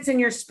 everything that's in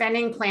your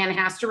spending plan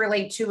has to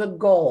relate to a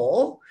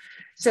goal.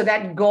 So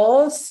that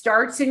goal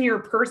starts in your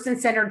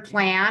person-centered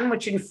plan,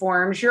 which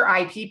informs your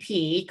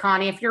IPP.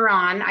 Connie, if you're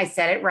on, I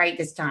said it right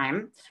this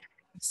time.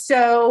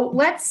 So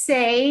let's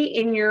say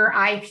in your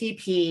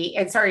IPP,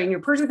 in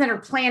your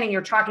person-centered planning,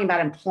 you're talking about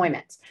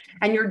employment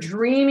and you're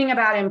dreaming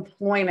about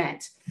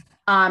employment.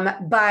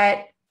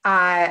 But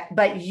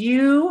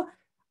you,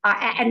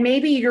 and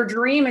maybe your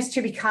dream is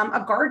to become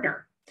a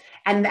gardener,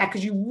 and that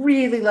because you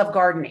really love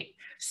gardening.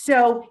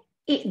 So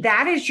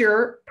that is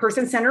your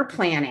person-centered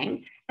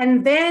planning.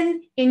 And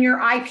then in your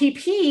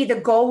IPP, the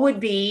goal would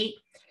be,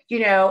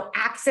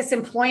 access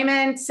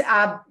employment,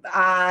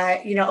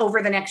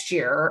 over the next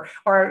year,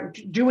 or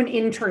do an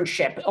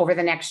internship over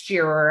the next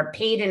year, or a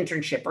paid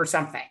internship or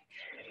something.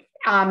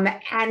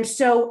 And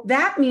so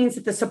that means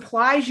that the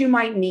supplies you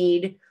might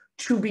need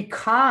to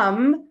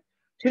become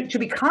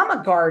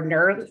a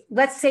gardener,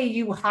 let's say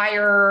you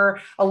hire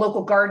a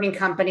local gardening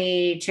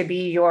company to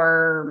be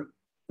your,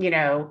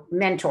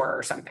 mentor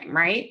or something,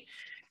 right?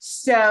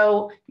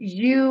 So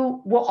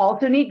you will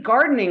also need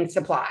gardening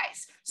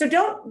supplies. So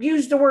don't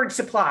use the word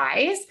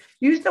supplies,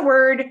 use the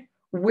word,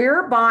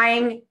 we're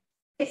buying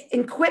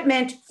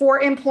equipment for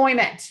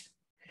employment.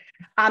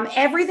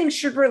 Everything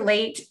should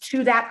relate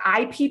to that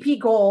IPP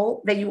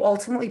goal that you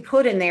ultimately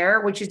put in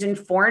there, which is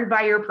informed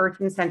by your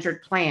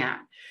person-centered plan.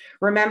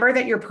 Remember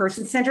that your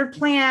person-centered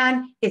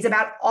plan is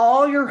about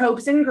all your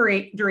hopes and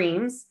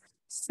dreams,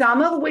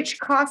 some of which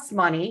costs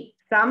money,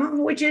 some of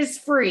which is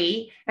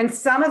free, and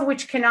some of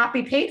which cannot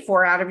be paid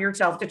for out of your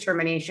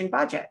self-determination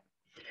budget.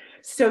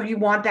 So you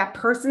want that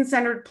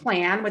person-centered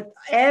plan with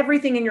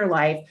everything in your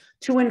life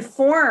to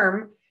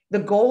inform the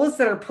goals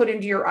that are put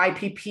into your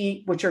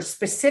IPP, which are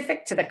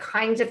specific to the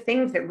kinds of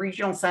things that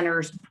regional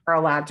centers are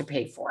allowed to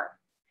pay for.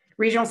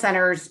 Regional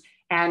centers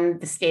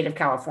and the state of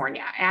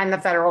California and the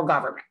federal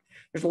government.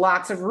 There's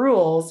lots of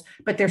rules,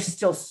 but there's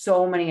still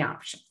so many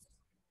options.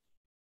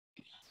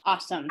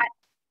 Awesome.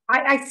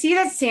 I see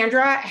that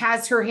Sandra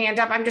has her hand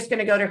up. I'm just going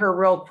to go to her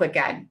real quick,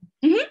 Ed.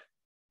 Mm-hmm.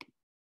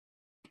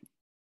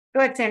 Go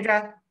ahead,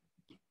 Sandra.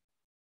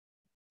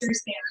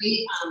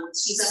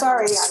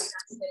 Sorry,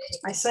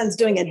 my son's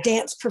doing a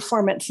dance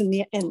performance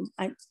and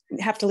I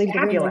have to leave the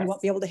room and you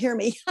won't be able to hear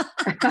me.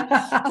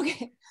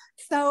 Okay,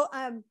 so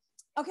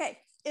okay,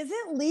 is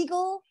it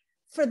legal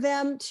for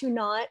them to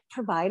not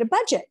provide a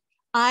budget?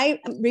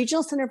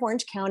 Regional Center of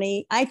Orange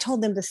County, I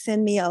told them to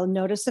send me a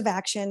notice of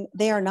action.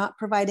 They are not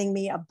providing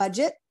me a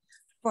budget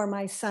for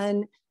my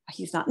son.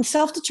 He's not in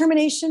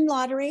self-determination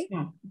lottery,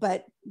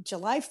 but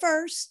July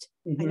 1st,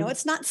 I know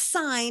it's not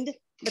signed,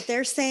 but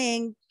they're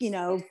saying,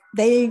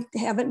 they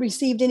haven't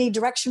received any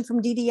direction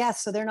from DDS,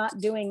 so they're not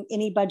doing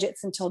any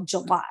budgets until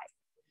July.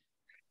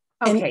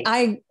 Okay.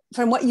 And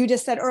from what you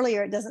just said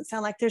earlier, it doesn't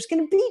sound like there's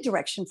going to be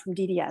direction from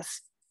DDS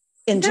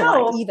in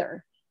July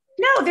either.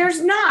 No,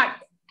 there's not.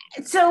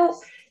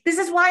 So this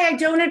is why I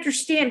don't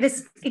understand.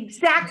 This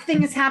exact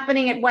thing is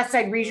happening at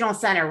Westside Regional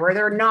Center, where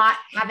they're not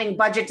having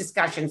budget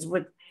discussions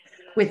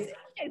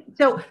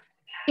so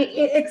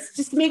it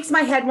just makes my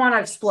head want to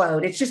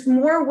explode. It's just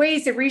more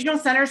ways that regional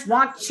centers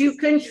want to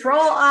control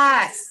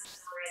us.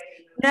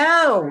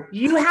 No,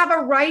 you have a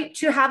right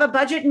to have a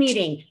budget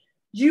meeting.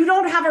 You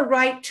don't have a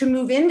right to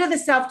move into the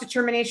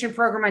self-determination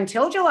program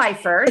until July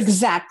 1st.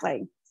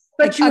 Exactly.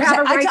 But you have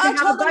a right to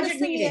have a budget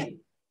meeting.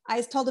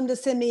 I told them to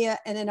send me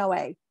an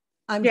NOA.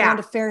 I'm going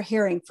to fair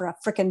hearing for a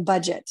freaking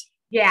budget.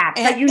 Yeah,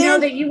 but that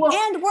you will.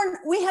 And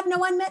we have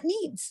no unmet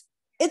needs.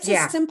 It's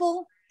a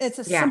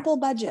simple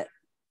budget.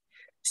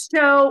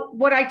 So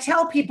what I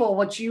tell people,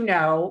 what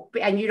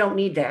and you don't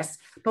need this,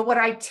 but what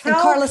I tell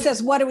and Carla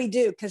says, what do we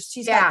do? Because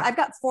I've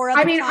got 4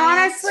 other clients.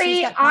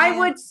 Honestly, I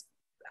would,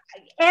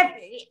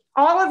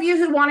 all of you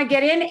who want to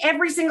get in,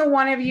 every single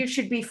one of you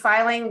should be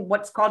filing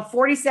what's called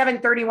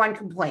 4731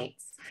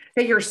 complaints,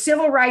 that your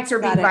civil rights are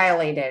being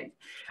violated.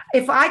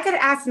 If I could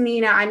ask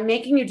Nina, I'm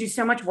making you do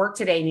so much work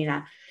today,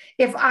 Nina.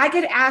 If I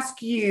could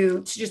ask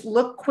you to just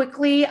look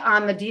quickly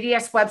on the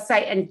DDS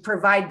website and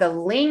provide the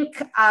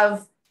link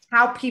of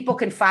how people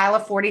can file a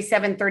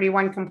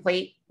 4731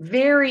 complaint,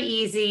 very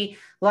easy.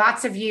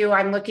 Lots of you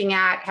I'm looking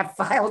at have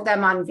filed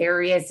them on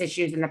various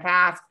issues in the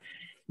past.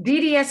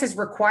 DDS is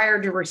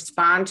required to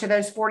respond to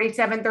those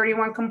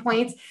 4731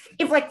 complaints.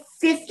 If like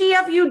 50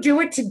 of you do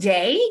it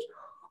today,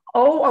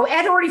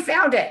 Ed already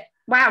found it.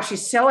 Wow,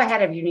 she's so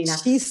ahead of you, Nina.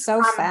 She's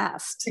so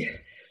fast.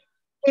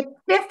 If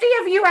 50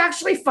 of you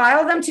actually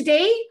file them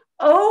today,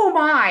 oh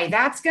my,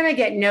 that's going to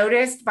get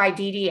noticed by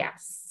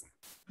DDS.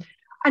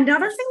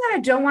 Another thing that I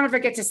don't want to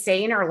forget to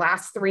say in our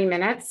last 3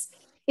 minutes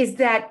is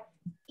that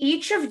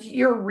each of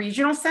your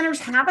regional centers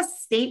have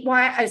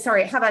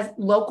a have a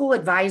local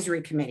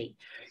advisory committee.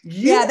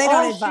 They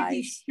don't advise. Should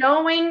be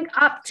showing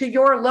up to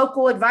your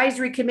local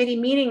advisory committee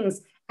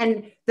meetings,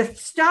 and the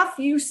stuff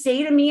you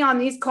say to me on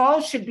these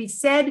calls should be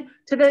said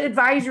to the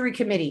advisory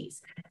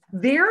committees.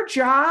 Their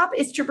job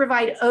is to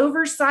provide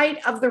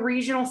oversight of the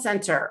regional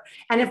center.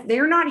 And if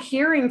they're not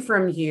hearing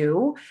from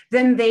you,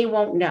 then they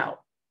won't know.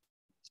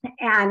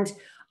 And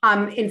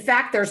in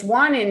fact, there's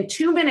one in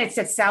 2 minutes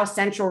at South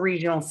Central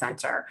Regional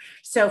Center.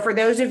 So for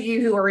those of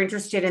you who are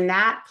interested in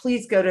that,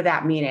 please go to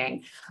that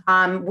meeting.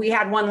 We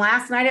had one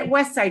last night at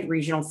Westside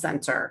Regional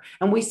Center,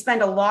 and we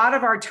spend a lot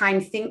of our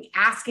time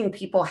asking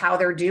people how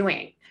they're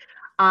doing.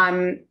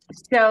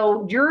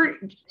 So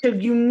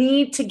you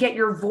need to get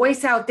your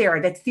voice out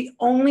there. That's the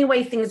only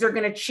way things are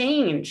going to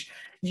change.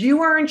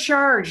 You are in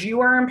charge.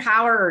 You are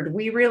empowered.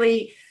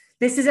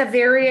 This is a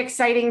very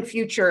exciting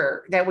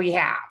future that we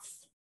have.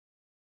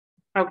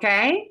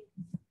 Okay.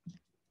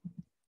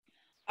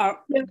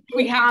 Do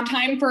we have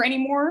time for any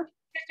more?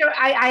 So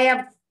I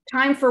have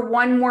time for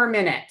 1 more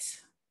minute.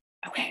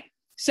 Okay.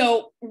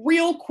 So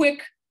real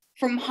quick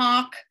from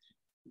Hawk,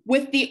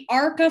 with the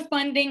ARCA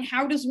funding,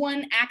 how does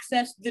one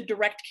access the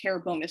direct care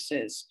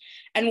bonuses?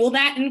 And will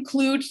that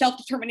include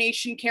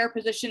self-determination care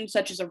positions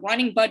such as a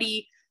running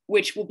buddy,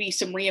 which will be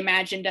some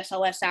reimagined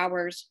SLS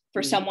hours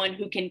for someone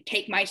who can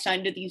take my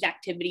son to these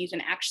activities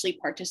and actually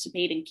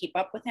participate and keep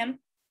up with him?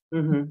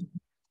 Mm-hmm.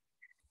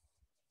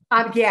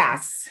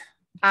 Yes.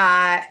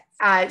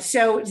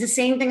 So the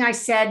same thing I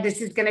said,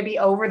 this is going to be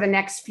over the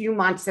next few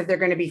months that they're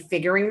going to be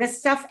figuring this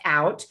stuff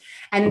out.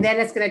 And then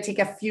it's going to take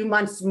a few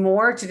months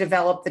more to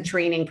develop the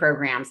training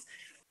programs.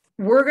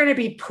 We're going to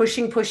be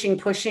pushing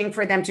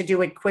for them to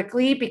do it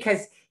quickly,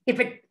 because if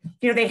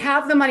they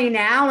have the money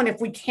now, and if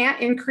we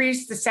can't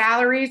increase the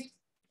salaries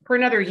for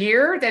another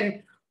year,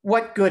 then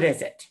what good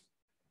is it?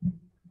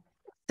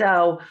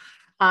 So,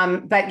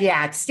 but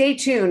yeah, stay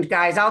tuned,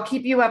 guys. I'll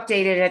keep you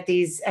updated at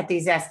these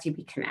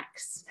STB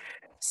Connects.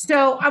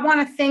 So I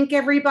want to thank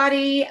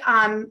everybody.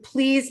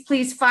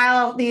 Please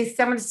file these.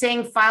 Someone's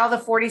saying file the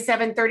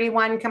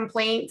 4731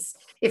 complaints.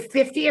 If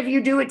 50 of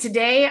you do it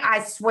today,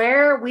 I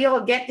swear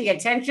we'll get the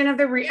attention of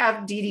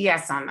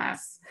DDS on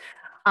this.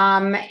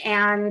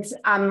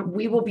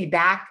 We will be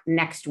back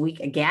next week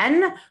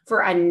again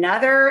for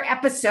another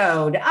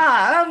episode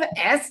of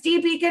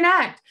SDP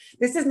Connect.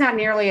 This is not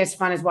nearly as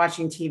fun as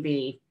watching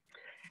TV.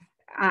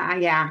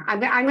 Yeah, I'm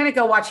going to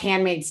go watch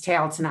Handmaid's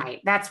Tale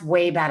tonight. That's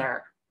way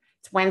better.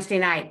 It's Wednesday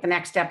night. The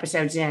next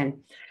episode's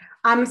in.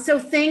 So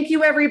thank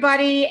you,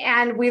 everybody.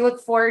 And we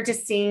look forward to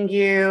seeing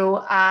you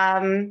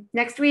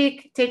next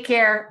week. Take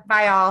care.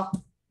 Bye, all.